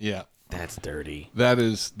 Yeah. That's dirty. That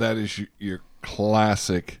is your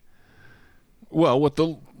classic. Well, what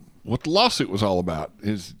the lawsuit was all about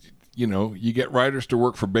is, you get writers to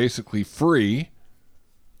work for basically free,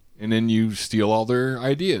 and then you steal all their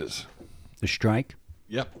ideas. The strike?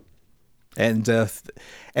 Yep. And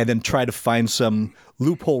then try to find some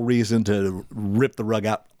loophole reason to rip the rug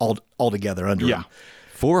out altogether under him.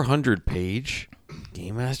 400-page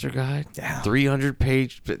Game Master Guide? Yeah.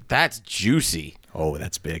 300-page? That's juicy. Oh,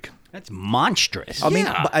 that's big. That's monstrous. I mean,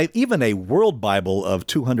 even a World Bible of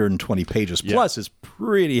 220 pages plus is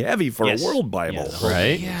pretty heavy for a World Bible. Yes.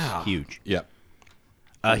 Right? Yeah. Huge. Yep.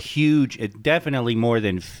 Definitely more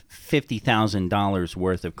than $50,000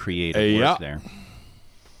 worth of creative work there.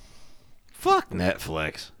 Fuck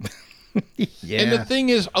Netflix. Yeah. And the thing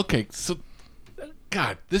is, okay, so,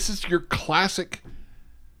 God, this is your classic,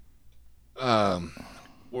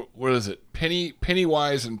 what is it?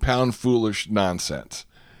 Penny-wise and pound-foolish nonsense.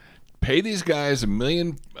 Pay these guys a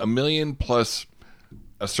million plus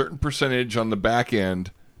a certain percentage on the back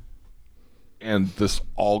end, and this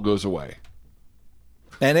all goes away.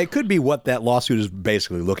 And it could be what that lawsuit is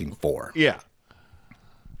basically looking for. Yeah.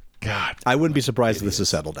 God. I wouldn't be surprised if this is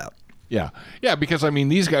settled out. Yeah. Yeah, because,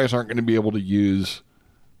 these guys aren't going to be able to use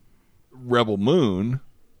Rebel Moon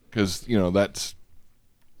because, that's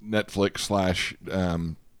Netflix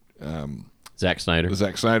 / Zack Snyder.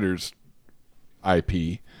 Zack Snyder's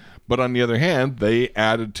IP. But on the other hand, they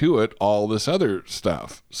added to it all this other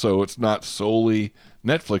stuff. So it's not solely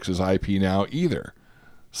Netflix's IP now either.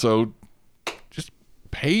 So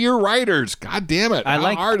pay your writers. God damn it.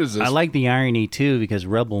 How hard is this? I like the irony, too, because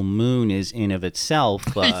Rebel Moon is in of itself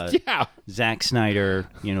yeah. Zack Snyder,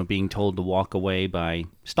 being told to walk away by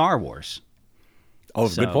Star Wars. Oh,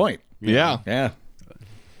 good point. Yeah. Yeah.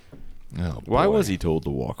 Oh, Why was he told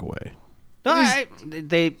to walk away?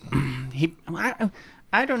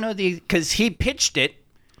 I don't know because he pitched it,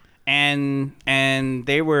 and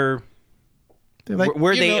they were.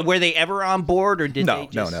 Were they ever on board, or did they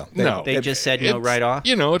just... No. They just said no right off?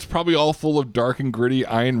 It's probably all full of dark and gritty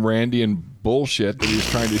Ayn Randian bullshit that he's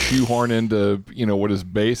trying to shoehorn into, what is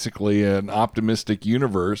basically an optimistic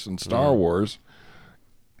universe in Star Wars.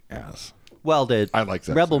 Yes. Well, I like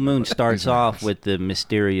that Rebel too, Moon but starts he's off nice. with the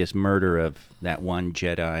mysterious murder of that one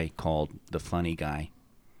Jedi called the Funny Guy.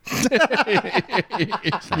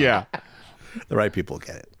 Yeah. The right people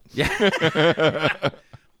get it.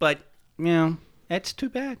 But, that's too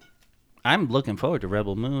bad. I'm looking forward to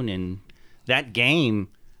Rebel Moon, and that game,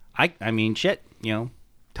 I mean, shit,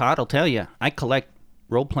 Todd will tell you, I collect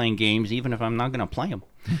role-playing games even if I'm not going to play them.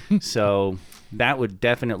 So that would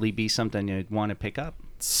definitely be something you'd want to pick up.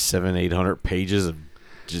 700-800 pages of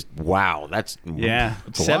just wow. That's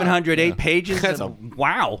 708 pages. That's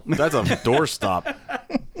wow. That's a doorstop.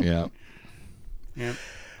 Yeah. Yeah.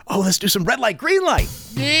 Oh, let's do some red light, green light.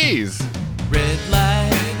 Jeez. Red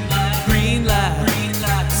light, green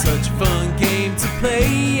light, such a fun game to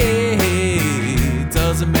play.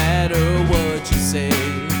 Doesn't matter what you say,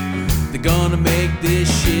 they're gonna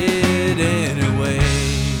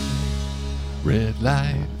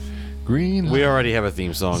already have a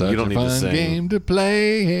theme song. Such You don't a need fun to sing. game to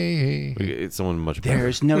play. It's someone much better.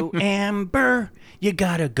 There's no amber. You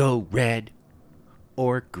gotta go red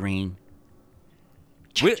or green.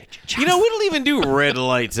 We don't even do red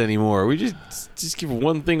lights anymore. We just give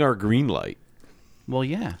one thing our green light. Well,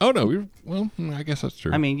 yeah. Oh no, I guess that's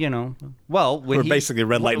true. I mean, when We're basically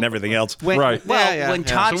red light and everything else. When, Right. Well, when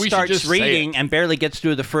Todd So we should starts just say reading it. and barely gets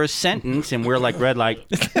through the first sentence, and we're like, red light.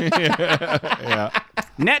 yeah.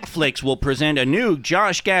 Netflix will present a new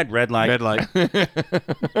Josh Gad red light. Red light.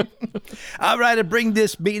 All right, I bring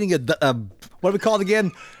this meeting what are we called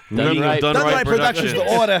again? Done Right Productions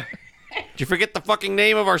to order. Did you forget the fucking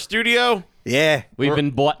name of our studio? Yeah, We've been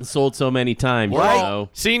bought and sold so many times. Right. So.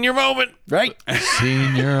 Senior moment. right.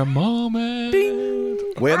 Senior moment.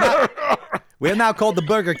 We're now called the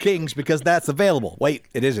Burger Kings because that's available. Wait,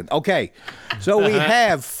 it isn't. Okay, so we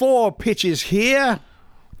have 4 pitches here.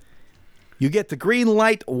 You get the green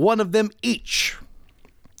light, one of them each.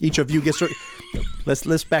 Each of you gets.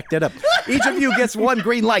 Let's back that up. Each of you gets 1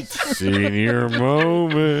 green light. Senior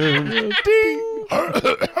moment. Ding.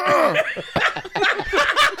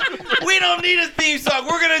 We don't need a theme song.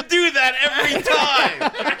 We're gonna do that every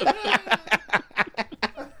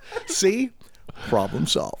time. See, problem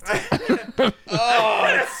solved. Oh,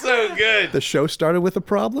 it's so good. The show started with a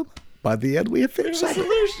problem. By the end, we have fixed it.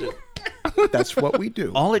 Solution. That's what we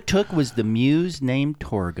do. All it took was the muse named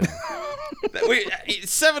Torgo.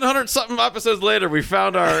 700 something episodes later, we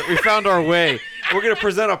found our way. We're gonna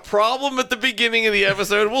present a problem at the beginning of the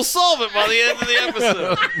episode. We'll solve it by the end of the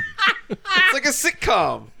episode. It's like a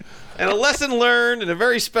sitcom. And a lesson learned in a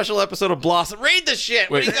very special episode of Blossom. Read the shit.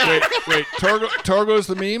 What Wait, do you got? wait. Torgo's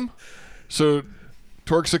the meme? So,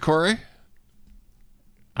 Torg-Sakore?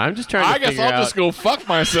 I'm just trying to I guess figure I'll out. just go fuck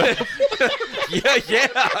myself. Yeah,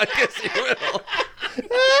 I guess you will.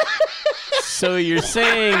 So you're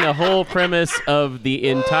saying the whole premise of the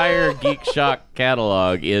entire GeekShock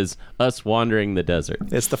catalog is us wandering the desert?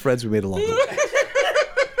 It's the friends we made along the way.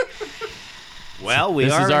 Well, we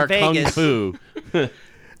This are is our in Vegas. kung fu.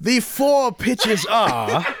 The 4 pitches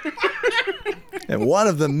are, and one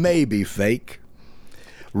of them may be fake,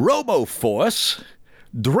 Robo Force,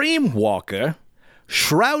 Dreamwalker,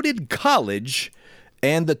 Shrouded College,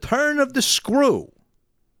 and The Turn of the Screw.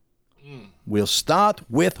 We'll start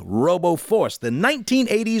with Robo Force. The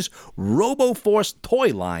 1980s Robo Force toy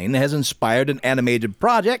line has inspired an animated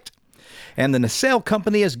project, and the Nacelle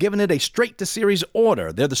Company has given it a straight-to-series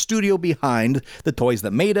order. They're the studio behind The Toys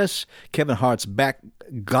That Made Us, Kevin Hart's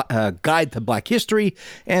Guide to Black History,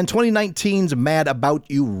 and 2019's Mad About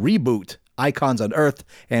You reboot, Icons on Earth,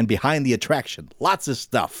 and Behind the Attraction. Lots of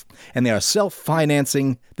stuff. And they are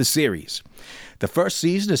self-financing the series. The first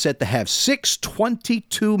season is set to have 6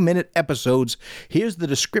 22-minute episodes. Here's the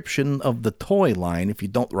description of the toy line if you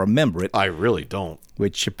don't remember it, I really don't.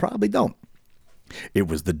 which you probably don't. It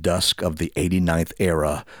was the dusk of the 89th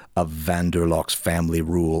era of Vanderlock's family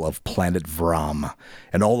rule of planet Vram,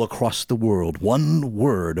 and all across the world, one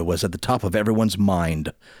word was at the top of everyone's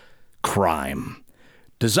mind: crime.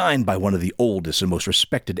 Designed by one of the oldest and most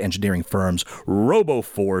respected engineering firms, Robo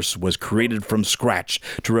Force was created from scratch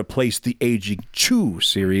to replace the aging Chew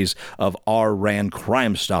series of R-Ran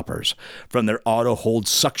Crime Stoppers. From their auto-hold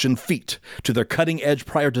suction feet to their cutting-edge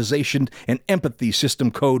prioritization and empathy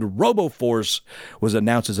system code, Robo Force was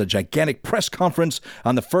announced as a gigantic press conference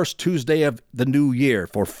on the first Tuesday of the new year.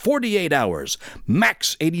 For 48 hours,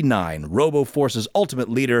 Max 89, Robo Force's ultimate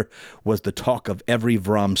leader, was the talk of every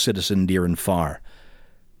Vrom citizen near and far.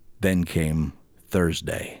 Then came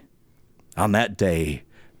Thursday. On that day,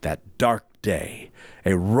 that dark day,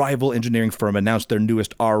 a rival engineering firm announced their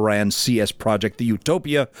newest R-Ran CS project, the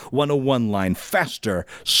Utopia 101 line, faster,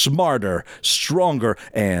 smarter, stronger,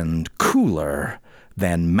 and cooler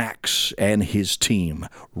than Max and his team.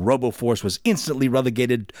 RoboForce was instantly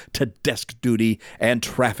relegated to desk duty and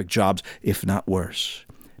traffic jobs, if not worse.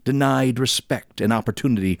 Denied respect and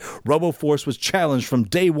opportunity, RoboForce was challenged from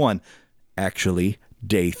day one, actually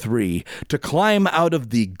day 3, to climb out of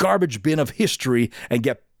the garbage bin of history and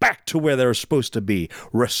get back to where they're supposed to be,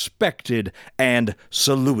 respected and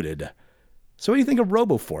saluted. So what do you think of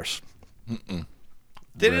RoboForce?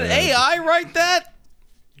 Did an AI write that?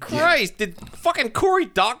 Christ, did fucking Cory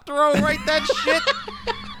Doctorow write that shit?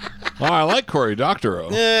 Oh, I like Cory Doctorow.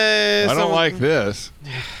 I don't like this.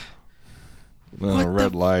 No,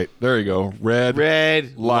 red light. There you go.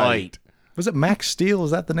 Red light. Was it Max Steel?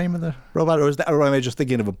 Is that the name of the robot? Or am I just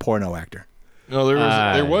thinking of a porno actor? No,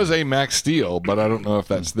 there was a Max Steel, but I don't know if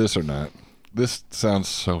that's this or not. This sounds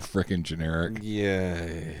so freaking generic.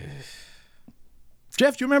 Yeah.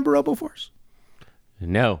 Jeff, do you remember RoboForce?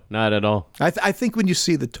 No, not at all. I think when you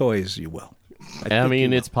see the toys, you will. I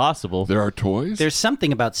mean, it's possible. There are toys? There's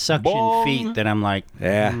something about suction feet that I'm like,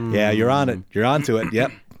 Yeah, you're on it. You're onto it.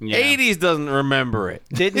 Yep. yeah. 80s doesn't remember it.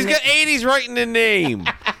 Didn't He's got 80s right in the name.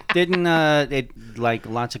 Didn't it like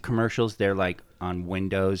lots of commercials? They're like on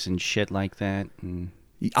windows and shit like that. And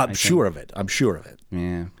I'm sure of it.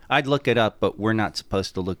 yeah, I'd look it up, but we're not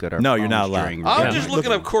supposed to look at our. No, you're not phones allowed. during- I'm Yeah. just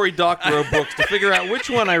looking up Cory Doctorow books to figure out which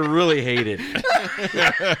one I really hated.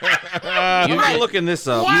 I'm not looking this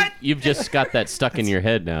up. You've just got that stuck in your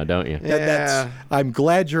head now, don't you? I'm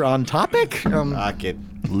glad you're on topic.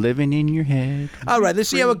 living in your head. All right, let's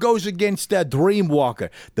see how it goes against Dreamwalker.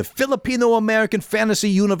 The Filipino-American fantasy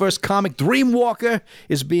universe comic Dreamwalker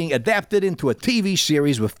is being adapted into a TV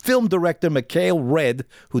series with film director Mikhail Red,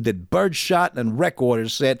 who did Birdshot and Rec Order,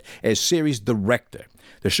 set as series director.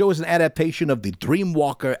 The show is an adaptation of the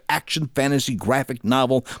Dreamwalker action fantasy graphic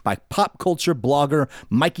novel by pop culture blogger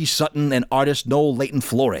Mikey Sutton and artist Noel Leighton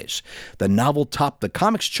Flores. The novel topped the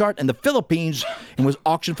comics chart in the Philippines and was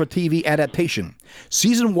auctioned for TV adaptation.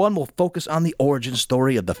 Season 1 will focus on the origin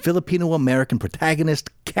story of the Filipino-American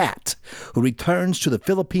protagonist, Kat, who returns to the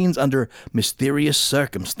Philippines under mysterious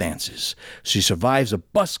circumstances. She survives a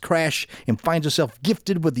bus crash and finds herself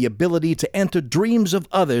gifted with the ability to enter dreams of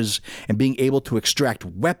others and being able to extract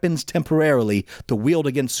weapons temporarily to wield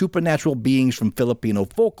against supernatural beings from Filipino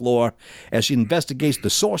folklore as she investigates the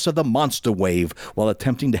source of the monster wave while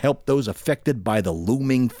attempting to help those affected by the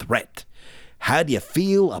looming threat. How do you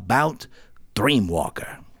feel about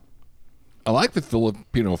Dreamwalker? I like the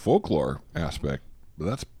Filipino folklore aspect, but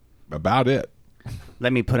that's about it.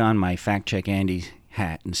 Let me put on my fact check Andy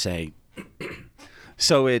hat and say,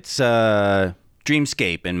 so it's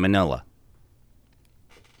Dreamscape in Manila.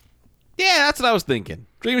 Yeah, that's what I was thinking.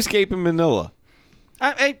 Dreamscape in Manila.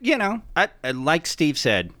 I like Steve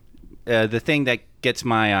said, the thing that gets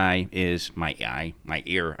my eye is my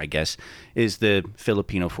ear, I guess, is the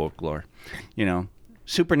Filipino folklore. You know,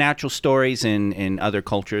 supernatural stories in other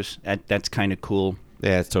cultures. That's kind of cool.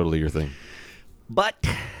 Yeah, it's totally your thing. But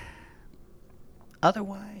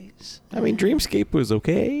otherwise, I mean, Dreamscape was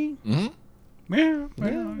okay.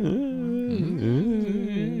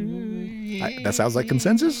 That sounds like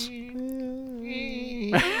consensus?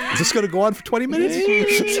 Is this going to go on for 20 minutes?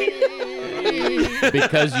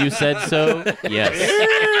 Because you said so, yes.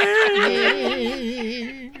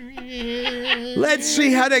 Let's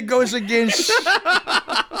see how that goes against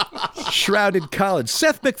Shrouded College.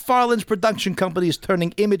 Seth MacFarlane's production company is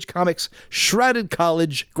turning Image Comics' Shrouded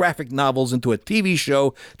College graphic novels into a TV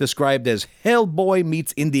show described as Hellboy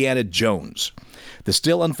meets Indiana Jones. The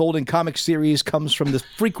still unfolding comic series comes from the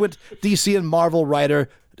frequent DC and Marvel writer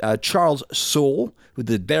Charles Soule, who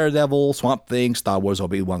did Daredevil, Swamp Thing, Star Wars,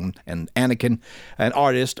 Obi-Wan, and Anakin, and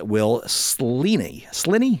artist Will Sliney.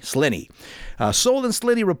 Soule and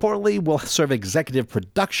Sliney reportedly will serve executive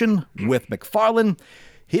production with MacFarlane.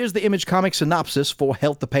 Here's the Image Comics synopsis for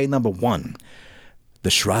Hell to Pay number 1. The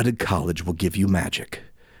Shrouded College will give you magic,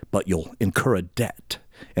 but you'll incur a debt.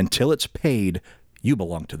 Until it's paid, you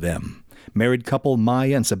belong to them. Married couple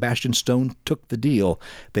Maya and Sebastian Stone took the deal.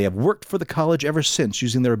 They have worked for the college ever since,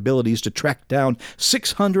 using their abilities to track down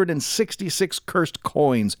 666 cursed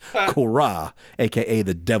coins, Korah, a.k.a.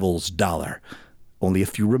 the Devil's Dollar. Only a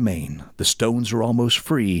few remain. The stones are almost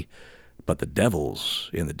free, but the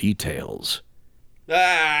devil's in the details.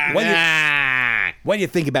 What do you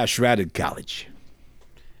think about Shrouded College?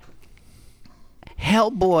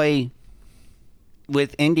 Hellboy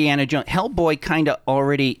with Indiana Jones. Hellboy kind of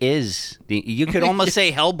already is. You could almost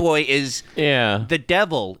say Hellboy is the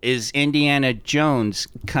devil, is Indiana Jones,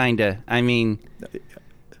 kind of. I mean,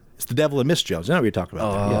 it's the devil and Miss Jones. I know what you're talking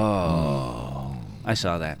about. Oh, I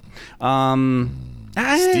saw that.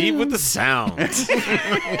 Steve with the sound.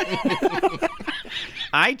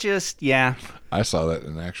 I saw that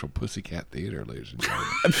in the actual Pussycat Theater, ladies and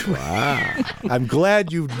gentlemen. Wow. I'm glid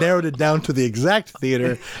you've narrowed it down to the exact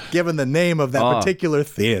theater, given the name of that particular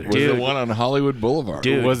theater. Was the one on Hollywood Boulevard?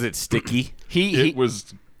 Dude, was it sticky? It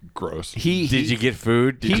was gross. Did you get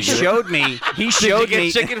food? He showed me. He showed Did you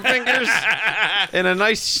me get chicken fingers and a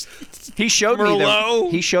nice. He showed me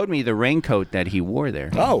Merlot? he showed me the raincoat that he wore there.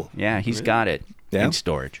 Oh. Yeah, he's got it in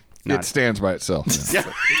storage. It stands by itself.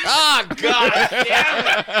 Oh, God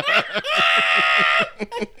damn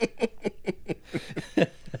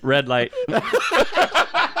it. Red light.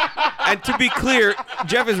 And to be clear,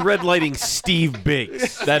 Jeff is red lighting Steve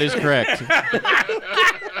Biggs. That is correct.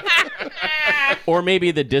 Or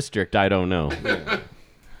maybe the district, I don't know.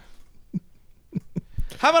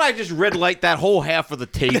 How about I just red light that whole half of the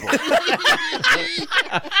table?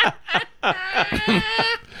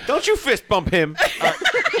 Don't you fist bump him.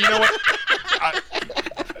 You know what?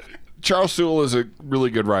 Charles Soule is a really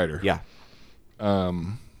good writer. Yeah.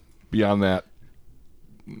 Beyond that,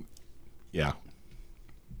 yeah.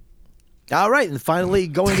 All right, and finally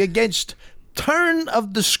going against Turn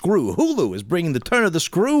of the Screw. Hulu is bringing the Turn of the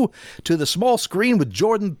Screw to the small screen with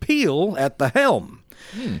Jordan Peele at the helm.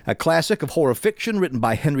 A classic of horror fiction written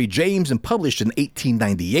by Henry James and published in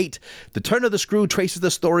 1898, The Turn of the Screw traces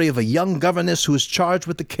the story of a young governess who is charged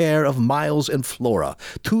with the care of Miles and Flora,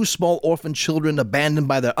 two small orphan children abandoned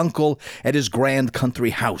by their uncle at his grand country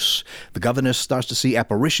house. The governess starts to see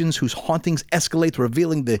apparitions whose hauntings escalate,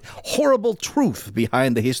 revealing the horrible truth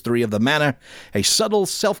behind the history of the manor, a subtle,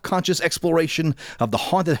 self-conscious exploration of the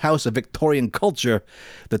haunted house of Victorian culture.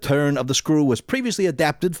 The Turn of the Screw was previously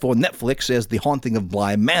adapted for Netflix as The Haunting of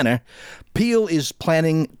Bly Manor. Peele is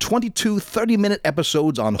planning 22 30-minute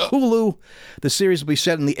episodes on Hulu. The series will be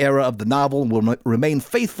set in the era of the novel and will remain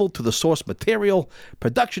faithful to the source material.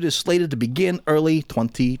 Production is slated to begin early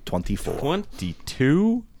 2024.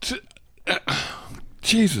 22?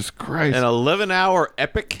 Jesus Christ. An 11-hour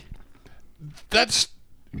epic? That's...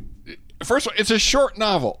 First of all, it's a short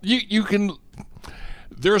novel. You can...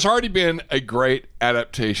 There's already been a great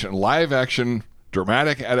adaptation, live-action,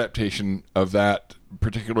 dramatic adaptation of that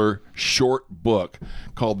particular short book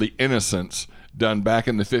called The Innocents, done back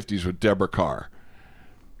in the 50s with Deborah Carr.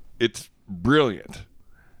 It's brilliant,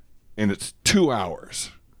 and it's 2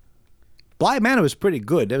 hours. Bly Manor was pretty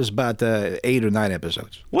good. There was about 8 or 9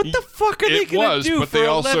 episodes. What the fuck are they going to do but for they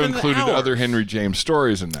also 11 included hours? other Henry James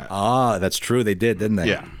stories in that. Ah, that's true. They did, didn't they?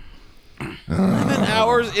 Yeah. 11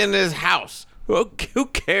 hours in his house. Who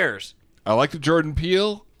cares? I like the Jordan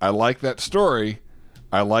Peele. I like that story.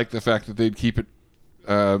 I like the fact that they'd keep it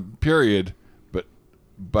period,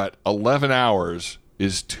 but 11 hours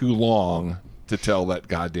is too long to tell that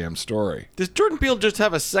goddamn story. Does Jordan Peele just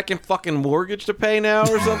have a second fucking mortgage to pay now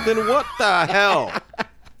or something? What the hell?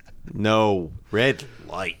 No. Red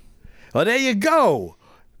light. Well, there you go.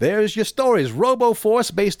 There's your stories. Robo Force,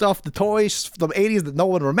 based off the toys from the 80s that no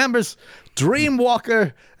one remembers.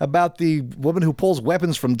 Dreamwalker, about the woman who pulls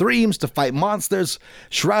weapons from dreams to fight monsters.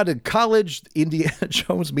 Shrouded College, Indiana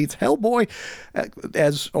Jones meets Hellboy,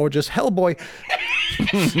 or just Hellboy.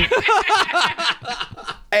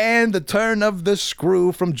 And The Turn of the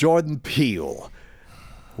Screw from Jordan Peele.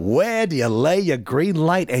 Where do you lay your green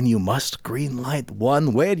light? And you must green light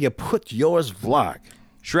one. Where do you put yours, Vlog?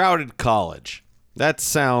 Shrouded College. That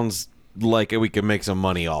sounds like we could make some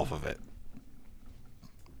money off of it.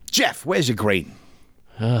 Jeff, where's your green?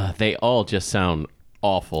 They all just sound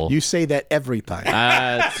awful. You say that every time.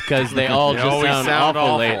 It's because they all just always sound sound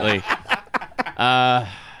awful awful. lately.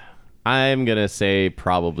 I'm going to say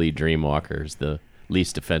probably Dreamwalker's the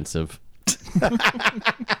least offensive.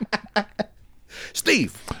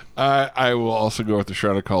 Steve. I will also go with the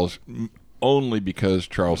Shrouded College only because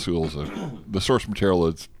Charles Soule's the source material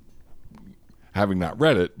is, having not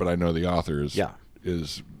read it, but I know the author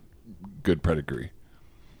is good pedigree.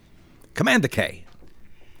 Commander K.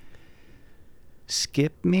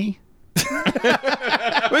 Skip me? We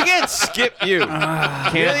can't skip you.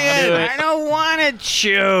 Can't do it. I don't want to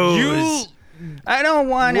choose. You I don't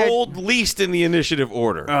want to. rolled least in the initiative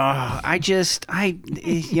order. None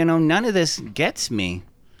of this gets me.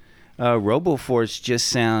 Robo Force just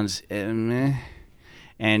sounds meh.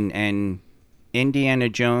 And Indiana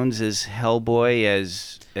Jones as Hellboy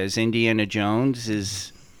as Indiana Jones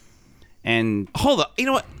is, and Hold on. You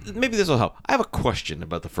know what? Maybe this will help. I have a question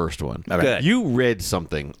about the first one. All right. Good. You read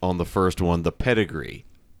something on the first one, the pedigree.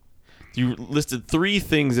 You listed 3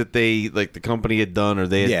 things that they, like, the company had done or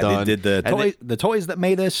they had done. They did the toys that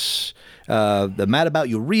made us, the Mad About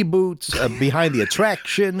You reboots, Behind the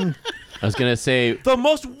Attraction. I was going to say, The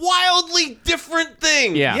most wildly different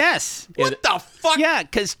thing. yeah. yes, What the fuck? yeah,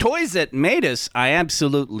 because Toys That Made Us, I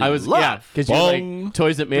absolutely I was, love. because you're like,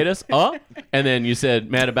 toys that made us, and then you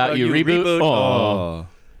said, Mad About You reboot, oh.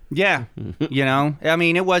 Yeah, I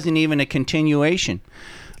mean, it wasn't even a continuation.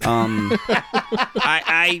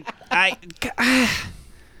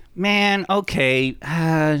 Man, okay,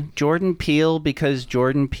 Jordan Peele, because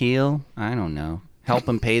Jordan Peele, I don't know, help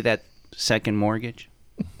him pay that second mortgage.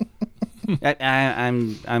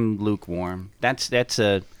 I'm lukewarm. That's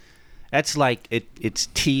like it's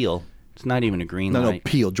teal. It's not even a green No, light.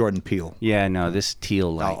 Peele, Jordan Peele. Yeah, no, this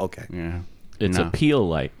teal light. Oh, okay. Yeah, It's No. a peel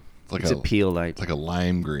light. It's a peel light. It's like a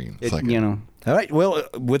lime green. It's like All right, well,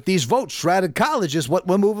 with these votes, Shrouded College is what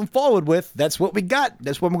we're moving forward with. That's what we got.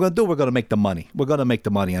 That's what we're going to do. We're going to make the money. We're going to make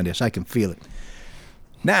the money on this. I can feel it.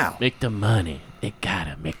 Now, Make the money. They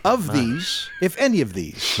gotta make the of these, if any of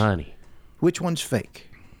these, money. which one's fake?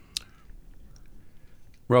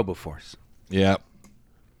 Robo Force. yeah.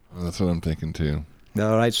 That's what I'm thinking too.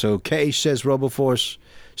 All right, so Kay says Robo Force.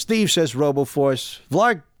 Steve says Robo Force.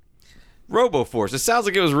 Vlarg? Robo Force. It sounds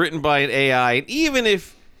like it was written by an AI, and even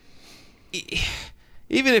if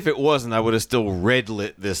it wasn't, I would have still red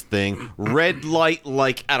lit this thing. Red light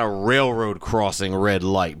like at a railroad crossing. Red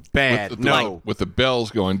light. Bad. With the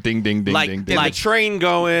bells going ding, ding, ding, Like- ding, ding. And the train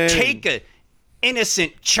going. Take a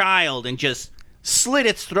innocent child and just slit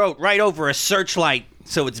its throat right over a searchlight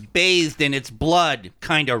so it's bathed in its blood,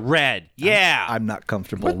 kind of red. Yeah. I'm not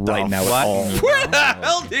comfortable right now at all. Where the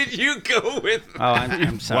hell did you go with? Oh,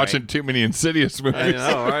 I'm sorry. Watching too many Insidious movies. I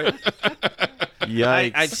know, right?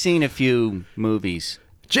 Yikes. I've seen a few movies.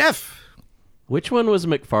 Jeff? Which one was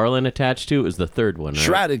McFarlane attached to? It was the third one, right?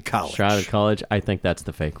 Shrouded College. Shrouded College. I think that's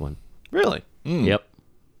the fake one. Really? Yep.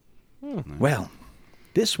 Well,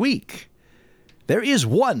 this week, there is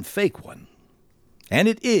one fake one. And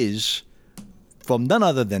it is from none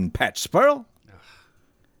other than Pat Spurl.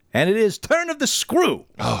 And it is Turn of the Screw.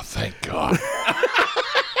 Oh, thank God.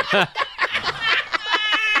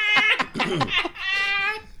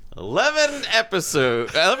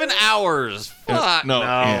 11 hours. Fuck no.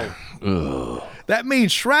 Yeah. Ugh. That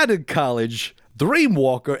means Shrouded College,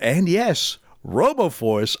 Dreamwalker, and yes, Robo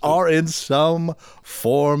Force are in some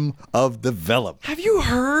form of development. Have you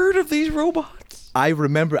heard of these robots? I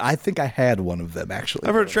remember, I think I had one of them, actually.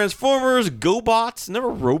 I've heard of Transformers, GoBots, never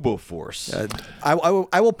Robo Force. I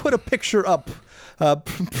will put a picture up,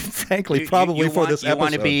 frankly, probably for this You episode.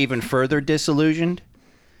 want to be even further disillusioned?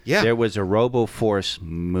 Yeah. There was a Robo Force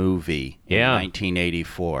movie in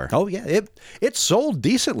 1984. Oh, yeah. It sold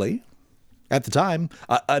decently at the time,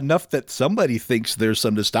 enough that somebody thinks there's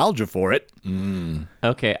some nostalgia for it.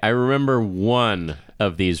 Okay, I remember one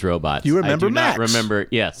of these robots. You remember I do Max? not remember.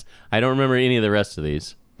 Yes, I don't remember any of the rest of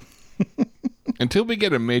these. Until we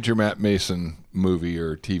get a Major Matt Mason movie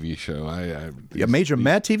or TV show, A Major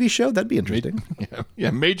Matt TV show? That'd be interesting. yeah,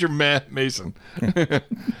 Major Matt Mason,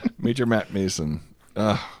 Major Matt Mason.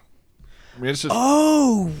 I mean, it's just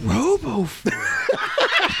Oh, Robo Force.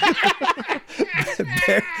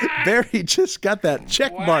 Barry just got that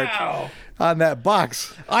check mark on that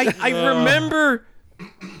box. I remember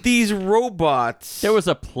these robots. There was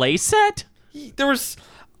a playset? There was,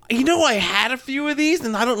 I had a few of these,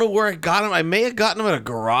 and I don't know where I got them. I may have gotten them at a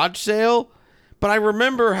garage sale, but I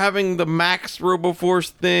remember having the Max Robo Force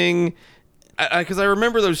thing, because I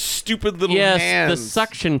remember those stupid little hands. The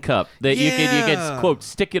suction cup that you could quote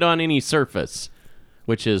stick it on any surface,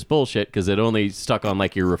 which is bullshit because it only stuck on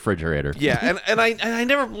like your refrigerator. Yeah, and I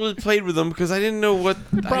never really played with them because I didn't know what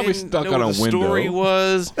probably stuck on a the window. story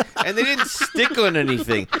was, and they didn't stick on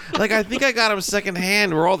anything. Like I think I got them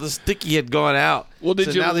secondhand where all the sticky had gone out. Well, did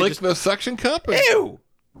So you now they lick just- the suction cup? Ew!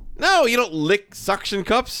 No, you don't lick suction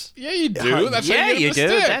cups. Yeah, you do. That's how you get them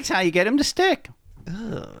to stick. That's how you get them to stick.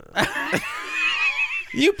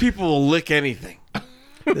 You people will lick anything.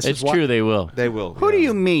 It's true, they will. They will. Who do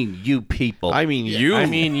you mean, you people? I mean you. I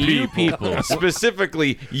mean you people.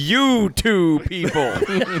 Specifically, you two people.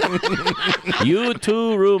 You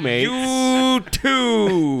two roommates. You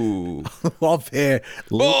two. Well, there,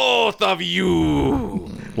 Both of you.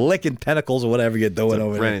 licking tentacles or whatever you're doing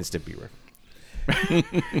over Ren there. and Stimpy reference.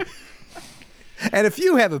 And if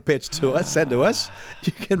you have a pitch to us, send to us.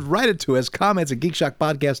 You can write it to us, comments at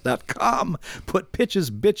geekshockpodcast.com. Put pitches,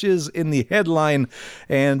 bitches in the headline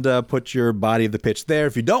and put your body of the pitch there.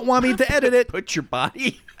 If you don't want me to edit it, Put your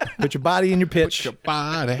body. put your body in your pitch. Your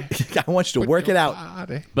body. I want you to work it out.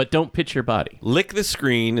 Body. But don't pitch your body. Lick the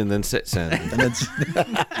screen and then sit send. And then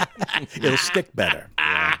it'll stick better.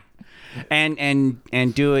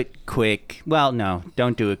 And do it quick. Well, no,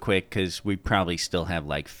 don't do it quick because we probably still have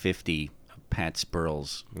like 50 Pat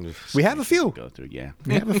Spurls. We have a few. Go through, yeah,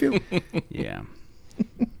 We have a few. yeah.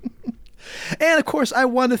 And, of course, I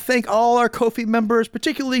want to thank all our Ko-fi members,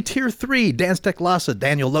 particularly Tier 3, Dan Steklasa,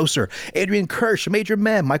 Daniel Loser, Adrian Kirsch, Major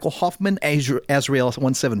Mem, Michael Hoffman,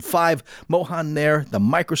 Azrael175, Mohan Nair, The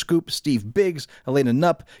Microscoop, Steve Biggs, Elena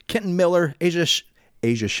Nupp, Kenton Miller, Asia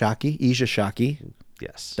Shaki.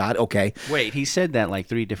 Yes. Okay. Wait, he said that like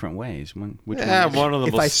 3 different ways. Which Yeah, one? one of them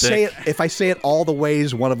If will I stick. say it all the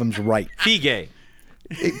ways, one of them's right. Fige.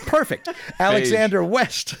 Perfect. Alexander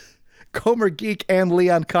West, Comer Geek, and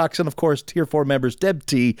Leon Cox, and of course, Tier 4 members Deb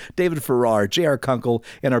T, David Farrar, J.R. Kunkel,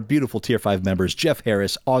 and our beautiful Tier 5 members Jeff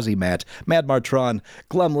Harris, Aussie Matt, Mad Martron,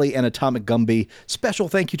 Glumley, and Atomic Gumby. Special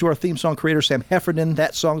thank you to our theme song creator, Sam Heffernan.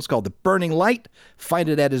 That song's called The Burning Light. Find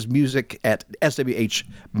it at his music at SWH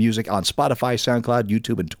Music on Spotify, SoundCloud,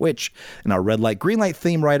 YouTube, and Twitch. And our Red Light, Green Light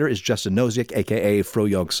theme writer is Justin Nozick, a.k.a.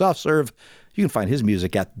 Froyog Softserve. You can find his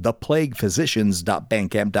music at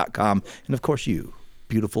theplaguephysicians.bandcamp.com. And of course, you,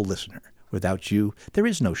 beautiful listener, Without you, there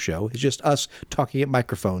is no show. It's just us talking at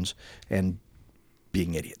microphones and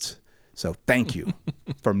being idiots. So thank you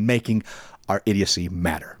for making our idiocy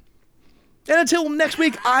matter. And until next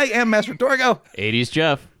week, I am Master Torgo. 80s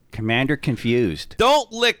Jeff. Commander Confused.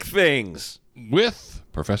 Don't lick things. With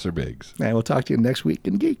Professor Biggs. And we'll talk to you next week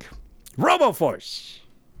in Geek. Robo Force.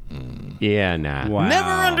 Yeah, nah. Wow. Never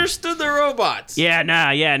understood the robots. Yeah, nah.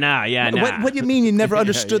 What do you mean you never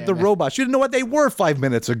understood the robots? You didn't know what they were 5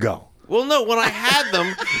 minutes ago. Well, no, when I had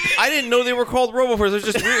them, I didn't know they were called Robo Force. It's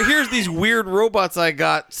just here's these weird robots I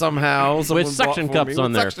got somehow. Someone bought suction for cups me,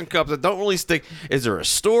 on with there. Suction cups that don't really stick. Is there a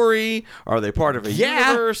story? Are they part of a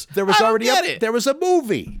universe? There was I don't already get it. there was a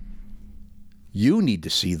movie. You need to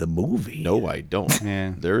see the movie. No, I don't.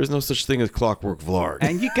 Yeah. There is no such thing as Clockwork Vlarg.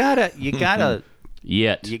 And you gotta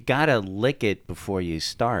Yet. lick it before you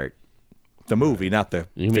start. The movie, not the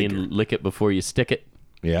You mean lick it before you stick it?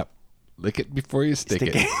 Yep. Lick it before you stick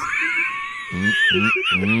it.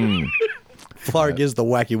 Flarg is the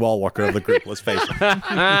wacky wall walker of the group. Let's face it.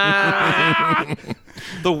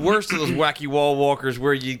 The worst of those wacky wall walkers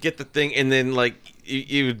where you get the thing and then like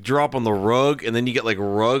you drop on the rug and then you get like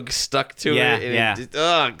rug stuck to Yeah, it. And yeah. it just,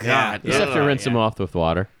 oh God! You just have to rinse them off with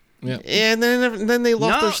water. And then they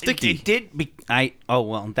lost their sticky. It did.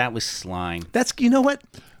 That was slime. That's, you know what?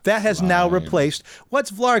 That has now replaced. What's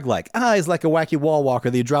Vlarg like? He's like a wacky wall walker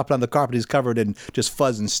that you drop it on the carpet. He's covered in just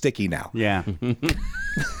fuzz and sticky now. Yeah.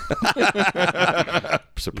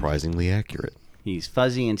 Surprisingly accurate. He's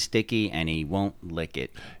fuzzy and sticky, and he won't lick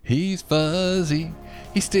it. He's fuzzy,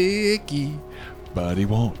 he's sticky, but he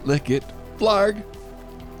won't lick it. Flarg.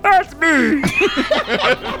 That's me.